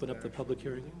fact open up the public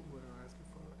hearing?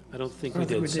 I don't think we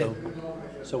did,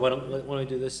 so why don't I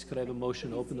do this? Could I have a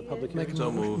motion to open the public hearing? Make a So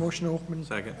moved. motion to open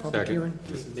Second. public hearing.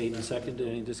 Made and seconded,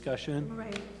 any discussion?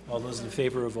 Right. All those in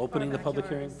favor of opening the public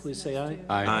hearing, please say aye.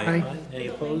 Aye. Aye. Any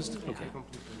opposed? Okay.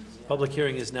 Public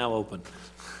hearing is now open.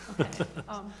 Okay.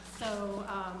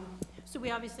 So we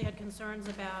obviously had concerns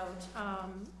about,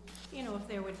 you know, if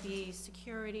there would be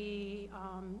security,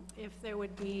 if there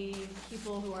would be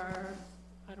people who are,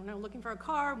 I don't know, looking for a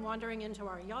car, wandering into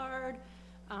our yard,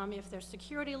 if there's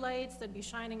security lights that'd be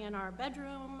shining in our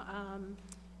bedroom,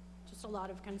 just a lot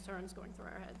of concerns going through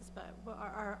our heads. But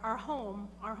our home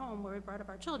where we brought up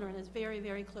our children is very,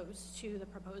 very close to the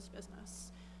proposed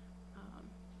business.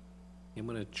 I'm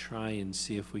going to try and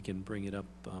see if we can bring it up.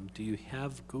 Do you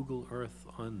have Google Earth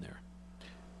on there?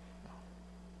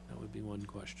 That would be one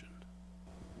question.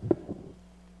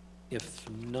 If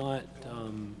not,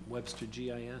 Webster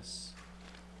GIS?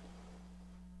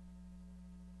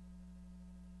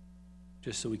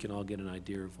 Just so we can all get an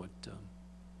idea of what,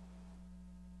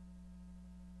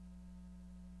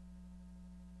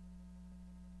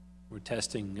 we're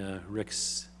testing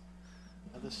Rick's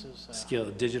This is,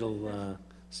 digital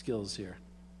skills here.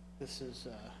 this is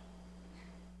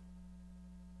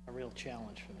a real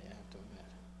challenge for me, I have to admit.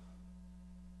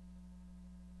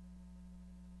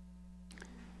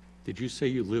 Did you say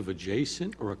you live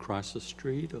adjacent or across the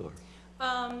street, or?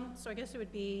 So I guess it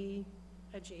would be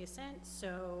adjacent,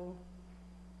 so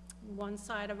one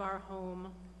side of our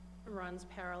home runs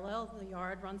parallel, the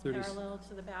yard runs 30 parallel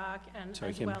to the back, and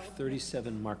Sorry, as Kim, well.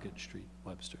 37 Market Street,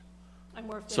 Webster. And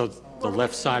we're So the we're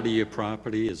left 15 side of your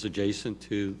property is adjacent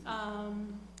to I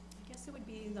guess it would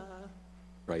be the,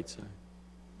 right side?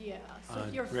 Yeah, so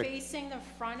if you're Rick? facing the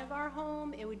front of our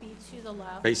home, it would be to the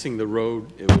left. Facing the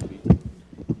road, it would be,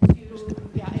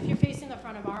 Yeah, if you're facing the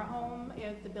front of our home,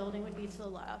 the building would be to the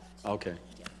left. okay.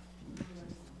 Yeah.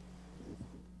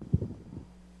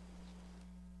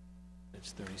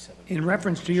 It's 37. In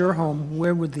reference to your home,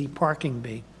 where would the parking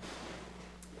be?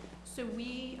 So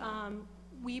we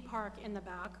park in the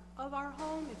back of our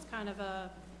home. It's kind of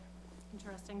a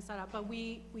interesting setup, but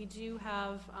we do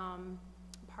have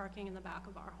parking in the back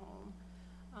of our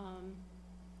home.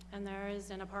 And there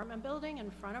is an apartment building in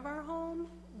front of our home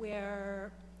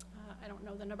where, I don't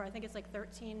know the number, I think it's like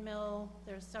 13 mil.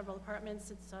 There's several apartments.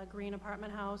 It's a green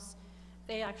apartment house.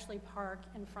 They actually park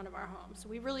in front of our home. So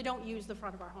we really don't use the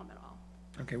front of our home at all.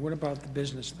 Okay, what about the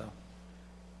business, though?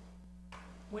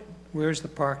 What- Where's the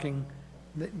parking?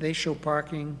 They show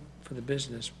parking for the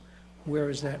business. Where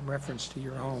is that in reference to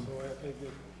your home? So I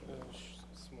did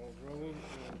a small drawing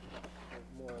and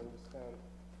more understand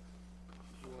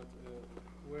what,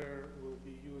 where will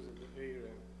be used the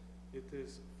area. It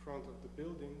is front of the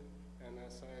building, and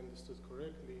as I understood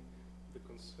correctly, the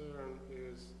concern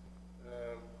is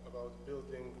about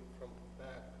building from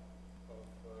back of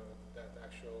that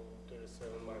actual 37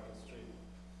 Market Street.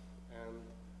 And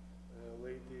a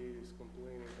lady is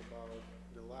complaining about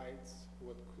the lights,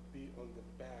 what could be on the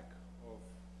back of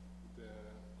the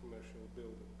commercial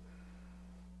building.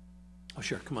 Oh,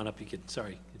 sure, come on up, you can,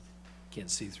 sorry, can't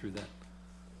see through that.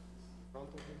 Front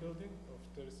of the building of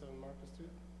 37 Market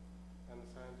Street, and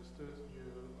as I understood, you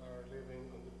are living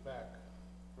on the back,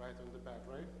 right on the back,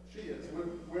 right? She is.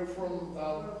 We're from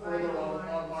further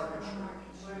on Market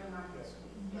Street.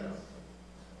 Yes.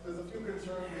 There's a few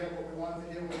concerns we have, what we want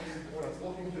to hear, what he's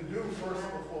looking to do first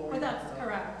before we. Well, that's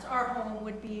correct. Our home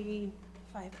would be,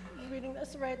 if I'm reading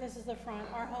this right, this is the front.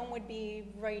 Our home would be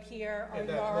right here, our Yeah,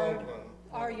 that yard, long one.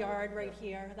 our yard right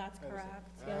here. That's Yes. correct,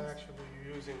 yes. Actually,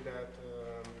 you're using that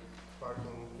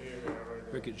parking area right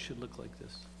there. Rick, it should look like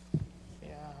this. Yeah,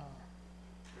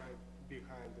 Right behind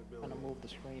the I'm building. gonna move the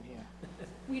screen here.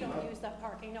 We don't use that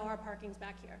parking. No, our parking's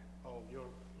back here. Oh,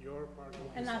 your parking.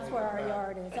 And is that's on where the our back.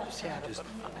 yard is. That's correct.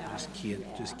 Just key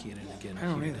it in again. I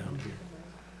don't key it either. down here.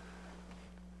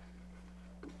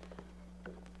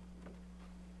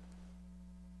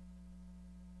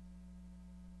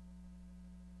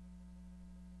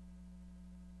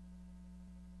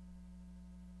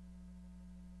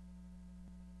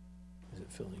 Is it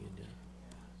filling in yet?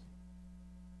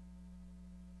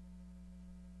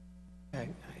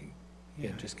 Yeah,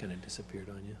 it just kind of disappeared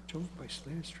on you. It's over by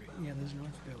Slater Street. Yeah, there's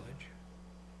North Village.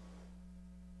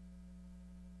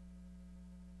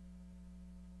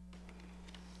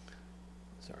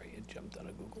 Sorry, it jumped out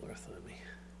of Google Earth on me.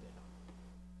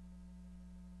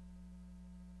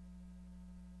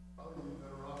 Probably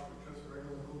better off with just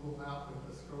regular Google Map and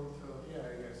just go to. Yeah,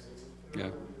 I guess. Yeah.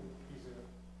 Easier.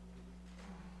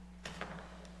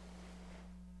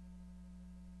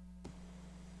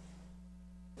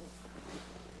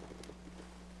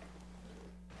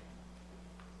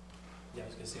 Yeah, I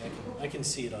was gonna say, I can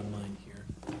see it on mine here.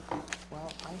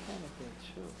 Well, I have it there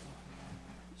too.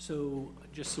 So,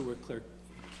 just so we're clear,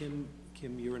 Kim,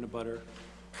 you're in a butter,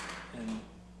 and,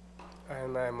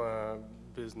 And I'm a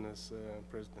business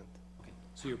president. okay,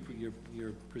 so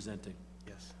you're presenting,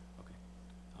 Yes. okay.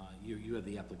 You have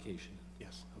the application,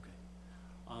 Yes.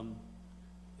 okay.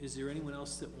 Is there anyone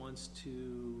else that wants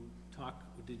to talk?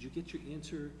 Did you get your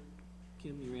answer,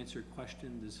 Kim, your answer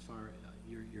questioned as far,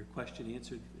 your question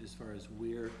answered as far as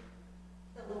where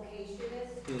The location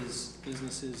is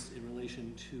businesses in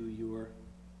relation to your?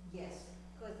 yes,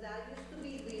 because that used to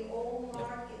be the old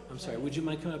market. I'm sorry, would you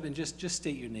mind coming up and just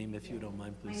state your name if you don't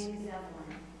mind, My please? name is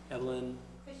Evelyn Evelyn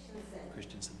Christensen.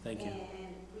 Christensen, thank you.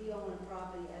 And we own a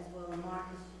property as well on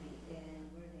Market Street, and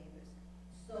we're neighbors.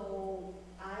 So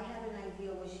I have an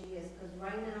idea where she is, because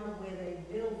right now where they're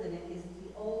building it is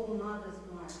the old Mother's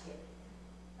Market.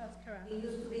 That's correct. It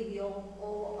used to be the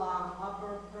old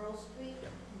Upper Pearl Street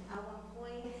at one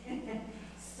point.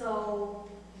 So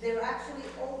they're actually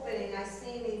opening, I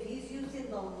seen if he's using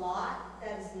the lot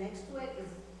that is next to it,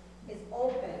 is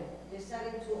open. They're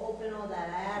starting to open all that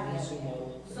area.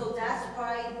 So that's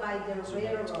right by the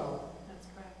railroad. That's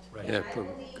correct. Right. And Yeah, I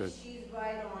believe good. she's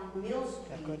right on Mill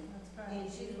Street, good? That's correct.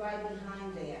 and she's right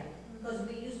behind there. Because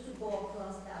we used to go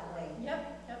across that way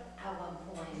Yep. at one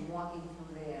point, walking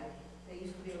through there. There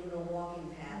used to be a little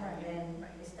walking path, and then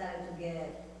it started to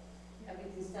get,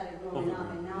 everything started growing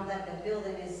up, and now that the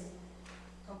building is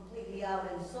completely out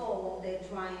and sold, they're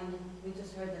trying, we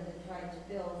just heard that they're trying to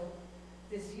build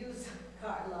this used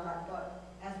car lot, but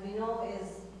as we know,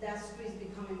 that street's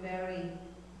becoming very,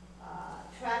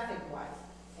 traffic-wise.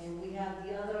 And we have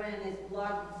the other end is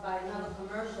blocked by another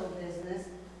commercial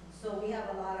So we have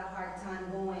a lot of hard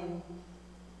time going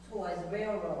towards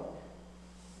Railroad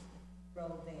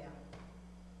Road there.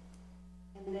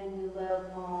 And then we live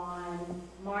on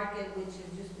Market, which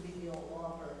is used to be the old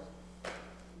Walpers,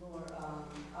 lower,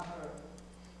 upper.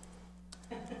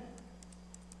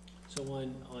 So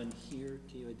on here,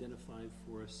 can you identify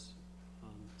for us,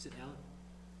 is it Alan?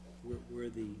 Where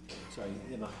the, sorry,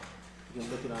 Emma, you can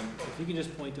look it on, if you can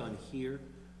just point on here,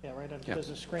 Yeah, right, Yeah. there's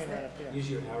a screen right up there. use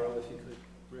your arrow if you could,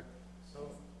 Rick. So,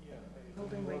 yeah.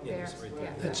 Building right Yeah, there. it's right there.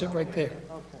 Yeah. That's it right there.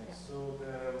 Okay. So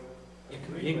the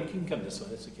You can come this way,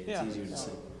 that's okay, Yeah. it's easier to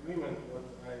see. agreement, what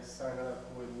I signed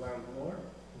up with landlord,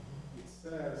 it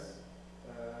says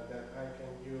that I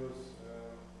can use the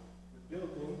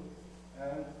building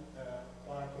and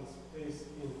parking space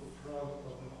in front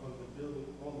of the building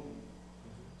only.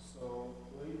 So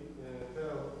we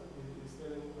is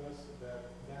telling us that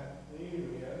that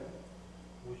area,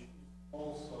 which is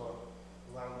also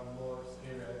landlord's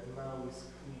area, now is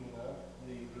clean up.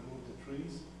 They remove the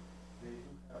trees. They do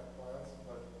have plants,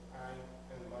 but I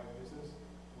and my business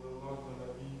will not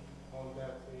gonna be on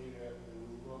that area. There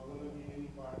will not gonna be any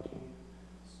parking.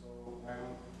 So I'm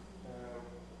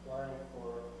applying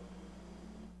for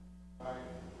 5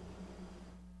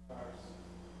 cars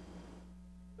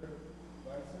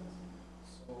license.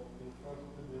 So in front of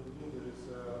the building there is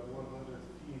 100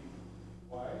 feet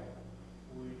wide,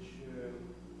 which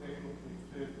technically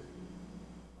fit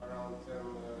around 10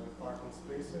 parking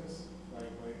spaces,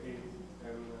 like by 8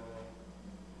 and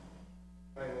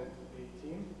 9 and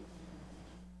 18.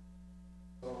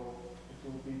 So it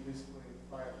will be displayed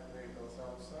 5 vehicles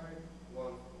outside,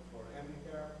 1 for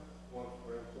handicap, 1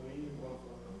 for employee, 1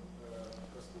 for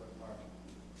customer parking.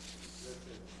 That's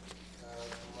it.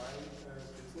 My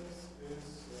business is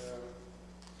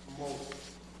most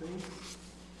things to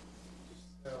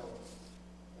sell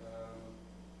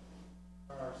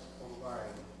cars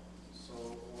online. So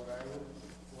what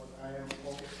I am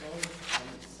focused on,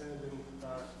 I'm selling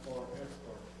cars for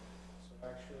export. So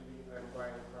actually, I'm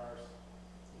buying cars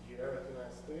here at the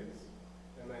United States,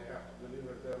 and I have to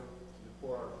deliver them to the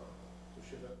port to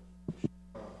ship it.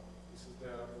 This is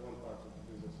the one part of the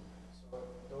business. So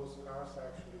those cars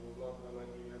actually will not gonna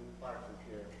even park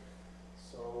here.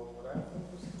 So what I'm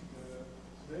focused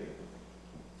today,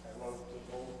 I want to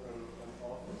open an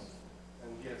office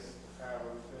and yes, have a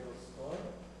retail store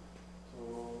to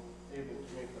able to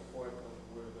make appointment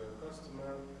with the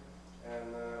customer. And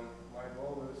my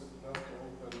goal is not to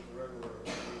open a regular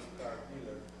used car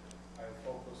dealer. I'm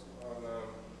focused on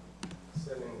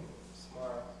selling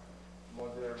smart,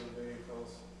 modern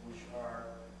vehicles which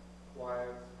are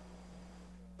quiet,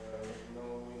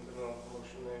 no internal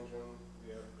combustion engine,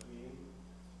 they are clean,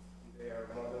 they are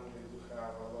modern, they do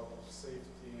have a lot of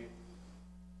safety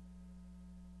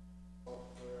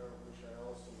software, which I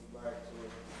also would like to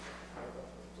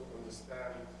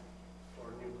understand for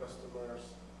new customers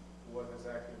what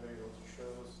exactly they're able to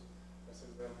choose. As an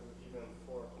example, even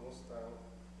Ford Mustang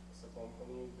as a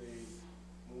company, they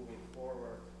moving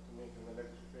forward to make an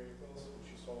electric vehicles,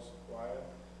 which is also quiet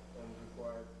and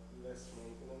require less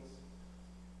maintenance.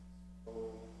 So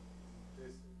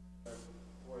this is the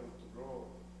point to grow,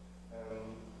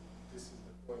 and this is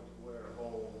the point where the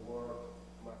whole world,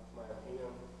 my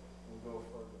opinion, will go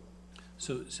further.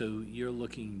 So you're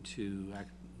looking to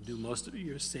do most of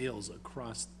your sales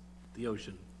across the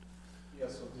ocean? Yeah,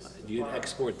 so this is Do you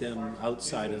export them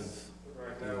outside of?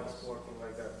 Right now it's working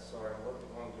like that, so I'm working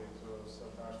hungry to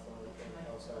sell cars from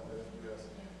outside the US.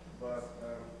 But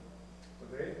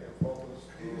today I'm focused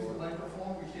Use the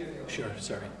microphone, we can't hear you. Sure,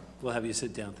 sorry. We'll have you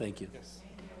sit down, thank you. Yes.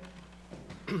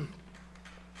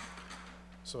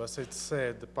 So as I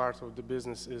said, the part of the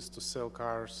business is to sell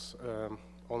cars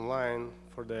online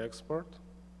for the export.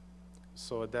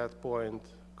 So at that point,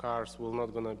 cars will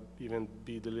not gonna even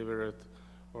be delivered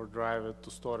or drive it to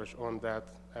storage on that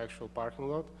actual parking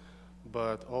lot.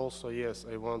 But also, yes,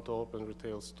 I want to open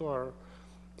retail store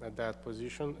at that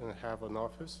position and have an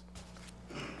office.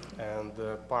 And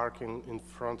the parking in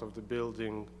front of the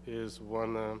building is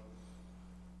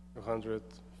 100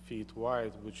 feet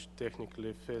wide, which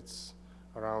technically fits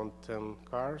around 10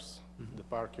 cars. The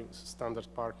standard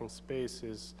parking space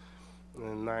is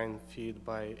 9 feet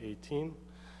by 18.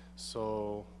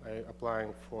 So I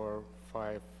applying for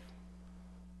 5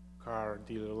 car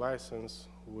dealer license,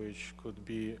 which could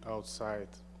be outside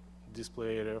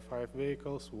display area 5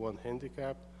 vehicles, 1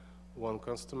 handicap, 1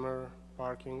 customer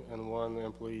parking, and 1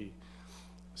 employee.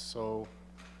 So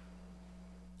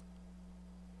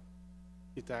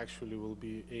it actually will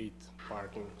be 8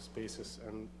 parking spaces,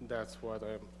 and that's what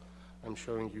I'm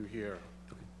showing you here.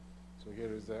 So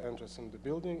here is the entrance in the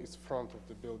building, it's front of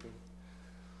the building.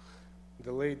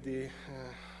 the lady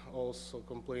also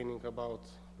complaining about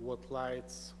what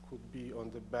lights could be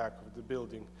on the back of the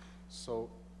building. So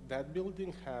that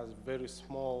building has very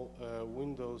small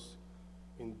windows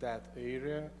in that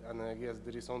area, and I guess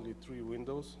there is only 3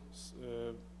 windows.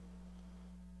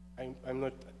 I'm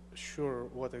not sure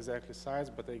what exactly size,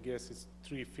 but I guess it's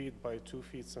 3 feet by 2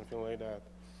 feet, something like that.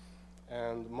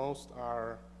 And most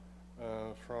are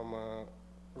from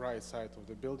right side of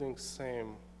the building,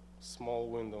 same small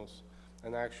windows.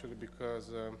 And actually,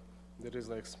 because there is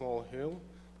like small hill,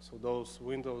 so those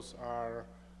windows are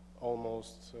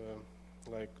almost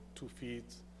like 2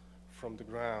 feet from the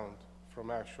ground, from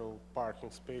actual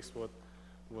parking space, what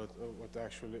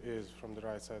actually is from the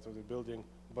right side of the building,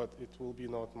 but it will be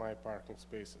not my parking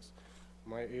spaces.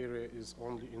 My area is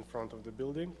only in front of the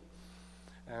building.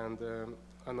 And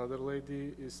another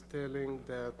lady is telling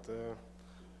that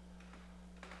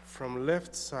from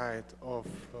left side of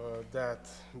that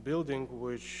building,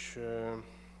 which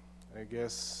I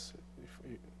guess,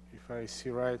 if I see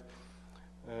right,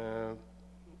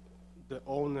 the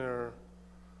owner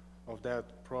of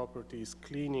that property is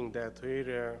cleaning that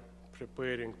area,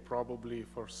 preparing probably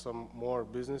for some more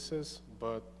businesses,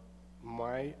 but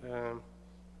my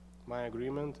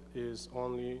agreement is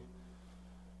only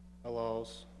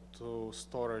allows to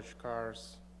storage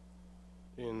cars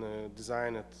in a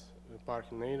designed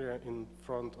parking area in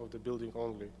front of the building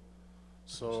only.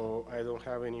 So I don't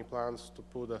have any plans to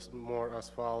put more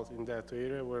asphalt in that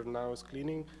area where now it's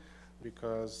cleaning,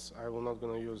 because I will not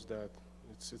gonna use that.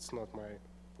 It's not my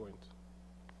point.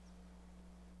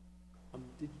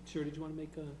 Sir, did you want to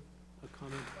make a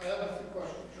comment? I have a few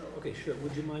questions, sure. Okay, sure.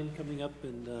 Would you mind coming up,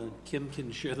 and Kim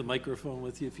can share the microphone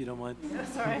with you if you don't mind? No,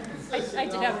 sorry, I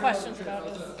did have questions about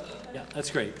this. Yeah, that's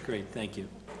great, thank you.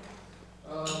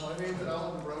 My name's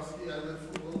Alan Dombrowski. I live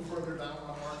a little further down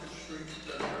on Market Street,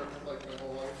 been there like my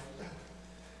whole life.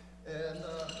 And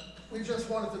we just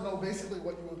wanted to know basically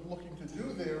what you were looking to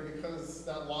do there, because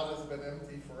that lot has been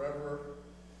empty forever.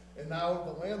 And now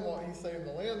the landlord, he's saying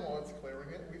the landlord's clearing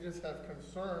it. We just have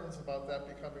concerns about that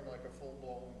becoming like a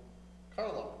full-blown car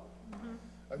lot.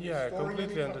 Are you Yeah, I storing any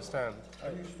completely car- understand.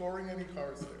 Are you storing any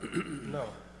cars there? No,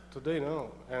 today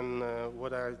no. And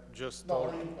what I just No,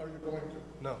 told, are you going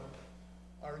to? no,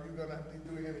 Are you gonna be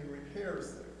doing any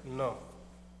repairs there? no,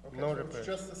 Okay, no so repairs. it's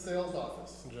just the sales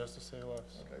office? Just a sale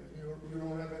office. Okay, you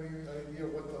don't have any idea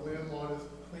what the landlord is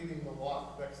cleaning the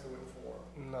lot next to it for?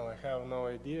 No, I have no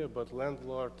idea, but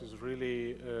landlord is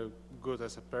really good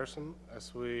as a person,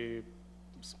 as we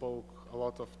spoke a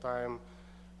lot of time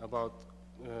about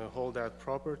all that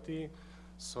property.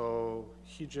 So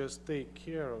he just take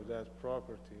care of that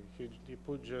property. He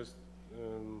put just,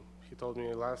 he told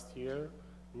me last year,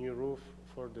 new roof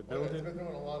for the Oh, building. he's been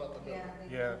doing a lot on the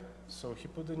building. Yeah, so he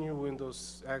put the new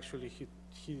windows. Actually,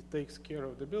 he takes care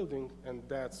of the building, and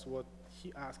that's what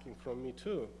he asking from me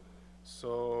too.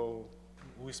 So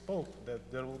we spoke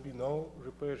that there will be no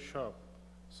repair shop.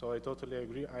 So I totally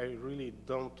agree. I really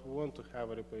don't want to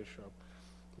have a repair shop,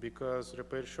 because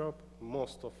repair shop,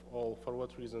 most of all, for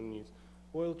what reason, needs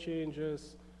oil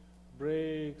changes,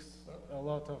 brakes, a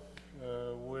lot of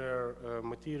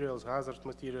materials, hazard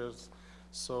materials.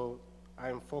 So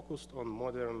I'm focused on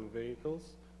modern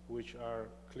vehicles, which are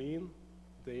clean,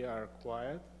 they are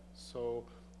quiet. So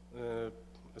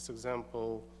as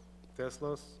example,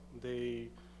 Teslas, they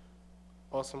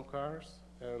awesome cars,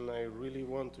 and I really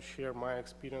want to share my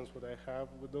experience, what I have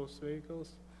with those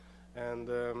vehicles. And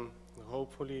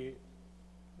hopefully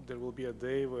there will be a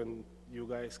day when you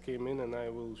guys came in and I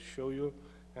will show you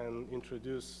and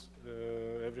introduce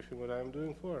everything what I'm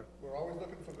doing for. We're always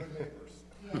looking for good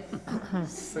neighbors.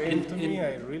 Same to me,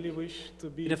 I really wish to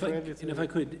be friendly to And if I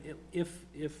could,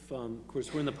 of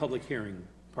course, we're in the public hearing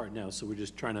part now, so we're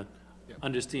just trying to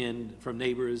understand from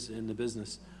neighbors and the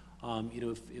business. You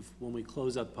know, if when we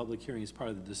close out the public hearing as part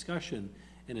of the discussion,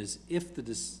 and if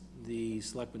the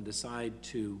selectmen decide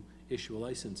to issue a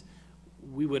license,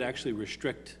 we would actually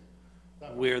restrict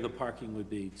where the parking would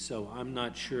be. So I'm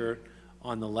not sure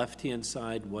on the left-hand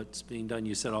side what's being done.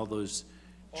 You said all those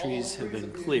trees have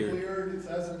been cleared. It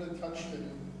hasn't been touched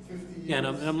in 50 years. Yeah, and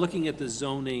I'm looking at the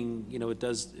zoning, you know, it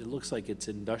looks like it's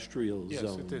industrial Yes,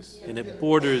 zone. it is. And it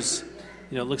borders,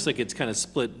 you know, it looks like it's kind of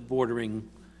split bordering,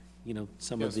 you know,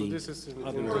 some of so the this is in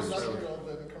other. More industrial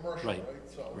than commercial, right?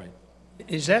 So- Right.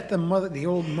 Is that the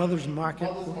old Mother's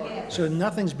Market? Mother's Market. So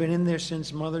nothing's been in there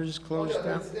since Mother's Oh, closed yeah,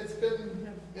 down? it's been,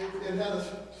 it had a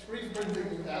screen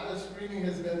printing, Atlas screening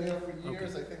has been there for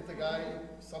years. I think the guy,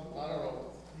 I don't know,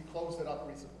 he closed it up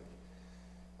recently.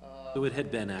 So it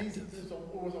had been It active.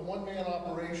 was a one-man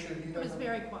operation. It was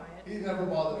very quiet. He never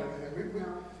bothered anything.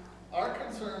 Our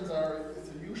concerns are, it's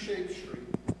a U-shaped street.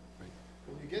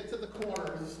 When you get to the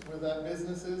corners where that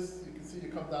business is, you can see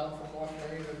you come down from North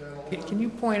Main and then over. Can you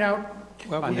point out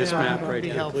what On we're this talking map about? right Be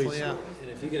here, helpful, please. yeah. And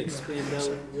if you could expand out,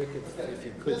 Rick, if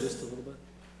you could, just a little bit.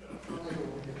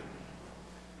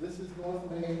 This is North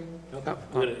Main, Okay.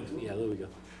 Yeah, there we go.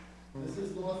 this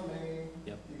is North Main.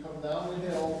 Yep. You come down the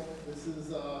hill, this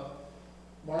is,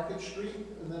 Market Street,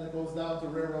 and then it goes down to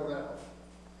Railroad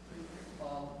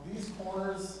Ave. These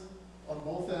corners on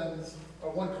both ends are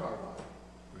one car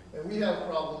line. And we have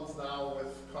problems now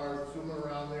with cars zooming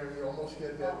around there, and you almost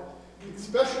get hit,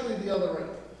 especially the other end.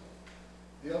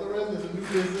 The other end is a new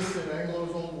business in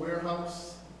Anglo's old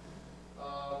warehouse.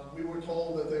 We were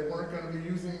told that they weren't gonna be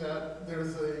using that.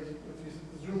 There's a, if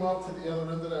you zoom out to the other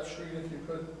end of that street, if you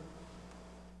could,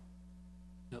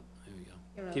 Yep, there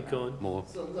we go. Keep going. More,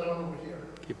 so down over here.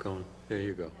 keep going. There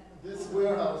you go. This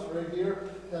warehouse right here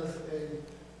has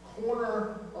a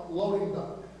corner loading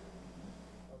dock.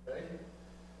 Okay?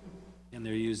 And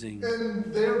they're using, And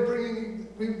they're bringing,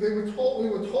 we were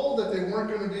told that they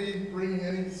weren't gonna be bringing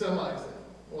any semis in.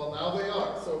 Well, now they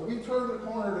are. So we turn the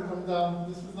corner to come down,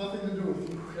 this has nothing to do with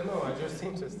you. No, I just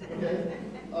interested. Okay?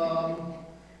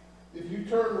 If you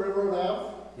turn Railroad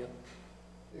Ave, yep,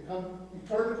 you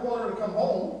turn the corner to come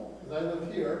home, because I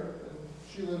live here, and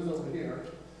she lives over here,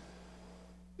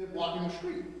 they're blocking the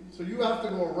street. So you have to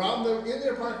go around them, in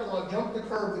their parking lot, jump the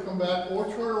curb to come back, or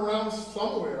turn around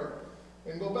somewhere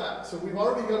and go back. So we've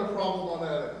already got a problem on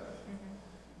that end.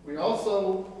 We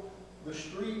also, the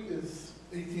street is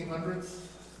 1800s.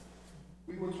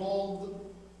 We were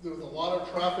told there was a lot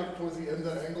of traffic towards the end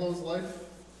of Anglo's life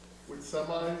with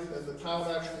semis, and the town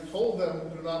actually told them,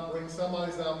 do not bring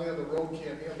semis down there, the road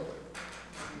can't handle it.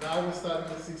 Now we're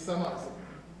starting to see semis.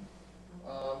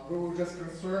 We were just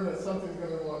concerned that something's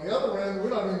gonna go on the other end, we're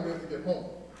not even going to get home.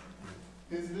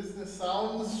 His business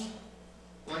sounds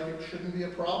like it shouldn't be a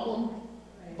problem,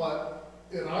 but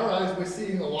in our eyes, we're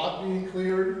seeing a lot being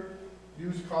cleared,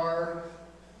 used car,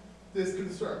 there's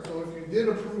concern. So if you did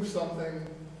approve something,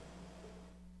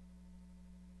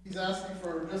 he's asking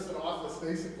for just an office,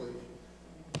 basically.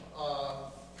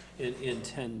 in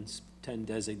 10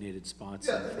 designated spots.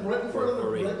 Yeah, right in front of the,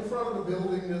 or eight. right in front of the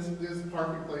building, there's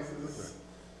parking places.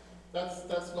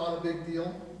 That's not a big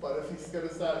deal, but if he's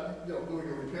gonna start, doing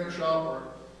a repair shop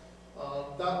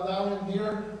or, down in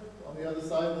here, on the other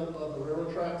side of the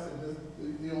railroad tracks, and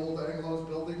the old Anglo's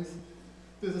buildings,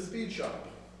 there's a speed shop.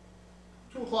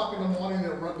 2 o'clock in the morning,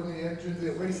 they're rubbing the engines,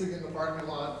 they're racing in the parking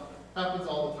lot, happens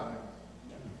all the time.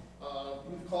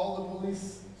 We've called the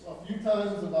police a few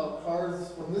times about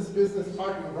cars from this business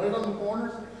parking right on the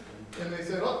corner, and they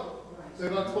said, oh,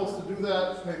 they're not supposed to do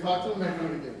that, and they talk to them, they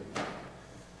do it again.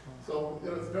 So,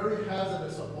 it's very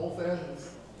hazardous on both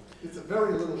ends. It's a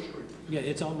very little street. Yeah,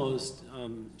 it's almost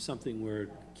something where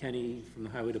Kenny from the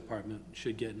Highway Department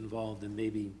should get involved in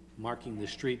maybe marking the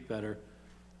street better,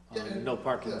 no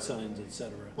parking signs, et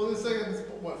cetera. Well, they're saying it's,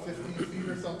 what, 15 feet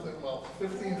or something? Well,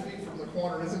 15 feet from the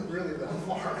corner isn't really that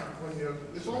far when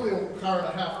it's only a car and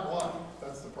a half block,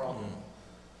 that's the problem.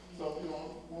 So,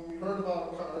 when we heard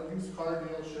about a used car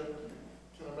dealership,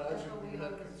 you can imagine we had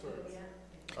concerns.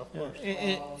 Of course.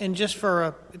 And just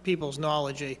for people's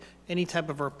knowledge, any type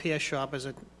of repair shop is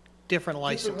a different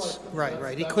license.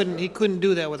 Right. He couldn't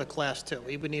do that with a Class 2.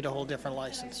 He would need a whole different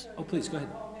license. Oh, please, go ahead.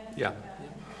 Yeah.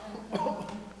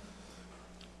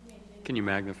 Can you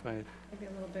magnify it? Maybe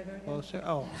a little bigger. Closer?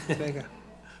 Oh, bigger.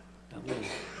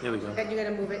 There we go. And you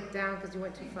gotta move it down because you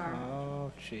went too far.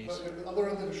 Oh, jeez. But at the other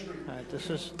end of the street. All right,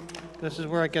 this is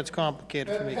where it gets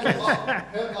complicated for me, Head kids. up,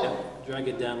 head up, Drag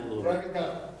it down a little drag bit. it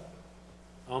down.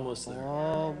 Almost there.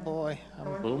 Oh, boy. A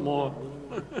little more.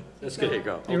 That's There good. you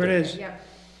go. Here it is. Yeah,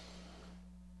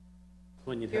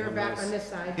 When you'd you're have a back nice- on this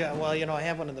side. Yeah, well, I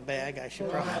have one in the bag. I should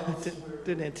probably,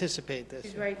 didn't anticipate this.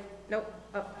 She's right, nope,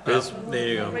 up, There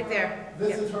you go. right there.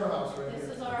 This Yeah. is her house right This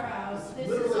here. is our house, this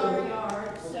is our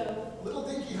yard, so, Little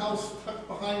dinky house tucked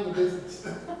behind the business. so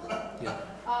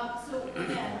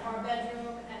again, our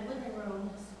bedroom and living room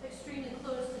is extremely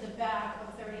close to the back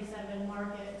of 37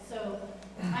 Market. So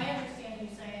I understand you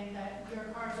saying that your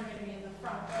cars are gonna be in the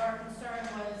front, but our concern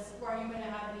was, are you gonna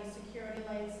have any security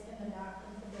lights in the back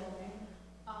of the building?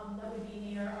 That would be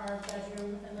near our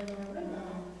bedroom and living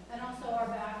room, and also our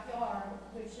backyard,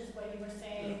 which is what you were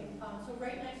saying. So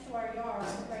right next to our yard,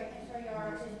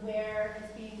 is where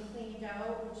it's being cleaned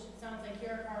out, which it sounds like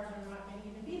your cars are not gonna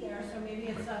even be there. So maybe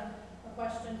it's a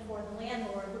question for the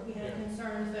landlord, but we had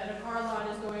concerns that a car lot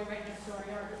is going right next to our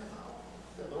yard as well.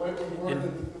 Yeah, the way we worded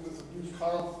it, it was a used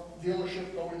car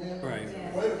dealership going in. Right.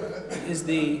 Wait a minute. Is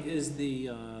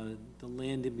the the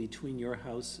land in between your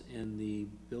house and the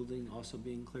building also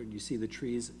being cleared? You see the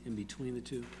trees in between the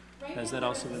two? Right Has now, that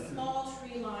also there's been? a small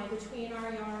tree line between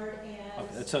our yard and.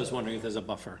 Okay, that's what I was wondering, if there's a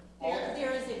buffer.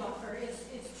 There is a buffer.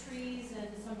 It's trees and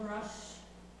some brush.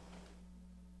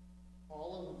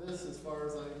 All of this, as far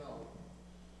as I know,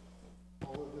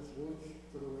 all of this roof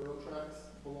to the railroad tracks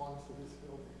belongs to this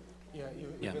building. Yeah,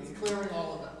 Yeah. It's clearing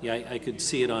all of that. Yeah, I could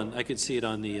see it on, I could see it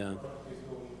on the, Yep.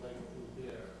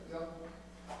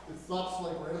 It stops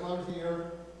like right about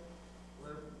here,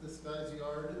 where this guy's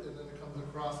yard, and then it comes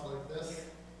across like this.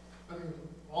 I mean,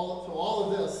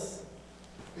 all of this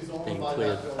is owned Being by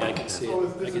cleared. that building. Yeah, I can see So it.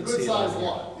 it's I a can good see it on sized here.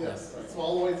 lot, yes. It's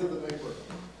all the way to the neighbor.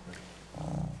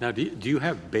 Now, do you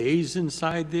have bays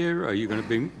inside there? Are you going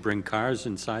to bring cars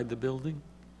inside the building?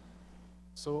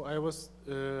 So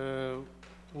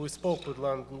we spoke with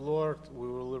landlord, we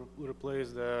will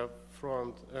replace the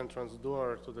front entrance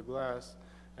door to the glass,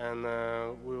 and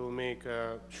we will make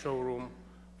a showroom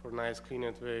for nice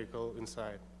cleaned vehicle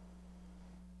inside.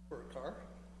 For a car?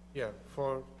 Yeah,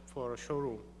 for a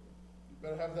showroom. You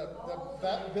better have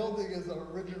that building is an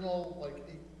original, like,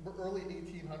 early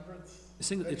 1800s.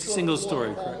 it's single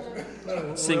story,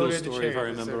 correct? Single story, if I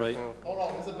remember right. Oh,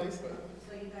 no, it's a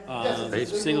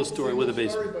basement. Single story with a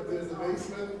basement. But there's a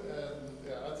basement, and,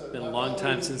 yeah, that's a. Been a long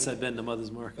time since I've been to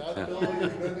Mother's Market. That building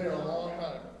has been there a long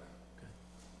time.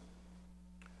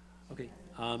 Okay,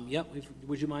 yeah,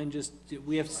 would you mind just,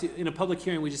 we have, in a public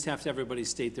hearing, we just have to everybody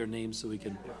state their name so we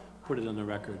can put it on the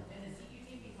record.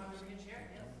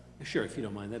 Sure, if you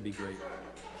don't mind, that'd be great.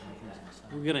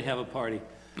 We're gonna have a party.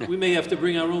 We may have to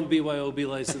bring our own BYOB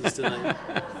license tonight.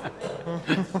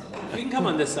 You can come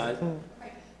on this side.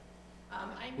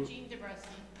 I'm Jean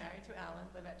DeBrusky, married to Alan,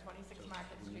 live at 26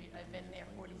 Market Street. I've been there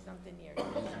 40-something years.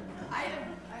 I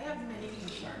have many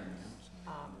concerns.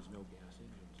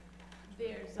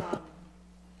 There's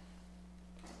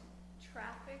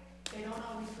traffic, they don't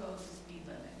always go the speed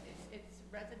limit. It's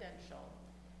residential,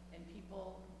 and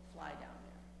people fly down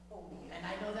there. And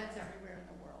I know that's everywhere in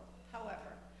the world.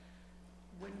 However,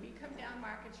 when we come down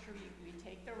Market Street, we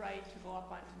take the right to go up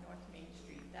onto North Main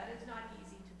Street. That is not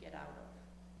easy to get out of.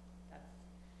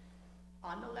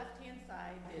 On the left-hand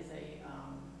side, there's a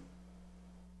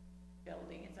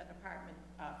building, it's an apartment,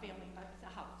 family, it's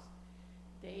a house.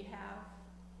 They have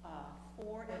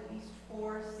at least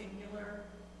four singular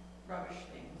rubbish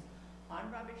things.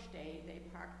 On rubbish day, they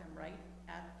park them right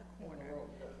at the corner.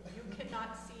 You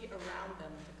cannot see around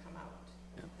them to come out.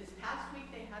 This past week,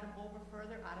 they had them over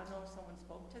further. I don't know if someone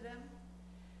spoke to them.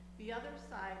 The other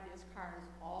side, there's cars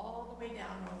all the way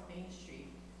down North Main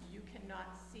Street. You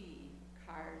cannot see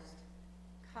cars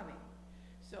coming.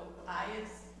 So I,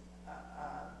 as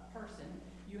a person,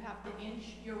 you have to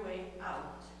inch your way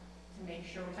out to make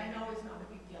sure, which I know is not a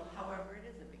big deal. However, it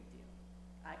is a big deal.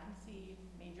 I can see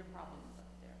major problems up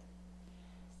there.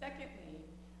 Secondly,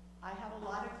 I have a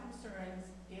lot of concerns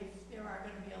if there are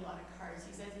going to be a lot of cars.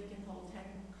 He says he can hold 10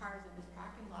 cars in this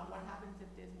parking lot. What happens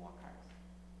if there's more cars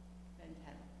than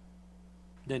 10?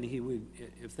 Then he would,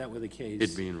 if that were the case.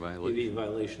 It'd be in violation. He'd be in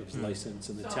violation of his license,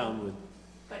 and the town would.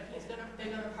 But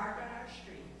they're gonna park on our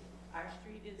street. Our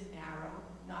street is narrow,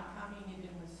 not counting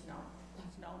even with snow.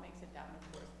 Snow makes it that much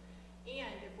worse.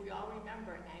 And if we all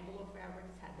remember, Anglo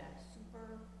Fabrics had that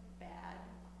super bad,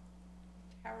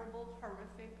 terrible,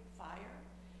 horrific fire.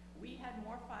 We had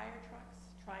more fire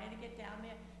trucks trying to get down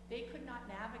there. They could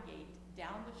not navigate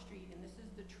down the street, and this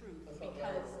is the truth,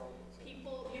 because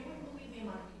people, you wouldn't believe the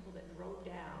amount of people that drove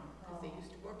down, because they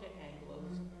used to work at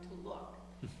Anglo's, to look.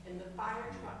 And the fire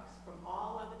trucks from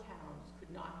all other towns could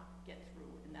not get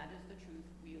through, and that is the truth.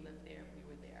 We lived there, we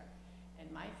were there. And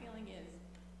my feeling is,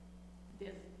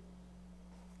 there's,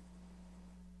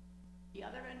 the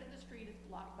other end of the street is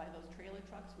blocked by those trailer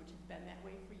trucks, which has been that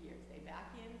way for years. They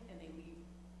back in and they leave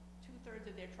 2/3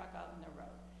 of their truck out in the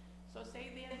road. So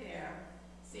say they're there,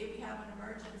 say we have an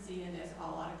emergency and there's a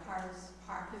lot of cars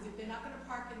parked, because if they're not gonna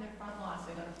park in their front lots,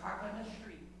 they're gonna park on the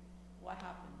street, what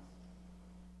happens?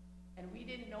 And we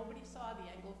didn't, nobody saw the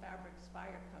Anglo Fabrics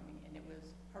fire coming, and it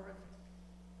was horrific.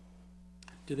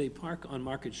 Do they park on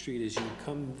Market Street as you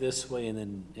come this way and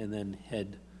then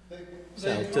head They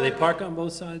south? Do they park on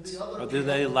both sides? Or are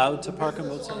they allowed to park on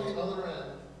both On sides? the other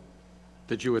end,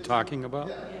 That you were talking about?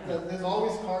 yeah, there's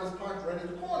always cars parked right at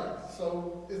the corner,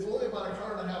 so it's only about a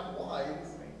car and a half wide,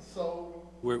 so.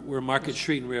 We're Market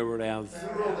Street and Railroad Ave.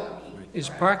 Is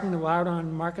parking allowed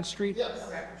on Market Street? Yes,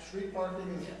 street parking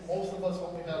is, most of us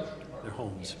only have street parking. Their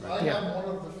homes, I right? have one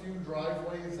of the few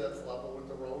driveways that's level with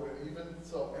the road, and even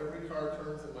so, every car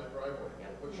turns in my driveway,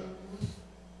 which,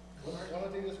 why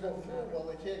don't they just go through? Well,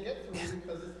 they can't get through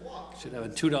because it's blocked. Should have a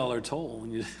 $2 toll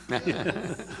when you.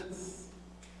 It's,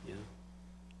 Yeah.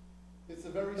 it's a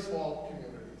very small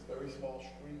community, it's a very small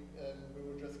street, and we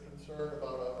were just concerned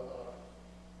about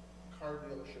a car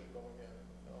dealership going in.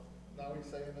 You know, now he's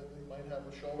saying that they might have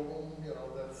a showroom, you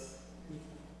know, that's,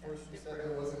 first you said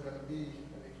there wasn't gonna be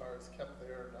any cars kept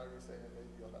there, now you're saying that maybe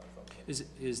you'll have something.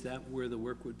 Is that where the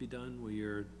work would be done, where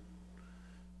you're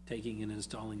taking and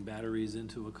installing batteries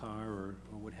into a car or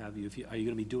what have you? Are you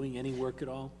gonna be doing any work at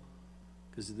all?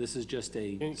 Because this is just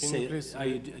a, Can you please, do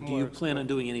you more plan on explain?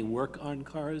 doing any work on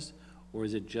cars, or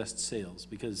is it just sales?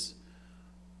 Because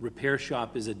repair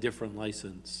shop is a different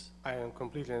license. I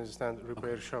completely understand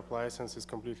repair shop license is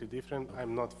completely different.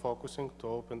 I'm not focusing to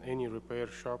open any repair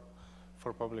shop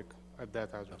for public at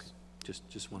that address.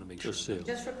 Just wanna make sure. Just sales.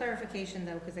 Just for clarification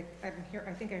though, because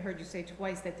I think I heard you say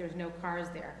twice that there's no cars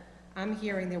there. I'm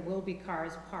hearing there will be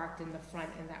cars parked in the front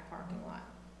in that parking lot.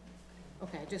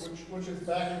 Okay, just, Which is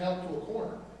backing out to a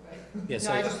corner. Yes,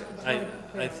 No, I just wanted to I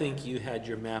clarify. think you had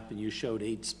your map and you showed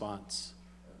 8 spots.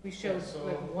 we showed So-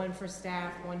 like, one for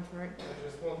staff, one for, I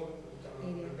just want to,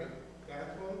 Media.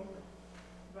 that one,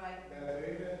 Right. that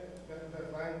area,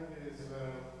 that line is,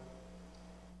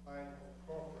 line of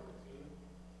property,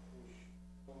 which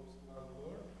goes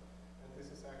landlord, and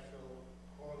this is actual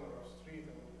corner of street,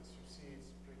 and as you see, it's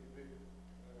pretty big,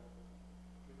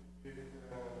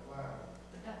 land.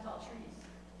 But that's all trees.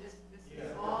 This Yeah.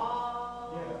 is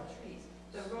all Yeah. trees.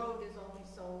 The road is only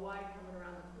so wide coming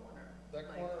around the corner. That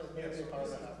Like- corner is maybe a car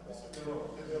and a half This long. is the road.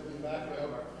 And they'll be backing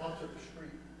out onto the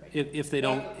street.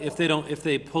 If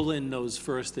they pull in those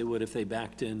first, they would. If they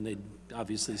backed in, they'd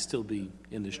obviously still be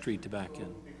in the street to back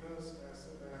in. Because as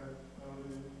I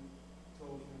already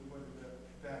told you,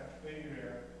 that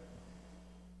area,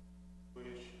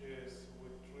 which is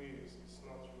with trees, is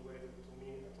not related to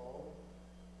me at all,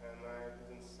 and I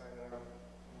didn't sign up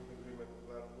with agreement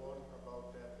with landlord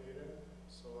about that area,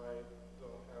 so I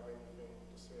don't have anything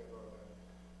to say about that.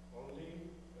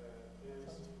 Only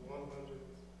is 100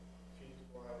 feet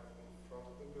wide in front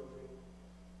of the building,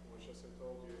 which, as I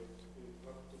told you, we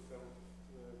not took them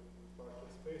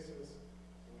parking spaces,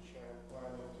 which I'm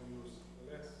planning to use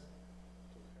less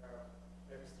to have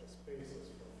extra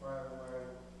spaces for fire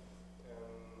line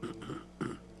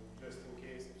and just in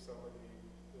case if somebody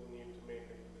will need to make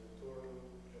a turn,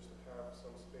 just to have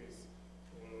some space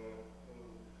in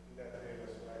that area,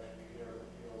 so actually here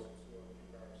we also see a few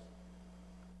cars.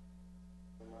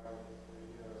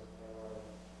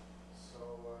 So,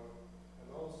 and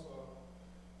also,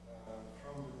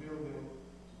 from the building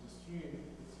to the street,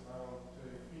 it's around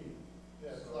 30 feet.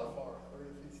 Yeah, it's not far,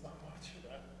 30 feet's not much.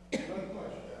 Not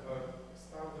much, but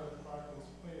standard parking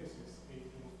space is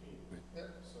 18 feet. Yeah.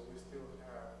 So we still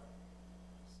have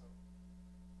some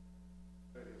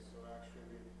 30. So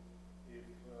actually, if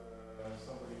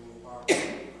somebody will park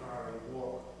a car and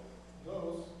walk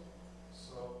those,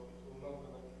 so it will not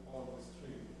gonna be on the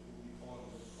street, it will be on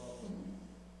the property.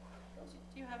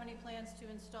 Do you have any plans to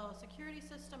install a security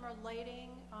system or lighting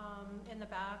in the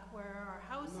back where our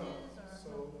house No, is? Or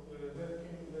so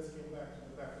let's get back to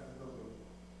the back of the building.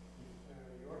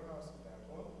 Your house is that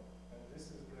one, and this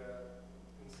is the,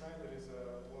 inside there is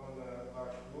a one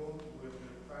large room with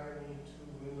the tiny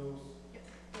 2 windows.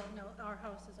 Well, no, our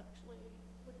house is actually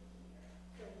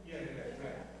here.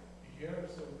 Yeah. Here,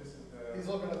 so this is the. He's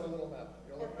looking at the little map.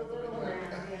 You're looking at the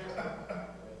big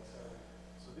map.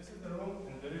 So this is the room,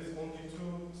 and there is only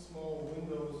 2 small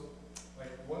windows,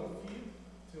 like 1 feet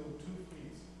till 2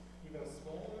 feet, even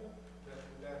smaller,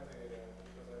 that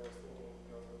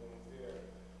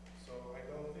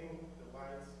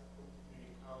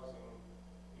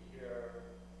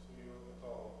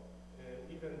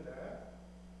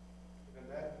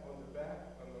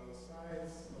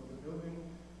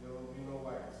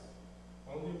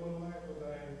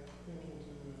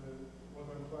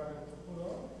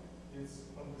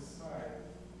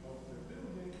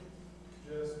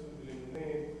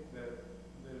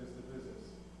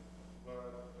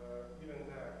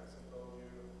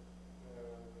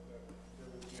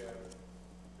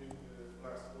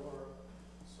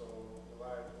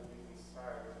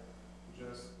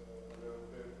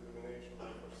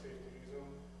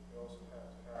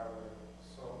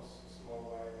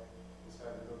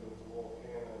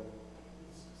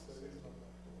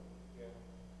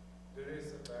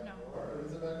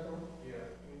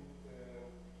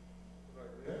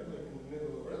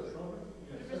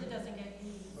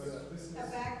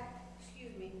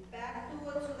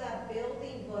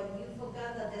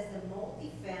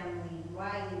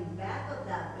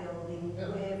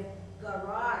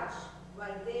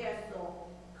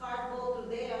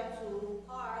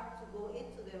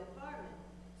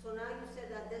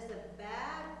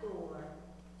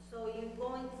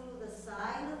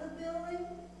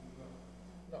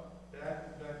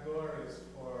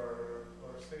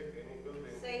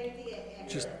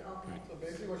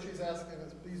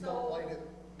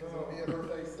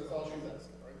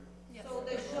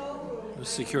a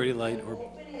security light or,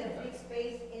 Opening a big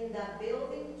space in that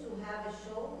building to have a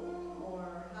showroom, or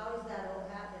how is that all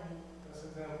happening? For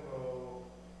example,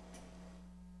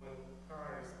 when the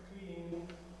car is clean,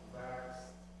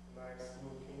 waxed, nice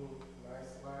looking,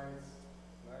 nice lights,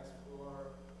 nice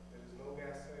floor, there is no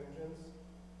gas engines,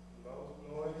 no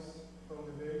noise from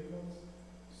the vehicles.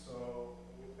 So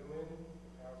when you come in,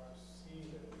 you have to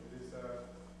see that it is a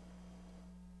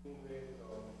clean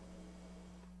vehicle.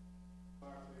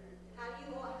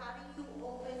 How do you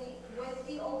open it, where's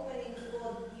the opening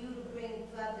for you to bring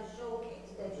to have the showcase,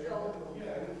 the show?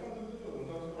 Yeah, in front of the building,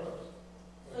 those doors.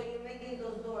 So you're making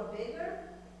those doors bigger?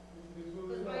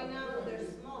 Because right now they're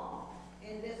small,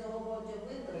 and there's a whole bunch of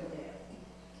windows there.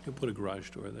 you put a garage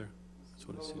door there, that's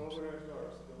what it No seems. garage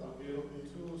doors. There will be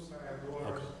two side doors.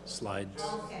 Okay, slides.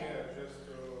 Just, Okay. yeah, just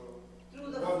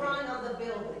Through the front of the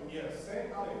building? yes, same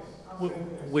place.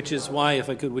 Which is why, if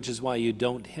I could, which is why you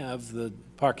don't have the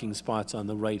parking spots on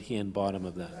the right-hand bottom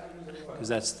of that, because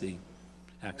that's the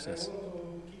access. And I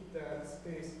want to keep that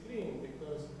space clean,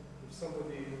 because if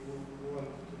somebody would want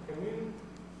to come in,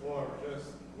 or just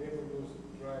neighbors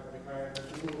drive behind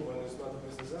you when it's not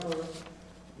business hours,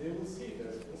 they will see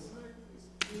that inside is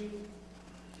clean,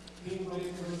 clean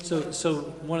vehicles. So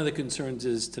one of the concerns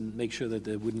is to make sure that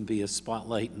there wouldn't be a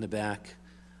spotlight in the back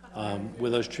where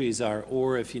those trees are,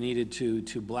 or if you needed to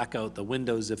black out the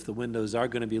windows, if the windows are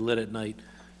going to be lit at night,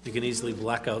 you can easily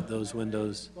black out those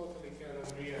windows. Totally can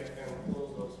agree, I can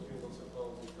close those windows at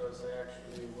all, because I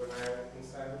actually, when I'm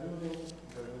inside the building,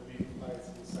 there will be lights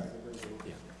inside the building.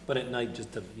 Yeah. But at night,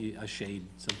 just a shade,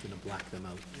 something to black them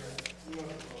out. Yeah, not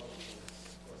a problem.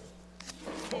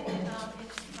 And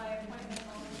it's by appointment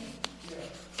only. Yeah,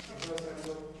 because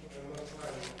I'm not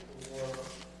trying to work,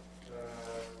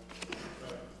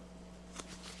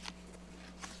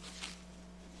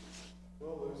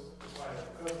 always find a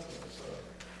customer, so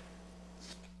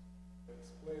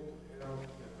explain to help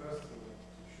the customer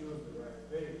to choose the right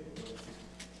vehicle,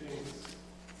 things,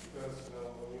 because,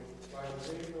 when you find a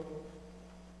vehicle,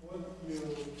 what you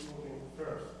looking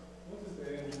first? What is the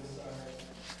engine size?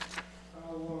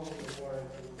 How long the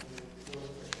warranty will be good?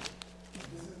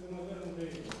 This is the modern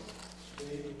vehicle.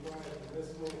 They require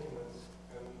less maintenance,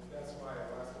 and that's why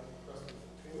I'm asking the customer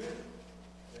to come in,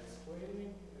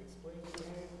 explain to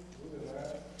him, do the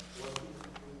math, what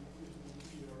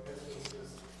your expenses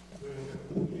during the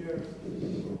 2 years,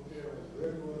 compare with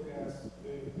regular gas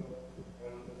vehicle,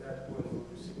 and at that point we'll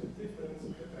see the difference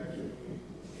that actually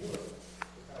works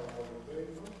to have a motor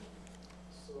vehicle.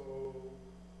 So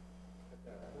at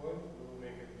that point, we'll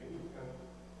make a deal, and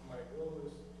my goal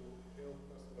is to help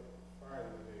customer find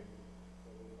the vehicle.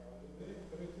 When we find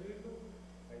the vehicle,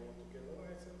 I need to get a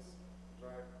license,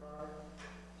 drive car,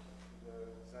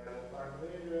 design a park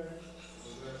area, do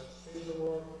the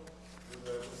paperwork, do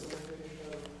the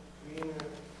documentation, clean it,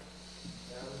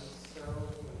 and sell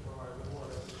and provide the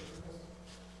water to the customer.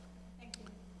 Thank you.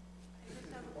 I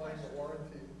just have a Supplying question. the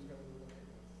warranty, who's gonna do the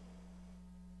maintenance?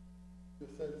 You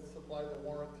said supply the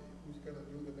warranty, who's gonna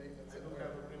do the maintenance? I and don't where?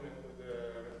 have agreement with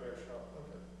the repair shop.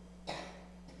 Okay.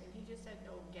 And he just said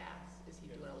no gas. Is he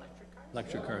doing electric cars?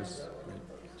 Electric cars, right,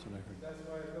 that's what I heard. That's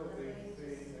why I thought they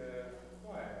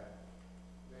quiet.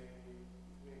 They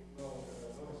make no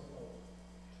noise, no.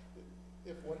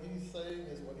 If what he's saying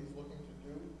is what he's looking to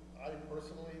do, I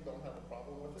personally don't have a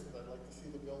problem with it, because I'd like to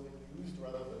see the building used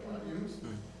rather than not used.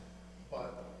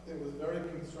 But it was very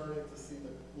concerning to see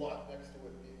the lot next to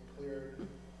it being cleared.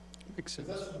 Makes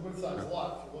Because sense. that's a good sized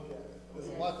lot, if you look at it. There's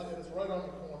a lot, and it's right on the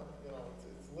corner, you know,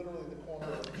 it's literally the corner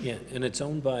of. Yeah, and it's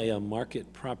owned by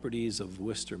Market Properties of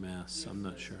Worcester, Mass. I'm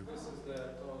not sure. This is the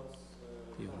thoughts,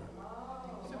 The owner.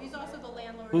 So he's also the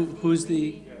landlord. Who's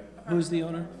the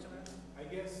owner? I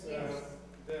guess,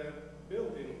 the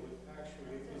building would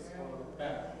actually is on the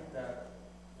back, that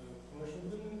the commercial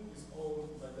building is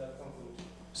owned by that company.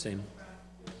 Same.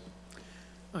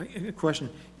 A question.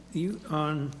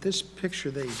 On this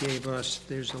picture they gave us,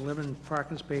 there's 11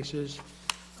 parking spaces,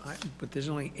 but there's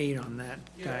only 8 on that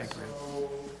Yeah, diagram. so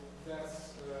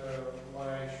that's,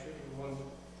 why I should want,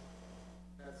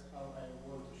 that's how I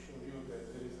want to show you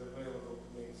that there is available to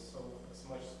me as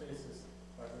much spaces,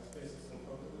 parking spaces in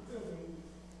front of the building,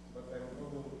 but I'm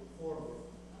going forward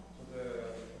to the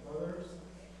others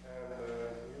and,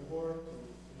 new board to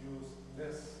use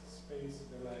less space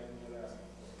than I even asked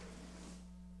for.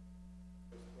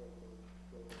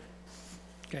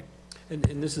 Okay.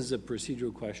 And this is a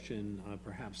procedural question,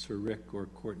 perhaps for Rick or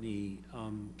Courtney.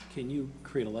 Can you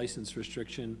create a license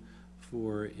restriction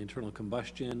for internal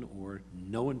combustion or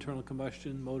no internal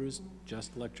combustion motors,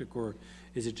 just electric, or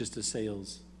is it just a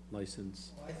sales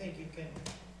license? I think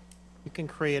you you can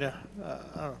create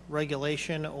a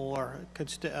regulation or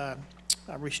a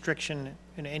restriction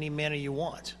in any manner you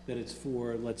want. That it's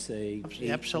for, let's say,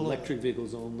 Absolutely. electric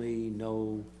vehicles only,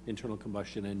 no internal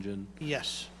combustion engine?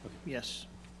 Yes, yes.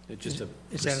 It's just a...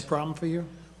 Is that a problem for you?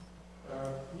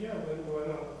 Yeah, why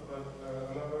not? But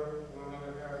another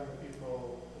hand, the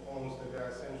people who owns the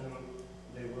gas engine,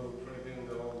 they will trade in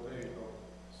the old vehicle.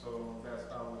 So that's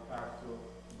how we have to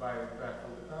buy it back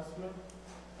from the customer.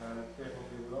 And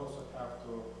technically, we also have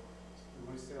to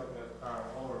resell that car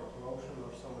over to auction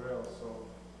or somewhere else. So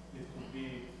it could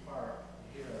be parked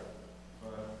here,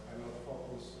 but I'm not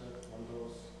focused on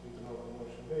those internal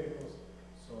combustion vehicles.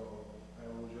 So I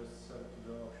will just sell it to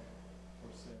the auction for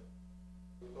sale.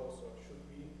 It also should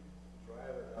be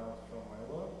drive it out from my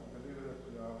lot and deliver it to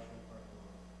the auction parking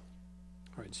lot.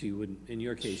 All right, so you wouldn't, in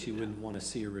your case, you wouldn't want to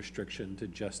see a restriction to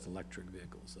just electric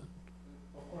vehicles then?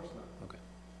 Of course not. Okay.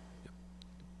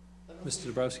 Yep.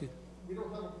 Mr. Dabrowski? We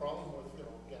don't have a problem with,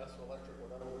 gas or electric,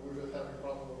 whatever, we were just having a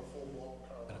problem with a full-blown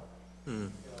car lot.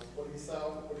 What he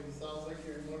sounds like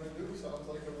you want to do sounds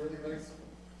like a really nice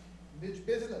niche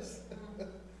business.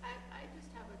 I just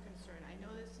have a concern. I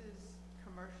know this is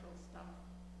commercial stuff.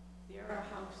 There are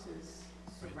houses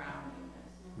surrounding this.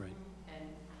 Right.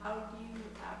 And how do you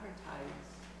advertise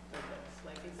for this?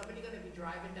 Like, is somebody gonna be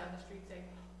driving down the street saying,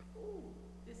 ooh,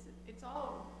 it's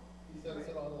all. He said it's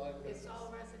an online It's business.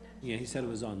 all residential. Yeah, he said it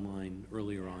was online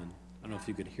earlier on. I don't know if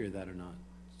you could hear that or not.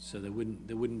 So there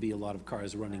wouldn't be a lot of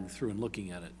cars running through and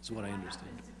looking at it, is what I understand.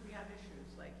 What happens if we have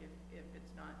issues, like if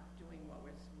it's not doing what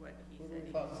he said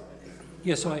he was gonna do?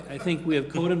 Yeah, so I think we have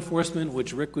code enforcement,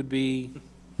 which Rick would be,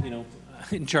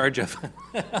 in charge of.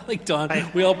 Like Don,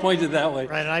 we all pointed that way.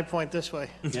 Right, and I point this way.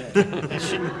 Yeah.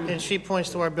 And she points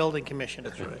to our building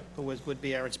commissioner. Who would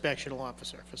be our inspectional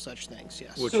officer for such things,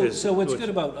 yes. So what's good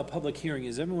about a public hearing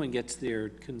is everyone gets their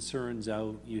concerns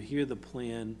out, you hear the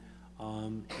plan,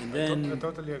 and then... I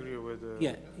totally agree with...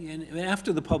 Yeah, and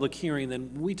after the public hearing,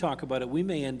 then we talk about it, we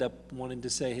may end up wanting to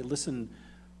say, hey, listen,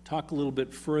 talk a little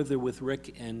bit further with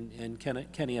Rick and Kenny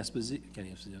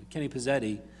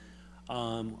Pizzetti,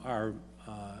 our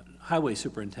highway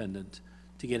superintendent,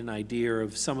 to get an idea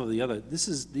of some of the other,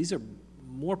 these are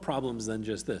more problems than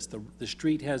just this. The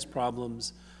street has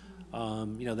problems,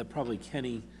 that probably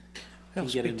Kenny can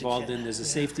get involved in. There's a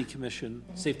safety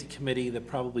committee that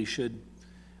probably should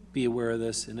be aware of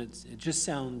this, and it just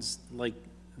sounds like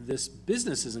this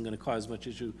business isn't gonna cause much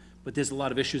issue, but there's a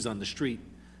lot of issues on the street,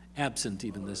 absent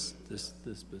even this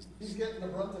business. He's getting the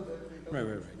brunt of it.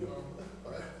 Because,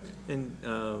 Right. And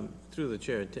through the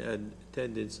chair, Ted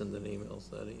did send an email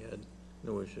that he had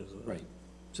no issues with it. Right.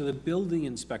 So the building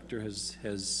inspector has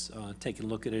taken a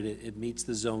look at it. It meets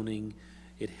the zoning.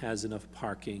 It has enough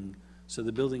parking. So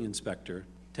the building inspector,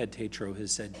 Ted Tatro,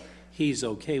 has said he's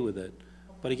okay with it.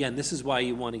 But again, this is why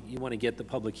you want to get the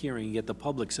public hearing and get the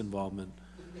public's involvement.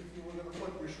 If you were going to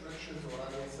put restrictions, what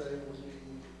I would say would be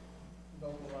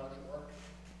no garage work.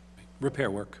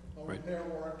 Repair work, No right. repair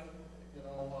work,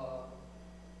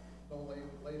 no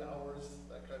late hours,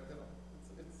 that kind of,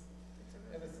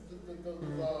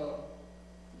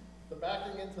 the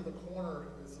backing into the corner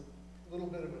is a little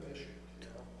bit of an issue,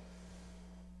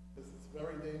 because it's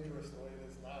very dangerous the way it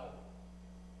is now.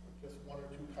 With just one or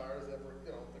two cars ever,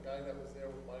 the guy that was there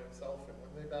was by himself, and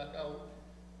when they back out,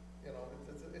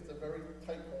 it's a very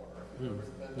tight corner. If you've ever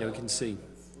been Yeah, we down can there, see.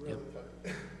 It's really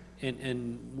tight.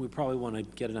 And we probably want to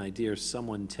get an idea,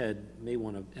 Ted may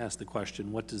want to ask the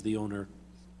question, what is the owner's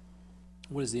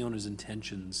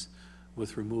intentions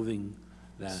with removing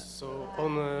that? So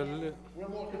We're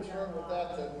more concerned with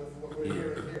that than with what we're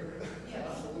hearing here.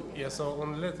 Absolutely. Yeah, so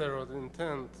on the letter of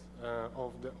intent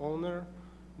of the owner,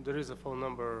 there is a phone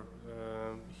number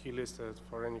he listed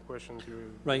for any questions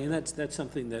you... Right, and that's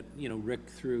something that, Rick,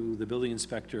 through the building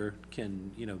inspector,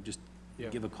 can, just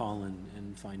give a call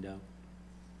and find out.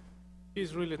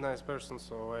 He's really nice person,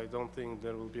 so I don't think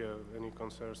there will be any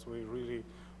concerns. We're really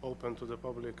open to the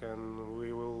public, and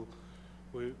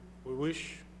we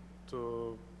wish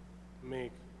to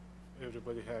make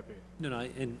everybody happy. No,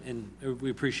 and we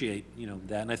appreciate,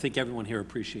 that, and I think everyone here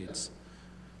appreciates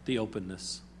the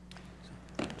openness.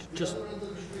 The other end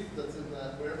of the street that's in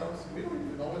that warehouse, we don't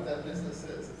even know what that business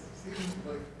is. It seems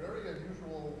like very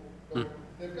unusual.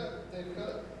 They've got,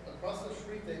 across the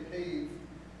street they pave,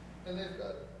 and they've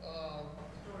got,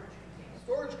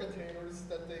 storage containers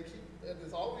that they keep, and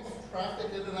there's always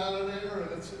traffic in and out of there,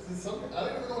 and it's something, I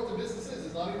don't even know what the business is.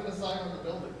 There's not even a sign on the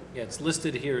building. Yeah, it's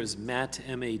listed here as Matt,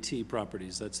 M-A-T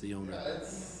Properties, that's the owner. Yeah,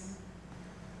 it's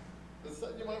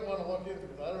something you might want to look into,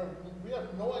 because we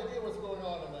have no idea what's going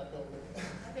on in that building.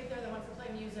 I think they're the ones that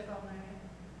play music all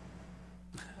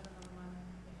night.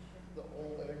 The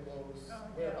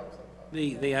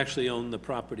They actually own the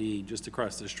property just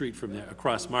across the street from there,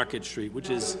 across Market Street, which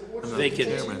is vacant.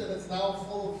 And it's now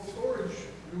full of storage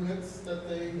units that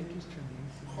they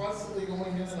constantly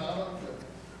going in and out of.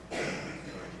 I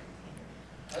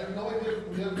have no idea,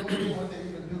 we have no idea what they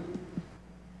even do.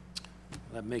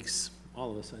 That makes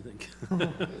all of us, I think.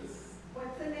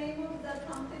 What's the name of the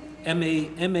company?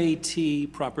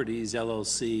 MAT Properties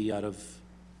LLC out of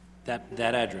that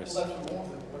address. Well, that's what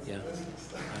owns it. What's the Yeah.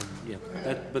 business? Yeah,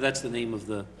 but that's the name of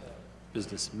the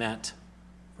business, MAT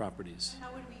Properties.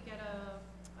 How would we get a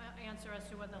answer as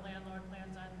to what the landlord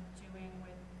plans on doing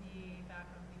with the back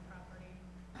of the property?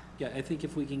 Yeah, I think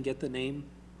if we can get the name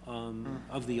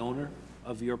of the owner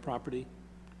of your property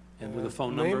and with a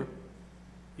phone Name? number,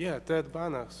 Yeah, Ted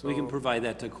Banner, so. we can provide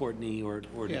that to Courtney or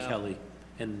to Yeah. Kelly.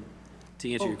 And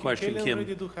to answer your Oh, question, Kelly Kim,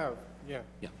 already do have, yeah.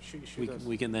 yeah, She we does.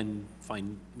 we can then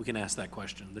we can ask that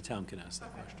question, the town can ask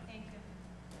that question. Thank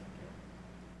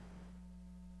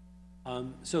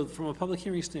you. So from a public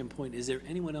hearing standpoint, is there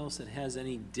anyone else that has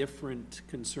any different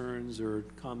concerns or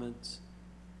comments?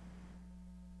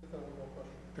 Just have one more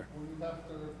question. Sure. Will you have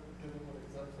to give them an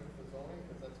exemption for zoning,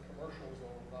 because that's commercial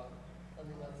zone, not, I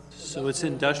mean, that's. So it's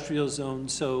industrial zone,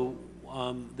 so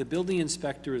the building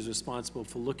inspector is responsible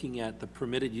for looking at the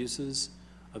permitted uses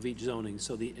of each zoning.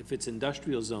 So if it's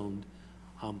industrial zoned,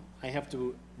 I have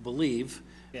to believe,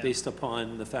 Yeah. based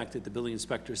upon the fact that the building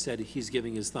inspector said he's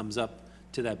giving his thumbs up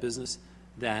to that business,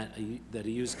 that a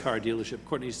used car dealership,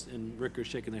 Courtney and Rick are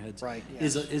shaking their heads. Right,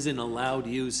 Is yes. is an allowed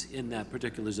use in that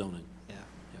particular zoning. Yeah.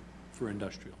 Yep, for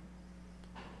industrial.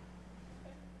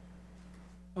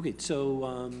 Okay,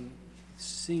 so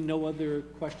seeing no other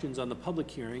questions on the public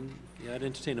hearing, yeah, I'd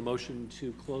entertain a motion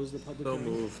to close the public So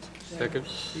hearing. moved. Second?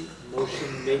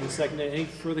 Motion made and seconded. Any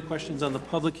further questions on the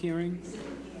public hearing?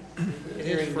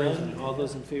 Hearing none. All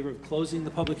those in favor of closing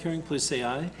the public hearing, please say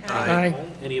aye. Aye.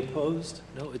 Any opposed?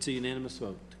 No, it's a unanimous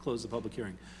vote to close the public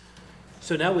hearing.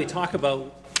 So now we talk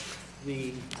about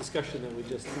the discussion that we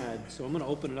just had. So I'm going to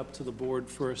open it up to the board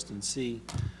first and see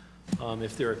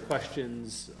if there are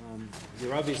questions.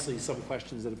 There are obviously some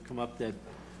questions that have come up that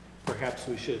perhaps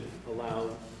we should allow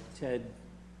Ted,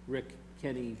 Rick,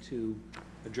 Kenny to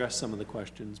address some of the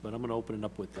questions, but I'm going to open it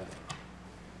up with that.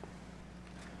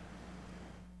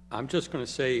 I'm just going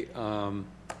to say, I'm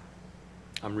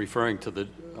referring to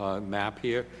the map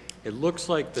here. It looks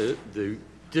like the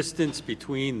distance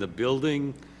between the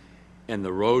building and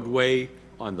the roadway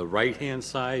on the right-hand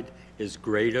side is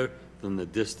greater than the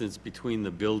distance between the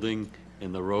building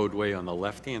and the roadway on the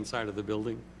left-hand side of the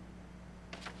building?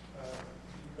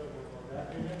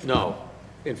 No,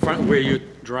 in front where you're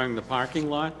drawing the parking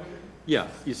lot? Yeah,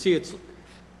 you see it's,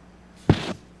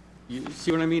 you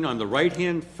see what I mean? On the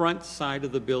right-hand front side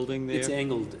of the building there? It's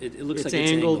angled. It looks like It's it's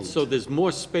angled, angled. so there's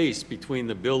more space between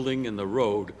the building and the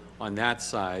road on that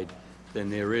side than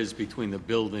there is between the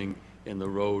building and the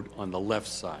road on the left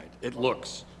side. It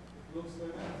looks.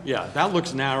 Yeah, that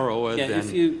looks narrower Yeah, than,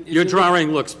 if you your look-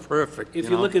 drawing looks perfect, If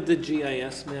you look at the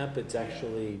GIS map, it's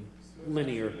actually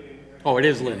linear. Oh, it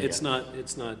is linear. It's not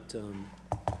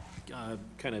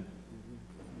kind of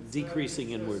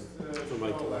decreasing inward from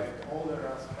right to left. Older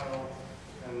asphalt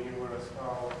and newer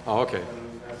asphalt. Oh, okay.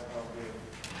 And asphalt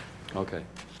with Okay.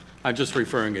 I'm just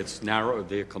referring, it's narrow,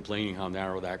 they're complaining how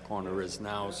narrow that corner is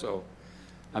now, so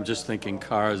I'm just thinking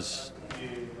cars, be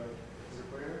like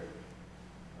repaired,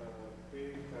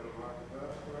 big and marked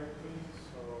up correctly,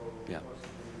 so Yeah.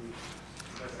 possibly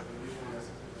that's the reason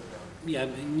necessary. Yeah,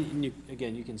 and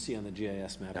again, you can see on the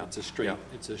GIS map, Yeah, it's a straight, yeah,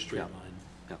 it's a straight yeah. line.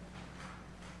 yeah.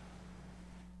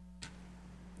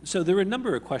 So there are a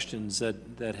number of questions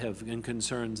that have, and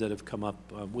concerns that have come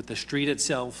up with the street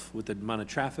itself, with the amount of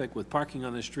traffic, with parking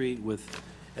on the street, with,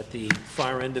 at the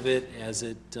far end of it, as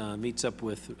it meets up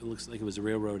with, it looks like it was a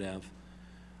railroad Ave.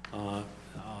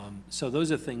 So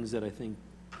those are things that I think,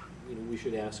 we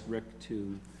should ask Rick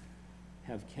to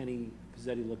have Kenny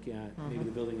Pizzetti look at, maybe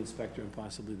the building inspector and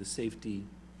possibly the safety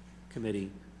committee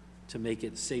to make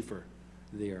it safer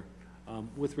there.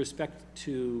 With respect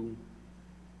to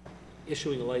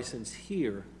issuing a license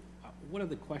here, what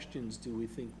other questions do we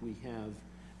think we have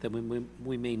that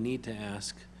we may need to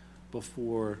ask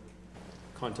before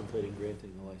contemplating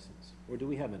granting the license? Or do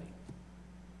we have any?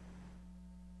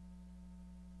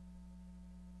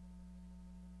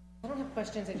 I don't have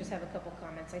questions, I just have a couple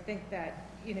comments. I think that,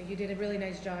 you did a really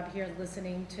nice job here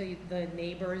listening to the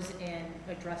neighbors and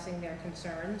addressing their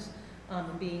concerns,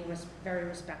 and being very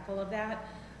respectful of that.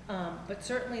 But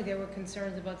certainly there were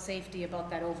concerns about safety, about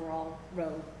that overall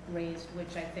road raised,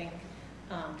 which I think,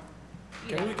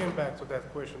 Can we come back to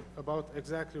that question about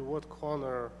exactly what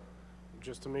corner,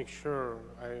 just to make sure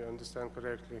I understand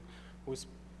correctly,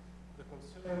 The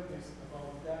concern is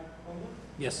about that corner?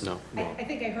 Yes? No, I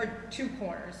think I heard two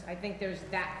corners. I think there's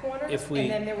that corner, If and we-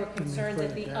 then there were concerns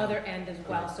at the further other end as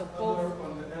well, so both,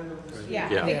 On the end of the street? yeah,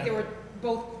 Yeah. I think there were,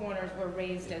 both corners were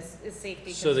raised as safety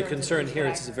concerns. So the at concern least here what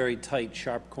I is it's a heard. very tight,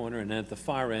 sharp corner, and at the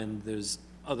far end, there's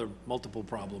other multiple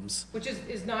problems. Which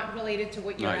is not related to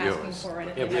what you're Not asking yours. for, and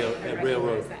I At Rail- I at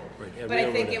Railroad, recognize that. right, at But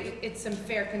I think Railroad. it's some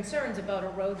fair concerns about a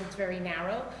road that's very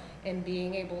narrow and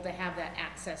being able to have that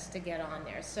access to get on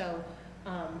there. So,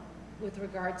 with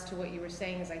regards to what you were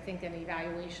saying, is I think an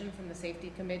evaluation from the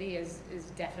safety committee is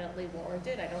definitely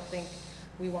warranted. I don't think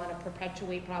we want to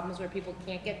perpetuate problems where people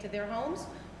can't get to their homes,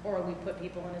 or we put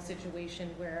people in a situation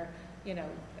where, you know,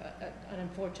 an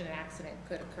unfortunate accident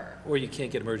could occur. Or you can't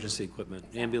get emergency equipment,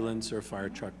 ambulance or fire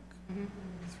truck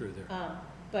through there.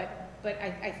 But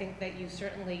I think that you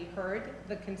certainly heard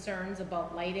the concerns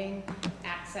about lighting,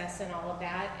 access, and all of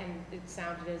that, and it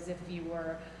sounded as if you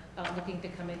were looking to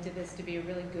come into this to be a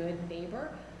really good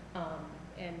neighbor.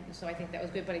 And so I think that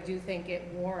was good, but I do think it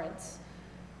warrants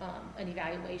an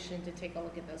evaluation to take a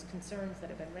look at those concerns that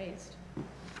have been raised,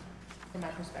 from my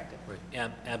perspective.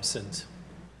 Right, absent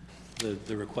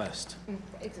the request,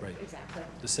 Right. Exactly.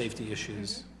 the safety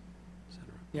issues.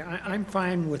 Yeah, I'm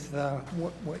fine with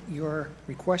what you're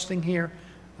requesting here.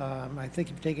 I think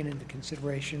you've taken into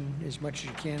consideration as much as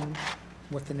you can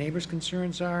what the neighbors'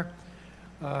 concerns are.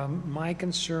 My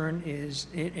concern is,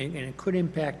 and it could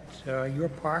impact your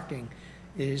parking,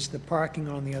 is the parking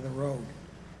on the other road.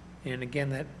 And again,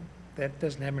 that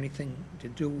doesn't have anything to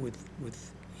do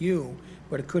with you,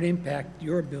 but it could impact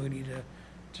your ability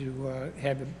to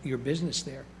have your business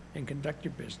there and conduct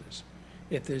your business.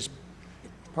 If there's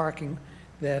parking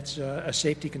that's a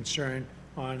safety concern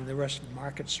on the rest of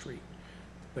Market Street.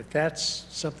 But that's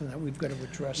something that we've got to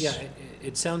address. Yeah,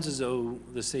 it sounds as though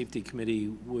the safety committee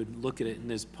would look at it, and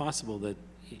it's possible that,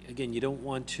 again, you don't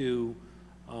want to,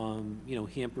 you know,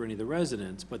 hamper any of the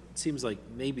residents, but it seems like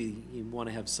maybe you want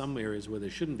to have some areas where there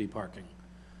shouldn't be parking.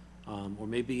 Or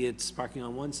maybe it's parking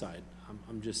on one side.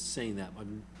 I'm just saying that.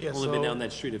 I've only been down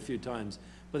that street a few times.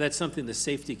 But that's something the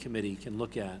safety committee can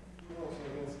look at. You also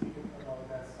again speaking about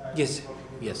that side. Yes, of the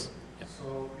building. yes, yeah.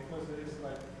 So because there is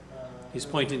like. He's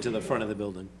pointing to the front of the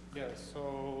building. Yeah,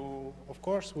 so of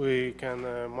course we can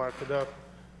mark it up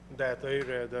that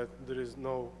area that there is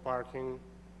no parking.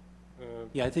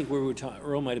 Yeah, I think where we were talking,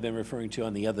 Earl might have been referring to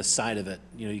on the other side of it.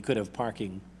 You know, you could have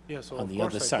parking Yeah, so on of the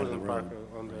other course I side of the couldn't road.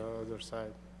 park on the other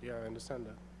side. Yeah, I understand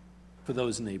that. For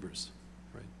those neighbors,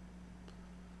 right?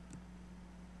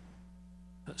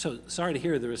 So, sorry to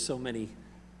hear there are so many,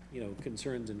 you know,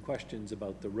 concerns and questions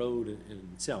about the road in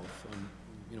itself.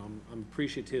 You know, I'm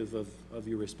appreciative of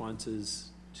your responses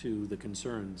to the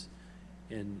concerns.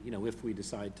 And, you know, if we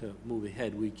decide to move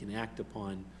ahead, we can act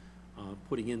upon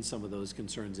putting in some of those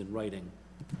concerns in writing.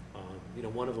 You know,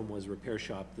 one of them was repair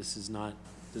shop. This does not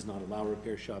allow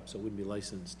repair shops, so it wouldn't be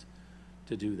licensed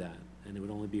to do that. And it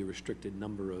would only be a restricted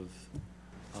number of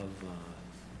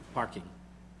parking,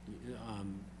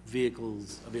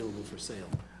 vehicles available for sale.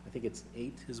 I think it's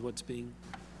 8 is what's being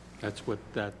That's what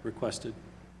that, requested.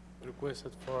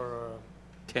 Requested for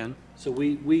 10? So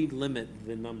we limit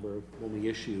the number when we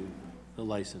issue the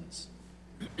license.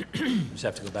 Just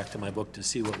have to go back to my book to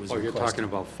see what was Oh, requested. you're talking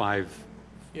about 5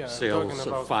 yeah, I'm sales talking of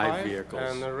about 5 vehicles.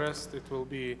 and the rest it will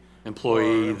be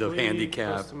Employee, for the employee,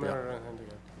 handicap, customer, yeah. and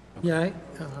handicap.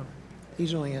 Yeah,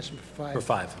 he's only asking for 5. For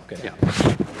 5, okay. Yeah.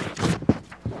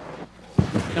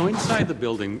 Now, inside the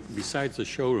building, besides the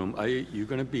showroom, are you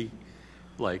going to be,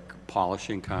 like,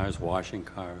 polishing cars, washing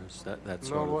cars, that No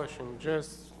sort of? washing,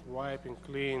 just wipe and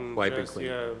clean. Wipe and just, clean.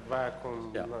 Yeah,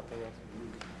 vacuum, Yeah. nothing else.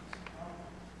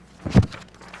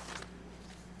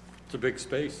 It's a big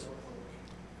space.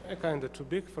 Kind of too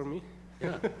big for me.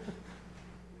 Yeah.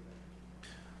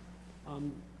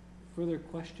 Further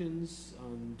questions?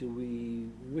 Do we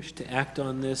wish to act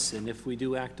on this? And if we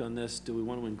do act on this, do we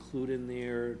want to include in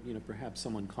there, you know, perhaps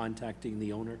someone contacting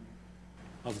the owner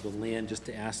of the land just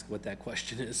to ask what that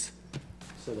question is?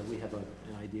 So that we have an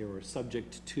idea, or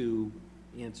subject to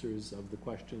answers of the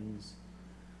questions,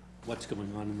 what's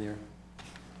going on in there?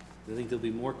 I think there'll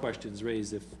be more questions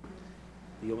raised if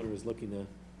the owner is looking to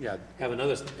Yeah, have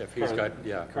another if he's got,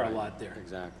 yeah. car right, lot there.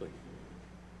 Exactly.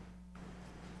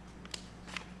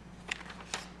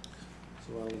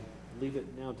 So I'll leave it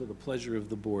now to the pleasure of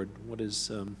the board. What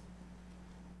is,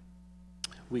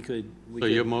 we could. So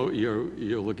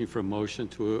you're looking for a motion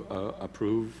to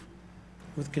approve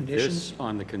With conditions? this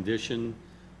on the condition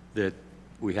that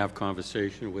we have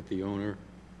conversation with the owner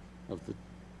of the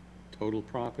total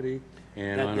property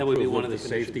and on That would be approval one of of the the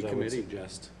safety conditions I would committee?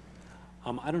 suggest.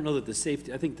 I don't know that the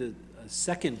safety, I think the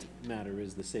second matter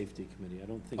is the safety committee. I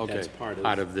don't think that's Okay,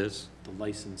 part of this? the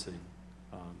licensing.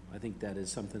 I think that is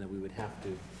something that we would have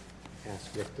to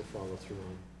ask Rick to follow through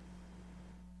on.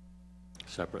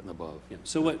 Separate and above. Yeah,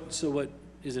 so what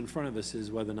is in front of us is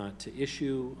whether or not to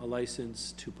issue a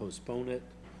license, to postpone it,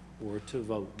 or to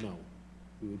vote no.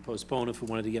 We would postpone if we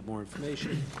wanted to get more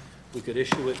information. We could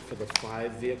issue it for the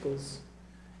 5 vehicles,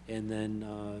 and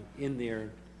then in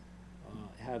there,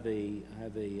 have a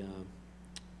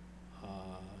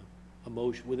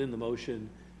motion, within the motion,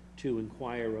 to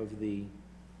inquire of the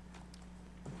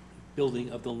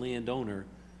landowner,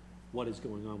 what is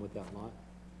going on with that lot.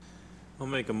 I'll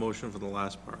make a motion for the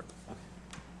last part.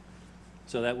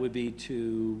 So that would be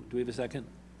to, do we have a second?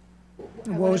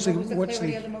 What was the, What was the what's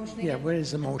clarity the, of the motion yeah, again? what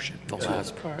is the motion? The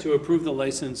last part? To approve the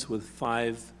license with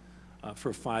 5,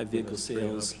 for 5 vehicle There's 3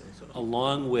 sales, options.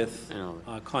 along with I know.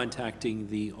 contacting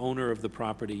the owner of the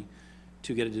property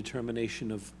to get a determination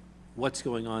of what's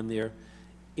going on there.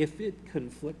 If it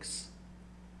conflicts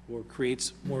or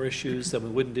creates more issues, then we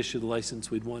wouldn't issue the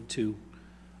license. We'd want to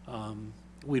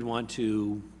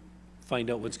find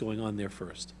out what's going on there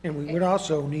first. And we would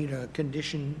also need a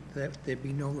condition that there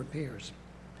be no repairs.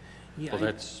 Yeah, Well,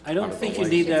 that's I don't part of the think you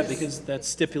need that license. because that's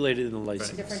stipulated in the It's a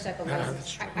license. different type of Ah,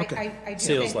 license. that's true. I do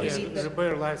Sales think we license. need The the-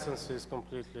 beer license is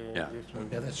completely Yeah.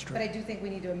 different. Yeah, that's true. But I do think we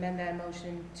need to amend that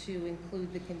motion to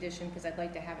include the condition, because I'd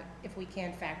like to have it, if we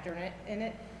can factor in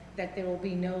it, that there will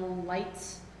be no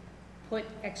lights put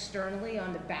externally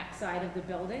on the backside of the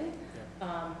building,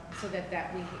 so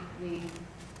that we,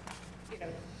 you know,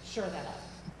 sure that up.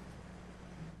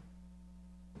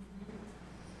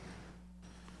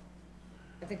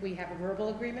 I think we have a verbal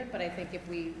agreement, but I think if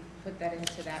we put that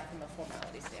into that from a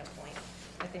formality standpoint,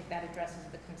 I think that addresses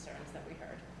the concerns that we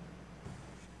heard.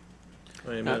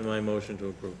 I amend my motion to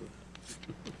approve it.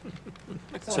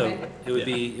 So amended. it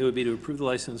would be to approve the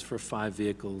license for 5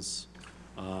 vehicles,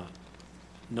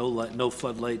 no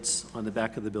floodlights on the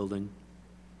back of the building,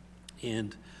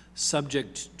 and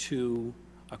subject to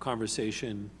a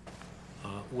conversation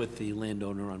with the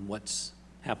landowner on what's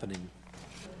happening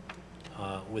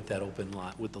with that open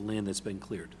lot, with the land that's been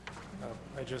cleared.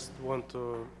 I just want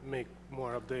to make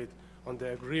more update on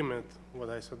the agreement, what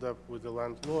I set up with the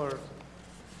landlord.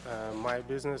 My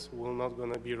business will not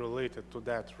gonna be related to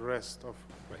that rest of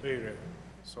area.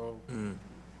 So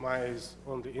mine is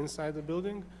on the inside the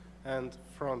building and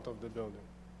front of the building.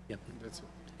 Yep. That's it.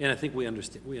 And I think we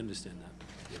understand that.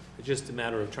 It's just a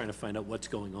matter of trying to find out what's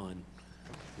going on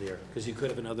there. Because you could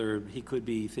have he could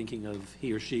be thinking of,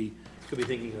 he or she could be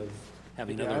thinking of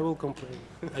having Yeah, I another, will complain.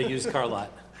 a used car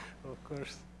lot. Of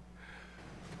course.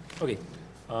 Okay,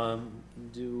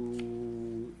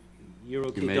 you're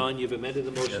okay, made- Don, you've amended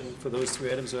the motion for those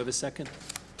 3 items, do I have a second?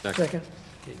 Second.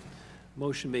 Okay.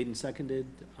 Motion made and seconded,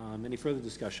 any further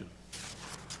discussion?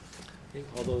 Okay,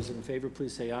 all those in favor,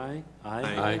 please say aye.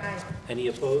 Aye. Aye. Any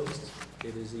opposed?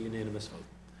 It is a unanimous vote.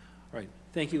 All right,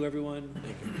 thank you, everyone.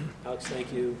 Thank you. Alex,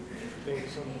 thank you. Thank you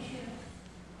so much.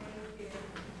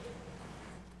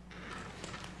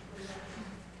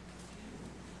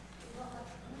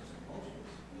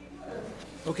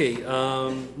 Okay,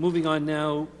 moving on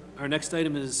now, our next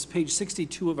item is page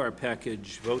 62 of our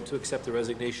package, vote to accept the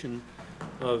resignation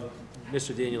of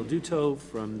Mr. Daniel Duto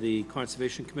from the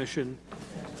Conservation Commission.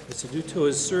 Mr. Duto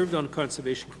has served on the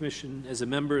Conservation Commission as a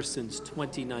member since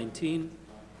 2019.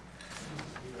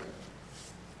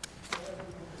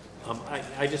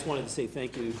 I just wanted to say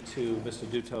thank you to Mr.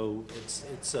 Duto.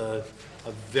 It's a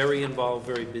very involved,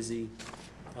 very busy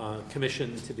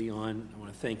commission to be on. I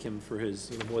want to thank him for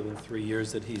his more than 3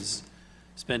 years that he's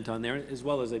spent on there, as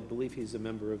well as I believe he's a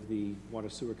member of the Water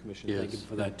Sewer Commission. Thank him Yes.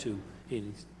 for that, too. To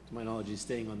my knowledge, he's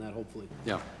staying on that, hopefully.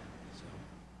 Yeah. So,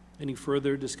 any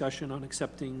further discussion on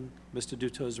accepting Mr.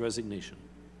 Duto's resignation?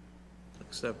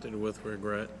 Accepted with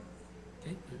regret.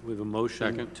 Okay, we have a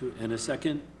motion Second. and a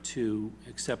second to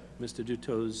accept Mr.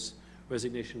 Duto's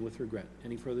resignation with regret.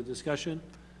 Any further discussion?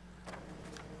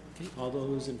 Okay, all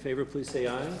those in favor, please say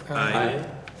aye. Aye.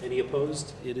 Any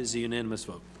opposed? It is a unanimous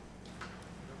vote.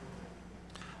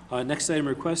 Next item,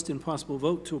 request and possible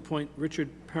vote to appoint Richard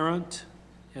Parent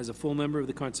as a full member of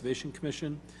the Conservation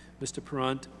Commission. Mr.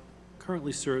 Parent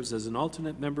currently serves as an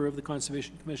alternate member of the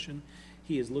Conservation Commission.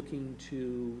 He is looking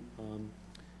to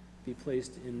be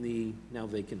placed in the now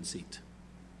vacant seat.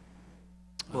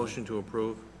 Motion to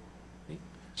approve.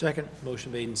 Second.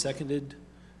 Motion made and seconded.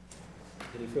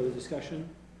 Any further discussion?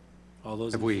 All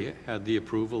those, Have we had the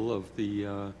approval of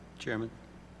the chairman?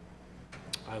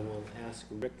 I will ask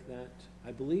Rick that.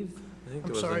 I believe, I think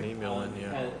there was an email in,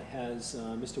 yeah. has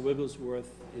Mr. Wigglesworth,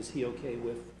 is he okay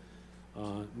with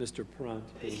Mr. Perrant.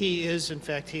 He is, in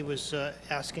fact, he was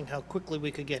asking how quickly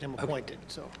we could get him appointed,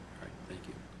 so. All right, thank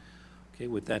you. Okay,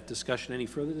 with that discussion, any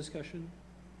further discussion?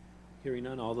 Hearing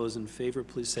none, all those in favor,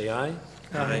 please say aye.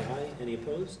 Aye. Any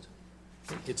opposed?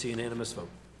 It's a unanimous vote.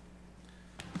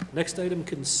 Next item,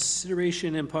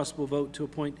 consideration and possible vote to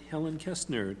appoint Helen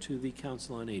Kestner to the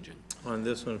Council on Aging. On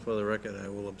this one, for the record, I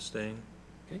will abstain.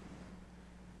 Okay.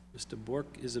 Mr. Bork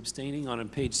is abstaining. On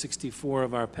page 64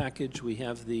 of our package, we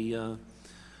have the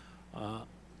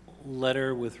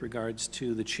letter with regards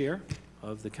to the chair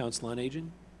of the Council on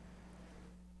Aging.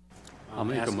 I'll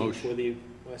make a Asking motion.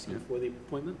 Asking for the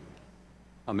appointment.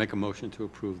 I'll make a motion to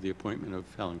approve the appointment of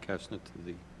Helen Kestner to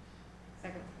the,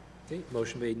 Second. Okay,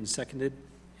 motion made and seconded.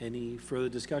 Any further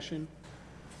discussion?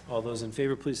 All those in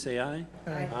favor, please say aye.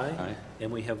 Aye. Aye.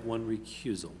 And we have one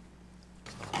recusal.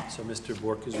 So Mr.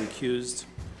 Bork is recused.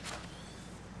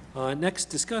 Next,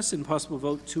 discuss and possible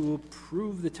vote to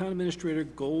approve the town administrator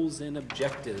goals and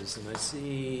objectives. And I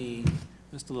see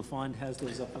Mr. LaFond has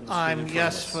those up on the screen in front of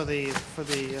Yes, us. for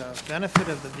the benefit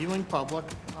of the viewing public,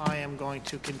 I am going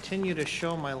to continue to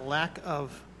show my lack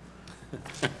of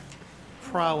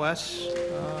prowess.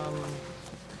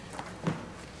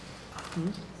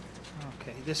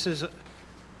 Okay, this is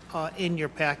in your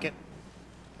packet,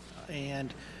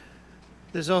 and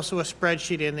there's also a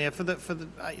spreadsheet in there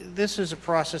this is a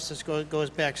process that goes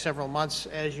back several months,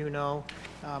 as you know.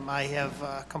 I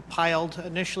have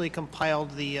initially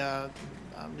compiled the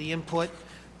input,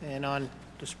 and on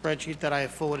the spreadsheet that I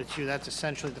have forwarded to you, that's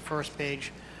essentially the first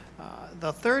page.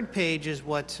 The third page is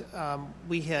what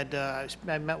we had,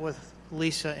 I met with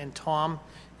Lisa and Tom,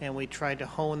 and we tried to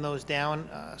hone those down.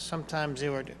 Sometimes they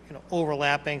were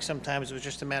overlapping, sometimes it was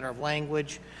just a matter of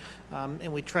language.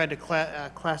 And we tried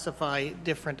to classify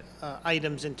different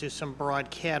items into some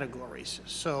broad categories.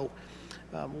 So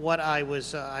what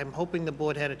I'm hoping the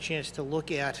board had a chance to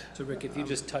look at. So Rick, if you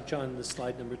just touch on the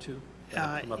slide number 2,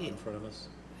 that'll come up in front of us.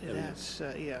 There we go. That's,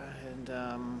 yeah,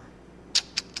 and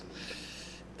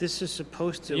this is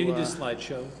supposed to. You can do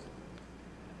slideshow.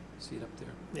 See it up there.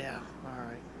 Yeah, all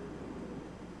right.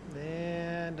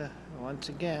 And once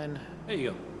again. There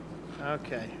you go.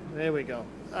 Okay, there we go.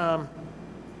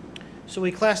 So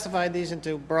we classified these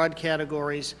into broad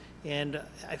categories, and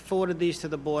I forwarded these to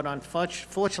the board on,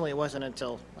 fortunately, it wasn't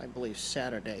until, I believe,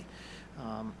 Saturday.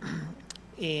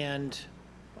 And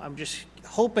I'm just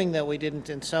hoping that we didn't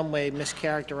in some way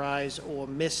mischaracterize or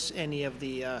miss any of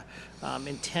the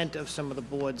intent of some of the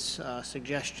board's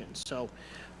suggestions.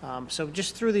 So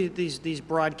just through these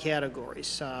broad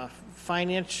categories,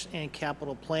 finance and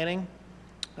capital planning.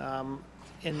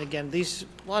 And again, a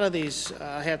lot of these,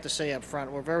 I have to say up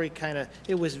front, were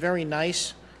it was very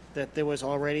nice that there was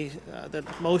already,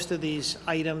 that most of these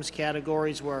items,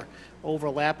 categories were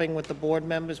overlapping with the board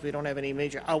members. We don't have any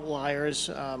major outliers.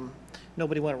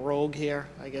 Nobody went rogue here,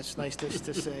 I guess, nice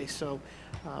to say. So,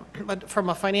 but from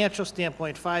a financial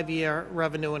standpoint, 5-year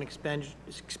revenue and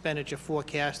expenditure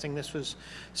forecasting, this was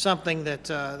something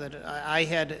that I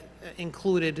had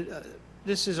included.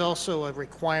 This is also a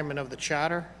requirement of the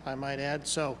charter, I might add,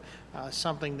 so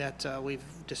something that we've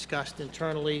discussed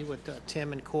internally with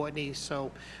Tim and Courtney,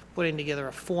 so putting together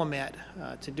a format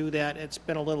to do that. It's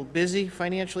been a little busy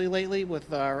financially lately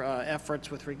with our efforts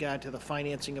with regard to the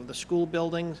financing of the school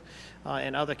buildings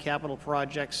and other capital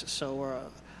projects, so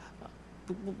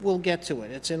we'll get to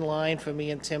it. It's in line for me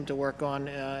and Tim to work on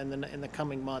in the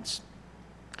coming months.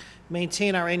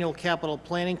 Maintain our annual capital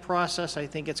planning process. I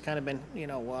think it's kind of been,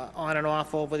 on and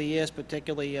off over the years,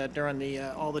 particularly during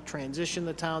all the transition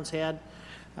the town's had.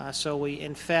 So we,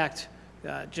 in fact,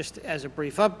 just as a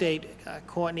brief update,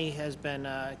 Courtney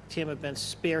Tim have been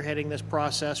spearheading this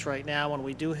process right now, and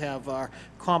we do have our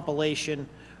compilation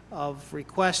of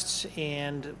requests,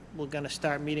 and we're going to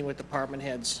start meeting with department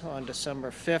heads on December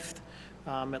 5th.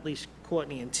 At least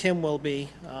Courtney and Tim will be.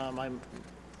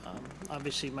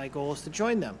 Obviously, my goal is to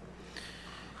join them.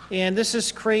 And this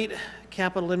is create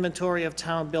capital inventory of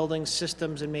town buildings,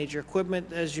 systems, and major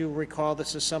equipment. As you recall,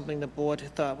 this is something the board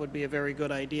thought would be a very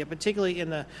good idea, particularly in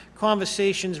the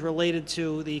conversations related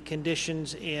to the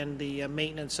conditions and the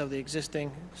maintenance of the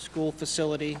existing school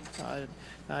facility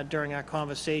during our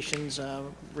conversations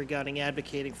regarding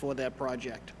advocating for that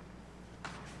project.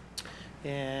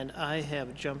 And I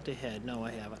have jumped ahead. No,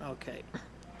 I haven't. Okay.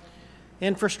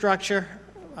 Infrastructure.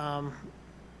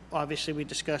 Obviously, we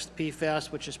discussed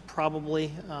PFAS, which is probably,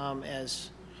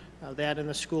 that in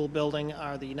the school building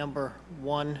are the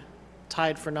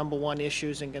tied for number one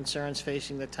issues and concerns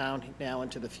facing the town now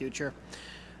into the future.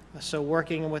 So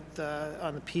working with,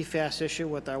 on the PFAS issue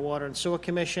with our Water and Sewer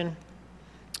Commission,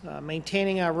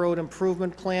 Maintaining our road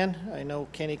improvement plan. I know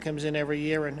Kenny comes in every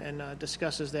year and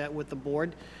discusses that with the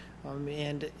board.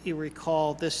 And you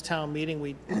recall this town meeting,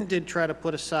 we did try to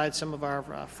put aside some of our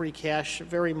free cash,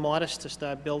 very modest, to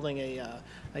start building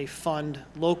a fund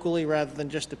locally rather than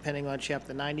just depending on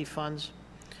Chapter 90 funds.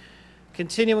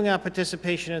 Continuing our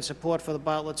participation and support for the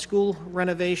Bartlett School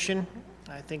renovation.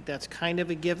 I think that's kind of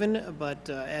a given, but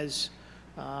as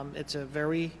it's a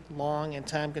very long and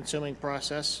time-consuming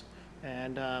process.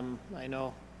 And I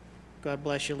know, God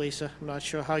bless you, Lisa, I'm not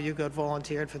sure how you got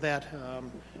volunteered for that.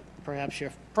 Perhaps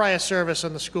your prior service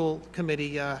on the school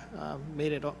committee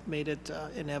made it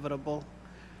inevitable.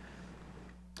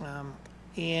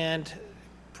 And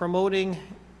promoting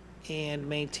and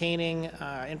maintaining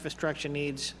our infrastructure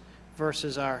needs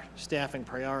versus our staffing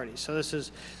priorities. So this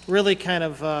is really kind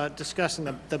of discussing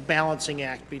the balancing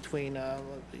act between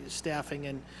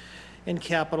staffing and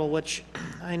capital, which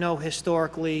I know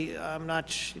historically,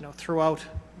 throughout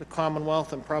the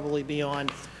Commonwealth and probably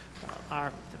beyond,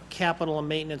 our capital and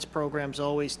maintenance programs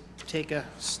always take a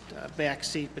back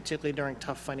seat, particularly during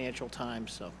tough financial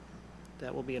times. So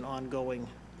that will be an ongoing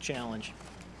challenge.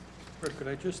 Rick, could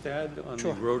I just add on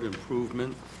Sure. the road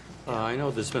improvement? I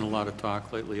know there's been a lot of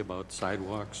talk lately about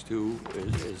sidewalks too.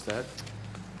 Is that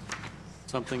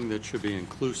something that should be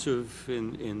inclusive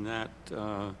in that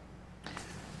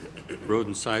road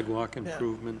and sidewalk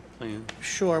improvement plan?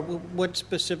 Sure. What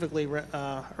specifically, Earl,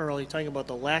 are you talking about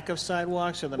the lack of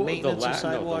sidewalks or the maintenance of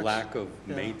sidewalks? No, the lack of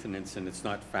maintenance, and it's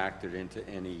not factored into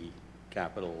any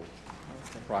capital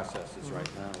processes right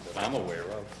now that I'm aware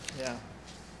of. Yeah.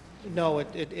 No,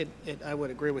 I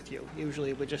would agree with you.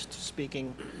 Usually, we're just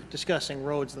discussing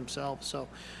roads themselves. So,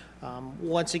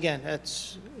 once again,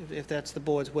 if that's the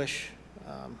board's wish.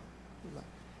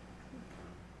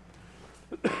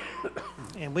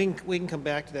 And we can come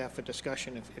back to that for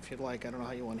discussion if you'd like. I don't know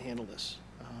how you want to handle this.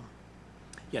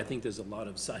 Yeah, I think there's a lot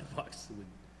of sidewalks that would.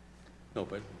 No,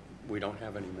 but we don't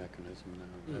have any mechanism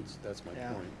now. That's my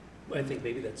point. Well, I think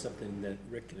maybe that's something that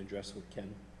Rick can address with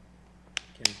Ken.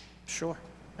 Sure.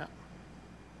 Yeah.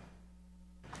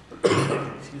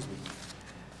 Excuse me.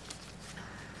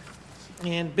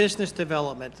 And business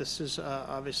development, this is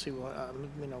obviously,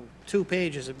 2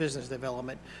 pages of business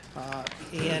development.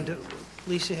 And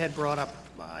Lisa had brought up,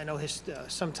 I know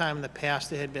sometime in the past,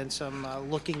 there had been some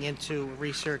looking into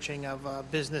researching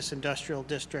of business industrial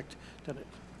district.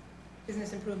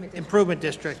 Business improvement district. Improvement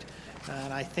district.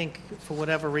 And I think for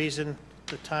whatever reason,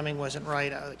 the timing wasn't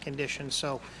right, the conditions.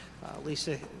 So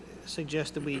Lisa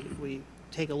suggested we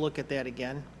take a look at that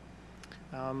again.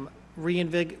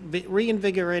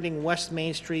 Reinvigorating West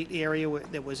Main Street area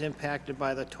that was impacted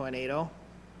by the tornado.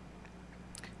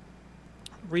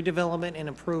 Redevelopment and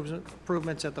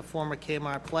improvements at the former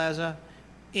Kmart Plaza.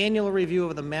 Annual review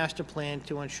of the master plan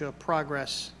to ensure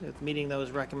progress with meeting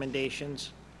those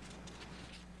recommendations.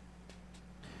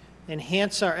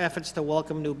 Enhance our efforts to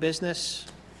welcome new business.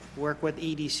 Work with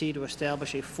EDC to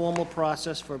establish a formal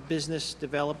process for business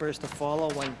developers to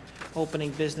follow when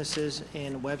opening businesses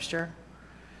in Webster.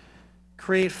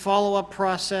 Create follow-up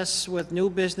process with new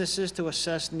businesses to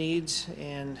assess needs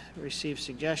and receive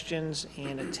suggestions,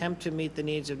 and attempt to meet the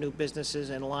needs of new businesses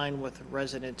in line with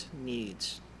resident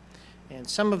needs. And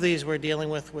some of these we're dealing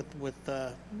with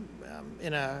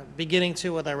in a beginning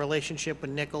to with our relationship with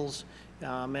Nichols,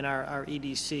 and our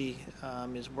EDC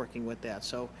is working with that.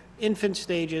 So infant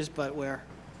stages, but we're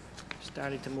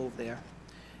starting to move there.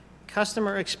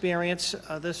 Customer experience,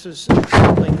 this is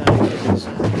something that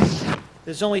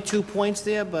there's only 2 points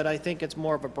there, but I think it's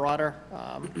more of a broader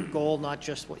goal, not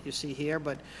just what you see here,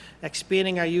 but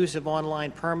expanding our use of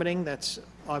online permitting. That's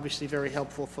obviously very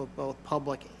helpful for both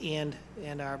public and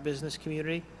our business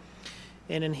community.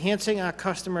 And enhancing our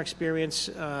customer experience,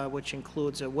 which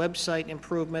includes website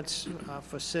improvements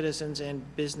for citizens and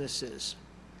businesses.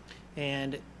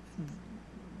 And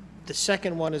the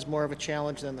second one is more of a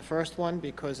challenge than the first one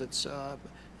because it's,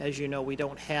 as you know, we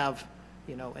don't have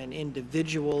an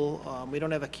individual, we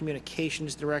don't have a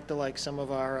communications director like some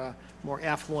of our more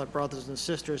affluent brothers and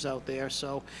sisters out there.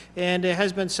 So, and there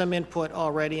has been some input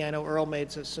already. I know Earl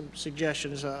made some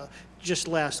suggestions just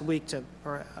last week to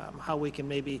how we can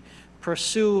maybe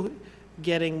pursue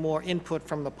getting more input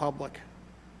from the public,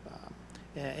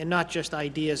 and not just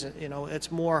ideas. It's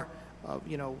more,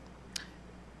 and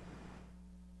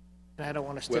I don't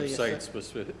want to steal Website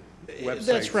specific.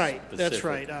 That's right. That's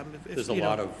right. There's a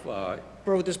lot of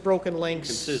there's broken links,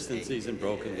 inconsistencies and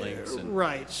broken links, and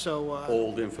right. So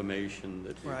old information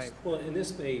that right. Well, and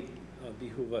this may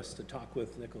behoove us to talk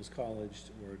with Nichols College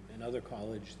or another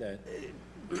college that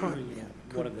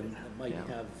one of them might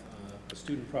have a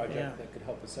student Yeah. project that could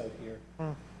help us out here,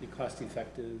 be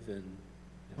cost-effective and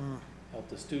help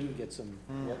the student get some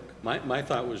work. My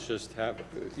thought was just have,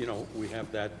 we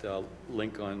have that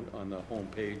link on the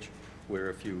homepage where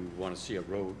if you want to see a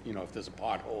road, if there's a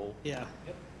pothole, Yeah.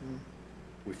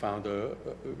 we found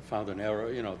an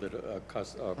error, that a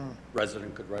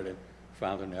resident could write in,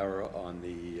 found an error on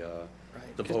the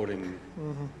voting.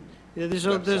 Yeah, there's a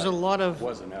website. lot of,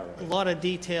 Was an error. a lot of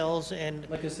details and,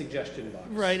 Like a suggestion box.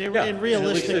 right, and Yeah. and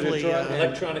realistically,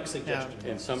 Electronic suggestion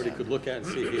And box. somebody could look at it and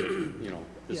see here,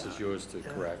 this Yeah. is yours to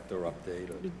correct or update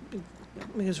or.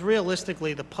 because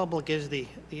realistically, the public is the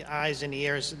eyes and the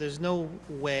ears. There's no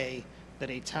way that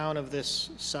a town of this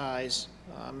size,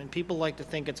 and people like to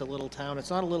think it's a little town,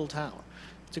 it's not a little town.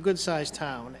 It's a good-sized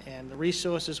town, and the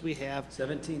resources we have,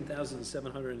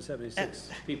 17,776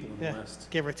 people in the yeah, last,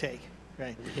 give or take,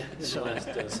 right? in the So- last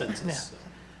census.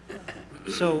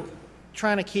 So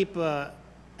trying to keep a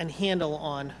handle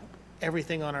on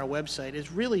everything on our website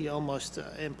is really almost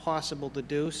impossible to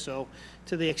do. So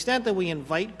to the extent that we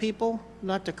invite people,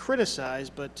 not to criticize,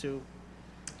 but to,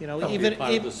 That'll be even,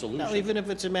 part of the no, solution. even if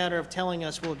it's a matter of telling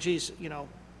us, well, geez,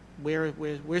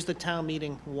 where's the town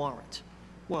meeting warrant?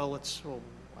 Well,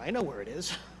 I know where it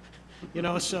is.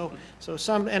 So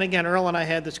some, and again, Earl and I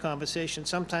had this conversation,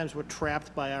 sometimes we're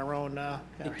trapped by our own, It our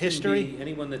can history. be-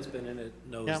 Anyone that's been in it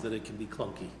knows Yeah. that it can be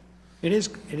clunky. It is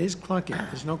clunky,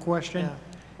 there's no question.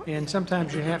 And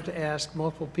sometimes you have to ask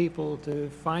multiple people to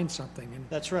find something, and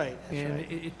That's right, that's and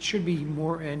right. it should be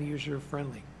more end-user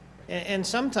friendly. And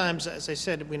sometimes, as I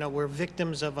said, we're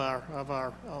victims of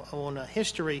our own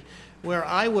history, where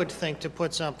I would think to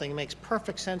put something makes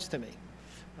perfect sense to me.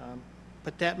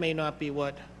 But that may not be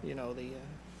what, the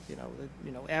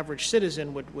average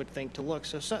citizen would think to look.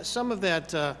 So some of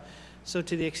that, so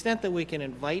to the extent that we can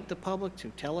invite the public to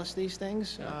tell us these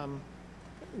things,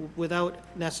 without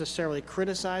necessarily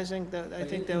criticizing, I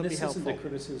think that would be helpful. This isn't a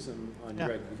criticism on Yeah.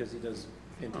 Greg, because he does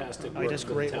fantastic Oh, he work does for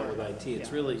the great town work. with IT. It's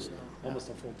Yeah. really almost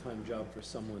a full-time job for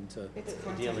someone to It's to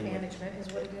content dealing with. management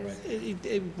is what it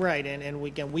is. Right, and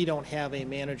we don't have a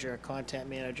manager, a content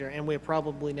manager, and we're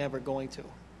probably never going to.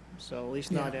 So at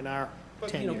least not in our But,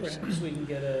 tenures. perhaps we can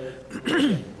get go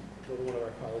to one of our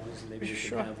colleges, and maybe we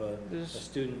Sure. can have a There's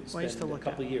student ways to spend a look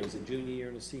couple at. years, a junior year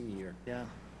and a senior year, Yeah.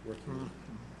 working.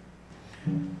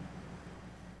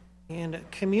 And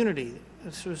community,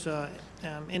 this was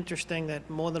interesting that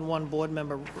more than one board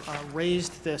member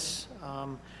raised this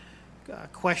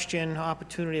question,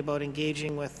 opportunity about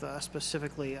engaging with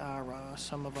specifically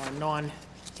some of our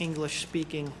non-English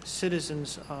speaking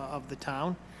citizens of the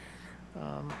town.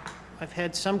 I've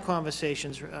had some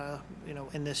conversations,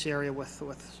 in this area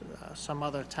with some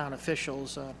other town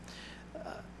officials.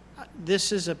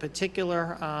 This is a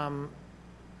particular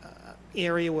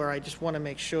area where I just want to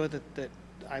make sure that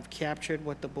I've captured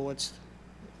what the board's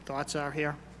thoughts are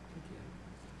here.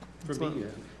 For me, yeah.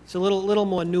 It's a little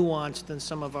more nuanced than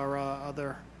some of our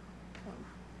other.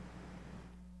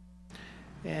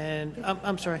 And,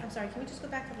 I'm sorry. I'm sorry, can we just go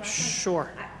back to the last one?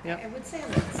 Sure, I yep. would say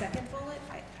on the second bullet,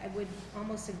 I would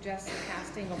almost suggest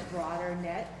casting a broader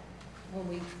net when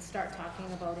we start talking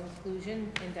about inclusion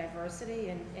and diversity,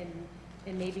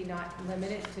 and maybe not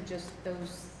limit it to just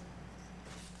those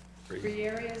three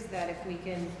areas, that if we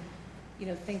can,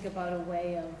 think about a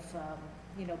way of,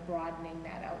 broadening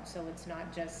that out, so it's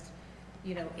not just,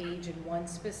 age in one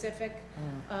specific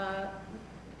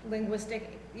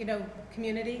linguistic,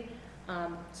 community.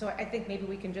 So I think maybe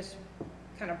we can just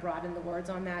kind of broaden the words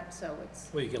on that, so it's,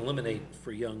 Well, you can eliminate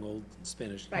for young, old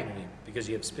Spanish Right. community, because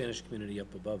you have Spanish community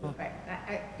up above it.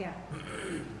 right, yeah.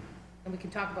 And we can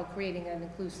talk about creating an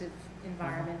inclusive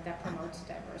environment that promotes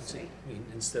diversity. I mean,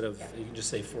 instead of, you can just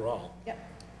say for all. Yep.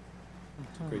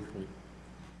 It's a great point.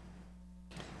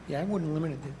 Yeah, I wouldn't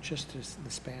limit it just to the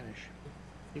Spanish.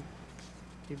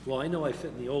 Well, I know I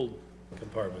fit in the old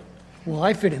compartment. Well,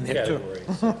 I fit in there too.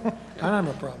 Category, so. I don't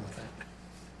have a problem with that.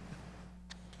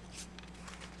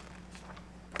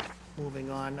 Moving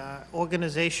on,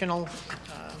 organizational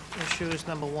issues.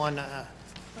 Number one,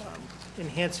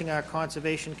 enhancing our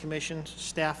Conservation Commission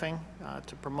staffing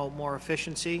to promote more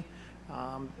efficiency.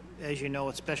 As you know,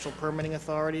 with special permitting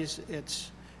authorities,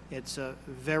 it's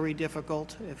very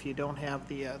difficult if you don't have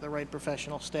the right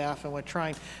professional staff, and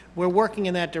we're working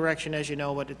in that direction, as you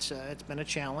know, but it's been a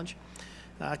challenge.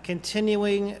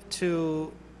 Continuing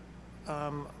to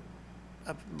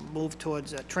move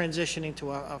towards transitioning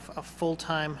to a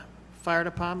full-time fire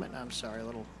department. I'm sorry,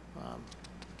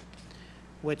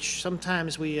 which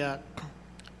sometimes we,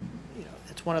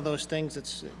 It's one of those things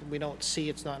that's, we don't see,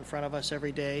 it's not in front of us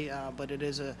every day, but it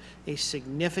is a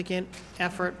significant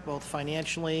effort, both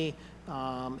financially,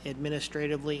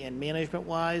 administratively, and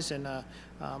management-wise, and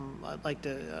I'd like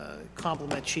to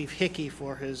compliment Chief Hickey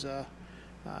for his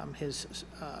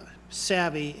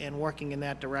savvy in working in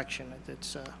that direction.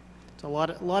 It's a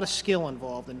lot of skill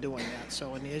involved in doing that,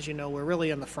 so, and as you know, we're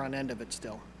really on the front end of it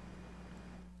still.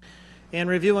 And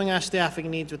reviewing our staffing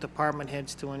needs with department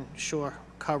heads to ensure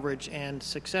coverage and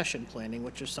succession planning,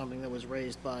 which is something that was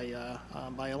raised by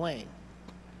Elaine.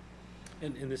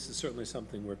 And this is certainly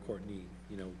something where Courtney,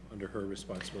 you know, under her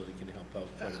responsibility, can help out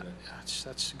quite a bit.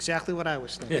 That's exactly what I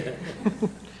was thinking.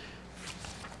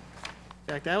 In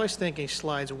fact, I was thinking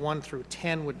slides 1 through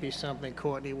 10 would be something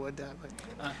Courtney would,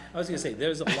 I was gonna say,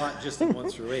 there's a lot just in 1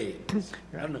 through 8.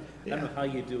 I don't know how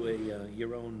you do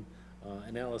your own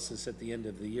analysis at the end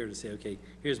of the year to say, okay,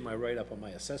 here's my write-up on my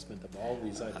assessment of all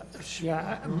these items.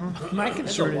 Yeah, my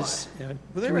concern is,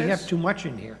 do we have too much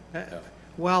in here?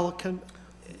 well,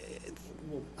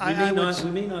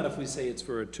 We may not if we say it's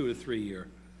for a 2 to 3 year.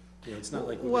 You know, it's not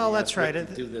like we're well, gonna that's ask right. Rick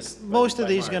to do this by- Most of by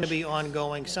these are going to March. be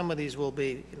ongoing. Some of these will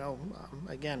be, you know,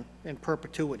 again, in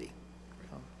perpetuity.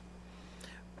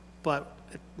 But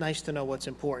nice to know what's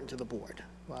important to the board,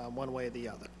 one way or the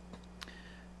other.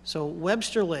 So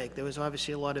Webster Lake, there was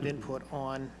obviously a lot of input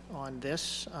on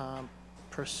this.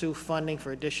 Pursue funding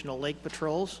for additional lake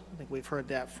patrols. I think we've heard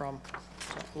that from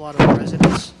a lot of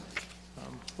residents,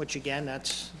 which again,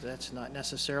 that's not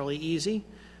necessarily easy.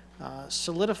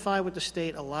 Solidify with the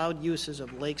state allowed uses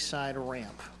of lakeside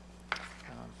ramp.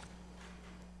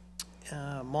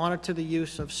 Monitor the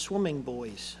use of swimming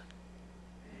buoys.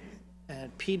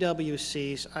 And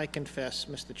PWCs, I confess,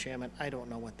 Mr. Chairman, I don't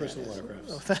know what that is. Personal watercrafts.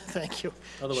 Oh, thank you.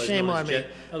 Otherwise Shame known on as me.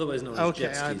 otherwise known as Okay,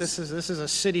 jet skis. this is a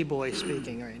city boy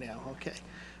speaking right now, okay.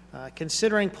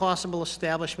 Considering possible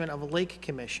establishment of a lake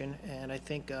commission, and I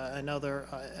think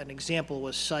an example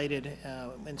was cited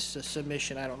in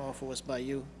submission, I don't know if it was by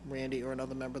you, Randy, or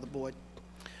another member of the board.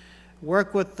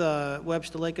 Work with the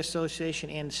Webster Lake Association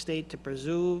and the state to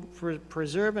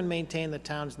preserve and maintain the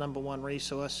town's #1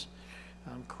 resource.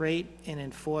 Create and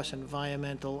enforce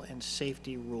environmental and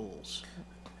safety rules.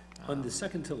 On the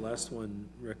second to last one,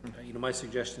 Rick, you know, my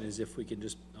suggestion is if we can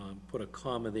just put a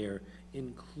comma there,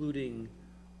 including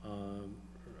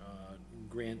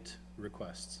grant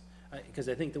requests. Because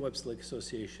I think the Webster Lake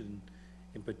Association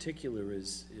in particular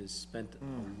is spent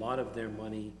a lot of their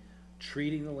money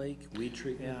treating the lake, weed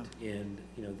treatment, and,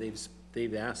 you know,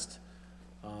 they've asked,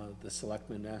 the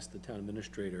selectmen asked the town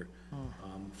administrator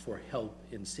for help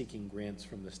in seeking grants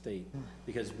from the state,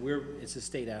 because it's a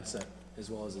state asset as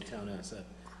well as a town asset,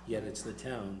 yet it's the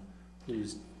town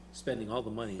who's spending all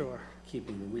the money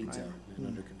keeping the weeds out and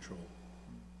under control.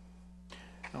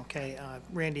 Okay,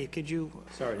 Randy, could you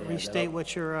Sorry to add that restate up.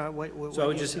 what your, what your So I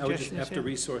would just, suggestion is after here?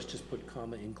 resource, just put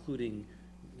comma, including,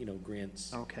 you know,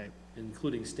 grants. Okay.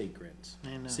 Including state grants,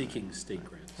 And, seeking state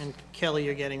grants. And Kelly,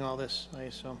 you're getting all this, I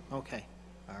assume? Okay,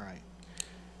 all right.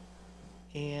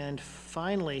 And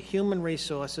finally, human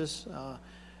resources,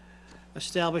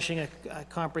 establishing a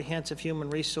comprehensive human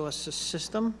resources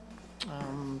system,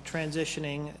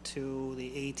 transitioning to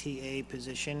the ATA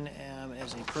position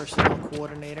as a personnel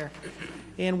coordinator,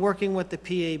 and working with the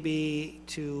PAB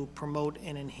to promote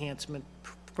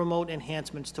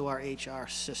enhancements to our HR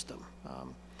system.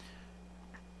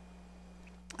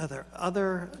 Are there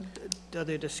other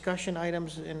discussion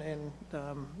items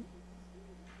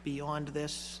beyond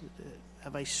this?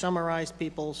 Have I summarized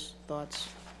people's thoughts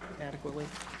adequately?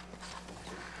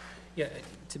 Yeah,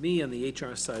 to me, on the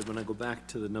HR side, when I go back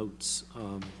to the notes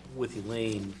with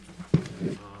Elaine,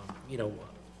 you know,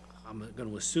 I'm going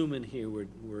to assume in here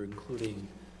we're including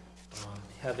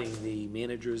having the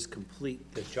managers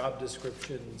complete the job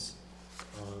descriptions,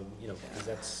 you know, because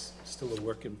that's still a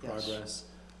work in progress.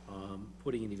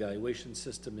 Putting an evaluation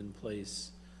system in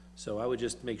place. So I would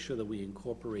just make sure that we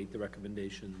incorporate the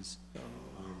recommendations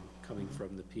coming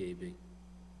from the PAB.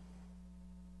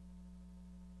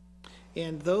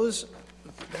 And those,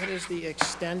 that is the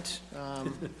extent,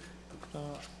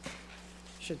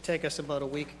 should take us about a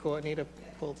week, Courtney, to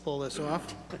pull this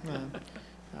off.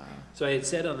 So I had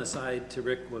said on the side to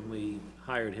Rick when we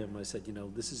hired him, I said, you know,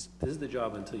 this is the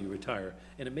job until you retire,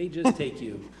 and it may just take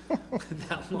you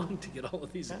that long to get all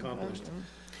of these accomplished.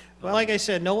 Well, like I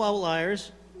said, no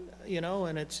outliers, you know,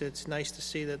 and it's nice to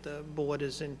see that the board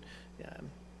is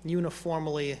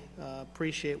uniformly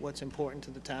appreciate what's important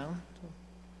to the town. So,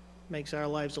 makes our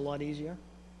lives a lot easier.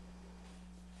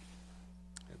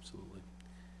 Absolutely.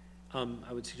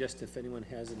 I would suggest if anyone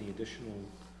has any additional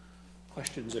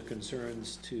questions or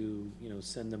concerns to,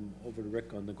 send them over to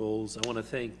Rick on the goals. I want to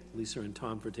thank Lisa and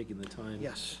Tom for taking the time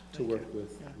Yes, to thank work you.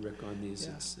 with Rick on these.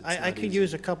 Yeah. It's I not could easy.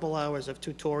 use a couple hours of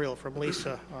tutorial from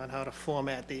Lisa on how to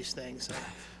format these things.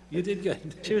 You did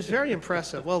good. She was very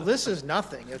impressive. Well, this is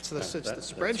nothing. It's the That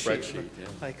spreadsheet. yeah.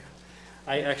 Like,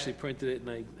 I actually printed it, and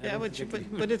I yeah, don't but think I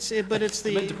could- but it's I meant to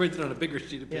the, print it on a bigger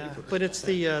sheet of yeah, paper. but it's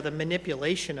the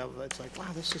manipulation of it. It's like, wow,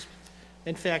 this is,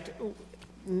 in fact,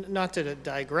 not to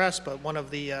digress, but one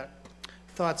of the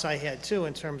thoughts I had too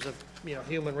in terms of,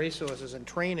 human resources and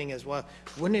training is, well,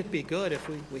 wouldn't it be good if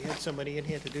we had somebody in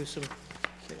here to do some,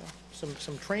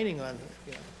 some training on,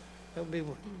 that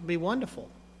would be wonderful.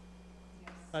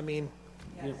 I mean,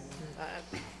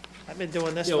 I've been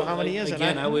doing this for how many years? and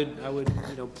Again, I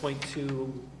would, point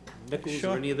to Nichols or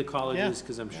Sure. any of the colleges, Yeah.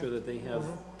 because I'm sure that they have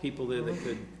people there that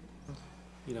could,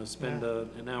 spend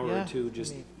an hour Yeah. or two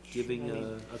just giving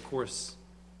a course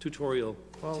tutorial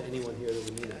Well, to anyone here that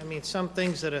would need it. I mean, some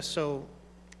things that are so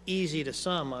easy to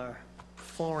some are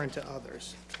foreign to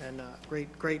others, and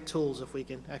great tools if we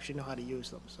can actually know how to use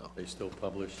them, so. They still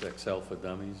publish Excel for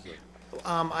Dummies?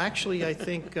 Actually, I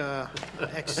think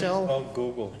Excel, Oh,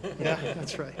 Google. yeah,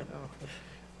 that's right. All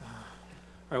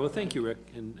right, well, thank you, Rick,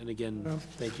 and again,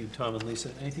 thank you, Tom and Lisa.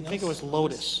 Anything I else? think it was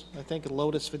Lotus. I think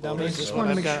Lotus for Dummies is Just what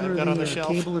want to I've make sure got on the the shelf.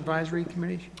 Cable Advisory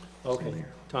Committee. Okay.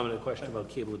 Tom had a question about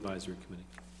Cable Advisory Committee.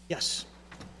 Yes.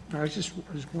 I was just,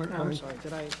 Oh, I'm sorry,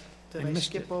 did I I missed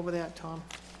skip it. over that, Tom?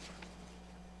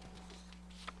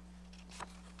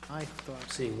 I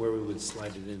thought, Seeing where we would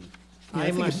slide it in. Yeah, I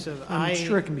think must it- have, I'm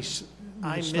sure it can be.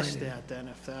 I slided missed in. that then,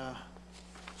 if, It's on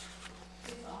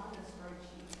the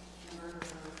spreadsheet, number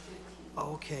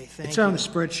 15. okay, thank you. It's on the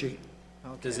spreadsheet.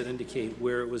 Does it indicate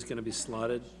where it was going to be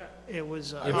slotted? It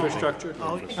was. Infrastructure?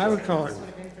 I would call it.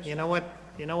 You know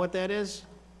what that is?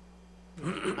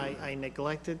 I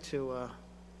neglected to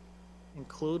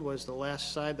include was the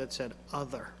last side that said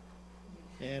other.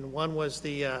 And one was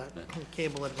the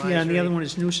cable advisory. Yeah, and the other one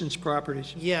is nuisance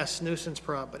properties. Yes, nuisance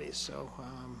properties, so,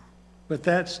 But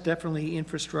that's definitely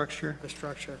infrastructure,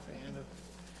 infrastructure, and,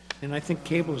 and I think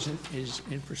cable is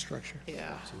infrastructure.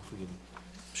 yeah, So if we can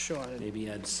sure. maybe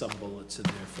add some bullets in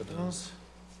there for those.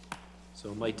 So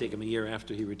it might take him a year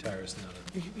after he retires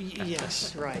now to.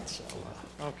 Yes, right, so,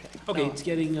 okay. Okay, No, it's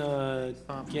getting, point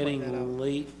that out. getting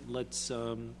late. Let's,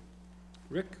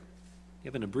 Rick, you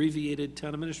have an abbreviated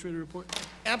town administrator report?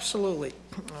 Absolutely.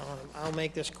 I'll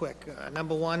make this quick.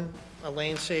 Number one,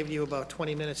 Elaine saved you about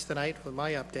 20 minutes tonight with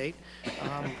my update.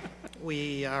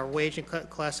 Our wage and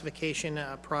classification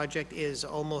project is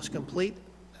almost complete,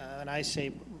 and I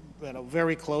say,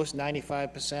 very close,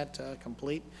 95%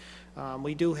 complete.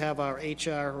 We do have our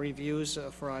HR reviews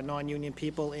for our non-union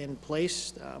people in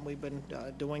place. We've been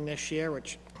doing this year,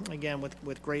 which, again,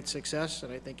 with great success,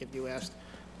 and I think if you asked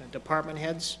department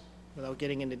heads, without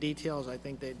getting into details, I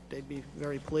think they'd be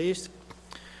very pleased.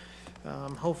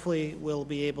 Hopefully, we'll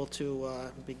be able to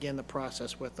begin the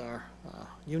process with our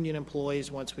union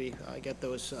employees once we get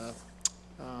those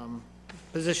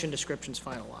position descriptions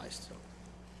finalized. So.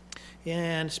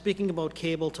 And speaking about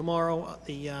cable, tomorrow,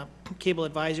 the Cable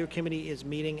Advisory Committee is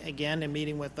meeting again, and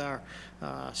meeting with our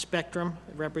Spectrum,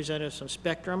 representatives from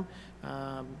Spectrum,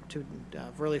 to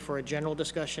really for a general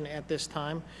discussion at this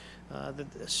time. The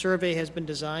survey has been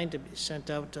designed to be sent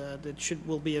out, that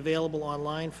will be available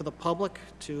online for the public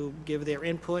to give their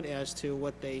input as to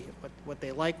what they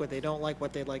like, what they don't like,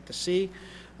 what they'd like to see.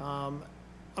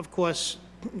 Of course,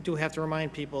 do have to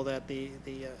remind people that the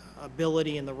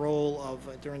ability and the role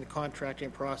of during the contracting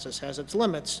process has its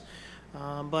limits,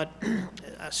 but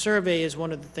a survey is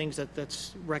one of the things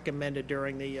that's recommended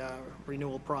during the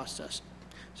renewal process.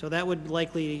 So that would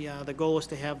likely, the goal is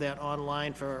to have that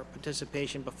online for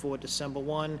participation before December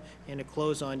 1 and to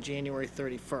close on January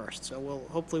 31st. So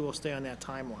hopefully we'll stay on that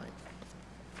timeline.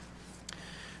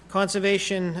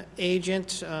 Conservation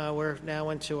agent, we're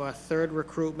now into our third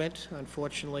recruitment.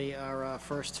 Unfortunately, our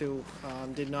first two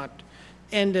did not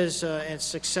end as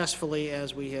successfully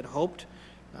as we had hoped.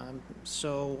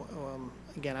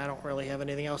 Again, I don't really have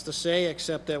anything else to say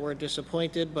except that we're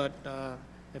disappointed, but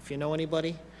if you know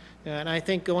anybody. And I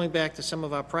think going back to some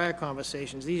of our prior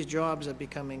conversations, these jobs are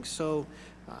becoming so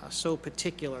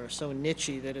particular, so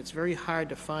niche-y, that it's very hard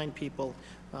to find people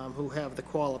who have the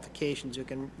qualifications, who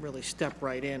can really step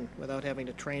right in without having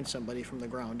to train somebody from the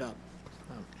ground up.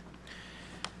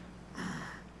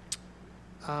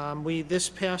 This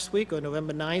past week, on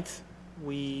November 9th,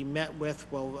 we met with,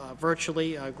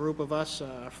 virtually, a group of us,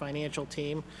 our financial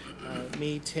team,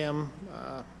 me, Tim,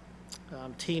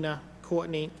 Tina,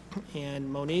 Courtney,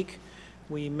 and Monique,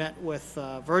 We met with,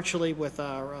 virtually with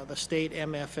our, the state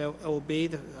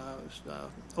MFOB, the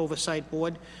Oversight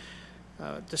Board,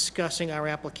 discussing our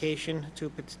application to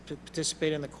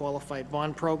participate in the Qualified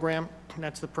Bond Program. And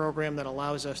that's the program that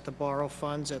allows us to borrow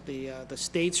funds at the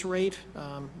state's rate,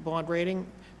 bond rating.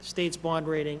 The state's bond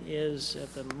rating is,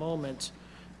 at the moment,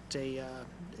 a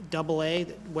AA.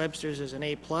 Webster's is an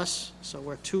A+, so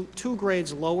we're two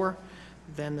grades lower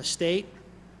than the state.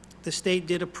 The state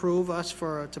did approve us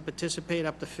to participate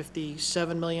up to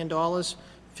 $57 million,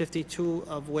 52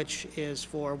 of which is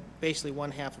for basically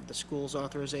one half of the school's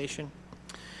authorization.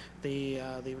 The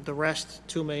rest,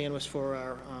 $2 million, was for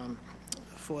our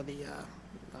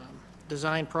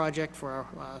design project for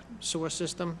our sewer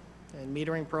system and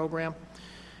metering program,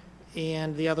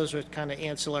 and the others are kind of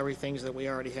ancillary things that we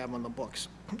already have on the books.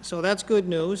 So that's good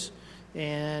news.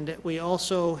 And we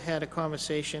also had a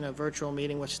conversation, a virtual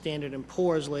meeting with Standard &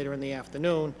 Poor's later in the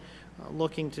afternoon,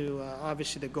 looking to,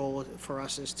 obviously the goal for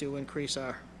us is to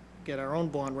get our own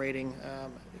bond rating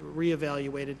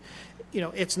reevaluated. You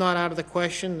know, it's not out of the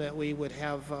question that we would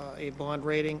have a bond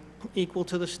rating equal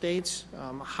to the state's.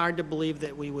 Hard to believe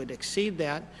that we would exceed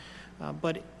that,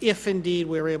 but if indeed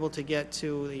we're able to get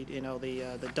to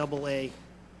the AA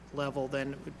level,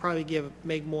 then it would probably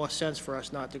make more sense for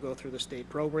us not to go through the state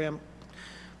program.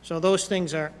 So those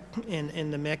things are in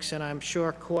the mix, and I'm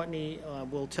sure Courtney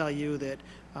will tell you that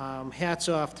hats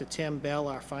off to Tim Bell,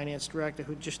 our finance director,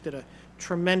 who just did a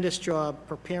tremendous job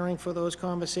preparing for those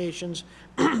conversations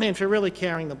and for really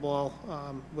carrying the ball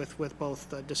with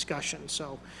both discussions.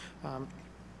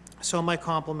 So my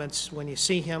compliments. When you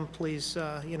see him, please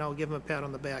give him a pat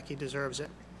on the back. He deserves it.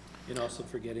 And also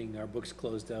for getting our books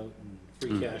closed out and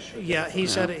free cash. Yeah,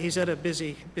 he's had a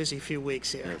busy few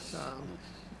weeks here. Yes.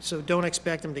 So don't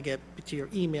expect him to get to your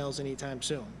emails anytime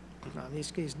soon.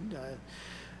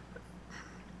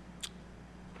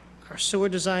 Our sewer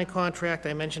design contract,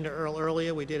 I mentioned it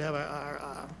earlier, we did have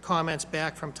our comments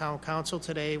back from town council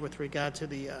today with regard to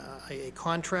a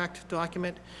contract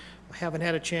document. I haven't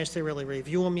had a chance to really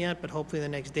review them yet, but hopefully the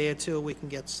next day or two we can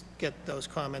get those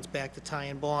comments back to Ty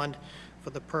and Bond for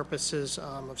the purposes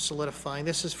of solidifying.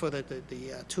 This is for the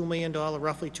 $2 million,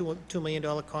 roughly $2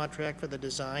 million contract for the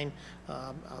design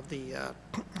of the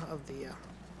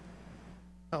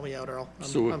help me out, Earl.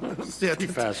 Sewer PFAS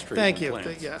treatment Thank you.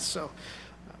 plants. Yes. So,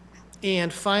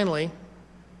 and finally,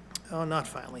 not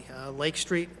finally, Lake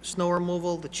Street snow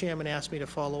removal. The chairman asked me to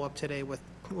follow up today with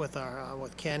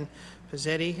Ken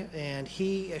Pizzetti, and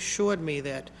he assured me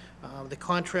that the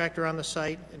contractor on the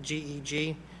site,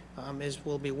 GEG,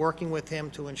 will be working with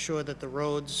him to ensure that the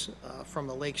roads from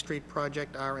the Lake Street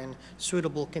project are in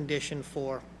suitable condition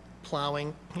for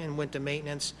plowing and winter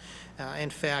maintenance. In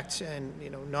fact, and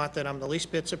not that I'm the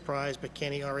least bit surprised, but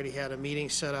Kenny already had a meeting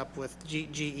set up with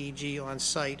GEG on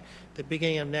site the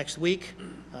beginning of next week.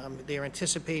 They're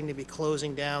anticipating to be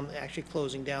closing down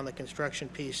the construction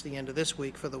piece the end of this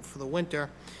week for the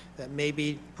winter. That may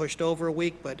be pushed over a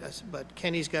week, but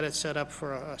Kenny's got it set up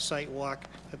for a site walk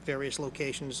at various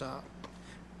locations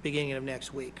beginning of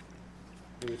next week.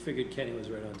 We figured Kenny was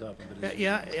right on top of it.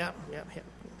 Yeah.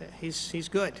 He's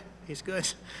good. He's good.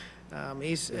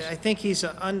 I think he's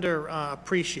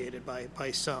underappreciated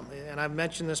by some, and I've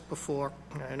mentioned this before.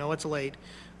 I know it's late,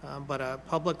 but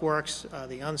Public Works are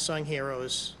the unsung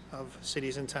heroes of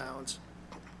cities and towns.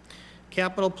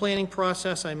 Capital planning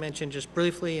process, I mentioned just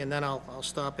briefly, and then I'll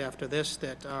stop after this,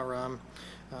 that our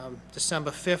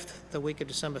December 5th, the week of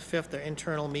December 5th, are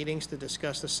internal meetings to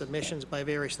discuss the submissions by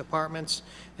various departments,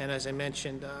 and as I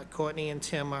mentioned, Courtney and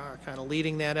Tim are kind of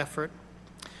leading that effort.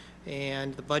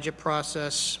 And the budget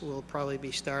process will probably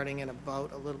be starting in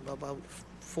about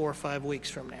 4 or 5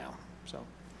 weeks from now. So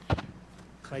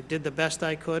I did the best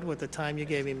I could with the time you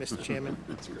gave me, Mr. Chairman.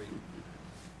 That's great.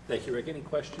 Thank you, Rick. Any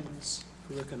questions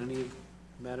for Rick on any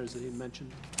matters that he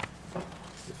mentioned?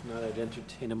 If not, I'd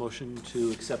entertain a motion to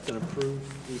accept and approve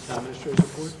the town administrator's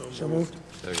report. So moved.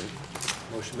 Second.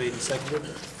 Motion made and seconded.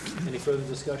 Any further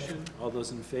discussion? All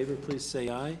those in favor, please say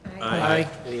aye. Aye.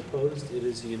 Any opposed? It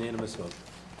is a unanimous vote.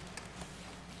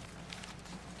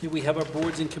 Okay, we have our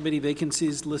boards and committee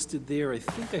vacancies listed there. I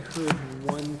think I heard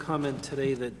one comment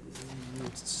today that,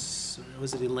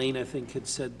 was it Elaine, I think, had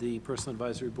said the personal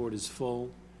advisory board is full.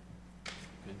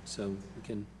 Okay, so we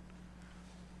can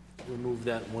remove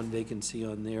that one vacancy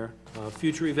on there.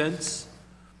 Future events,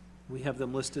 we have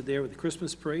them listed there with the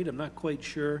Christmas parade. I'm not quite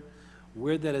sure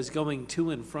where that is going to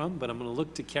and from, but I'm going to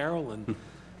look to Carol, and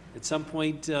at some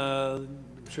point, I'm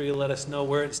sure you'll let us know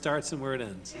where it starts and where it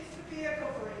ends. It's the vehicle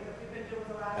parade that we've been doing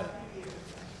the last few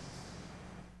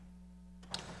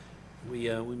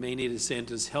years. We may need a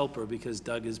Santa's helper because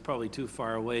Doug is probably too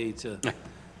far away to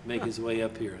make his way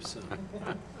up here, so,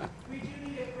 We do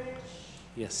need a bridge.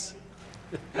 yes.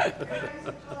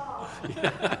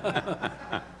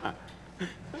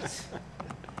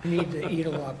 You need to eat a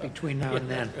lot between now and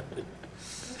then.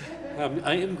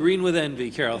 I am green with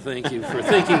envy, Carol, thank you for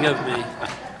thinking of me.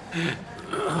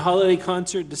 Holiday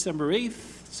concert, December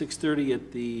 8th, 6:30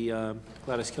 at the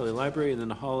Gladys Kelly Library, and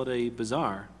then a holiday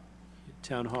bazaar,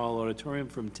 Town Hall Auditorium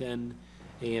from 10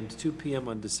 a.m. to 2 p.m.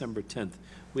 on December 10th.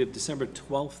 We have December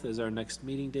 12th as our next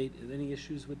meeting date. Any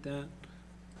issues with that?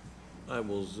 I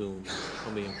will Zoom.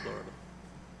 I'll be in Florida.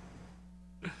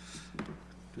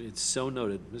 It's so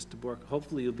noted. Mr. Bork,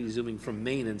 hopefully you'll be Zooming from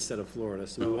Maine instead of Florida,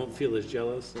 so we won't feel as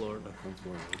jealous. Florida. From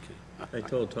Florida, okay. I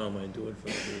told Tom I'd do it for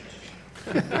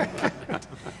the beach.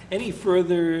 Any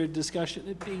further discussion?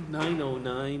 It being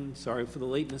 9:09, sorry for the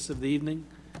lateness of the evening.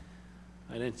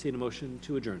 I'd entertain a motion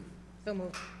to adjourn. So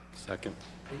moved. Second.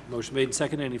 Motion made and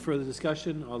seconded. Any further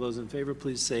discussion? All those in favor,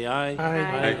 please say aye.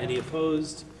 Aye. Any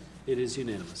opposed? It is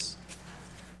unanimous.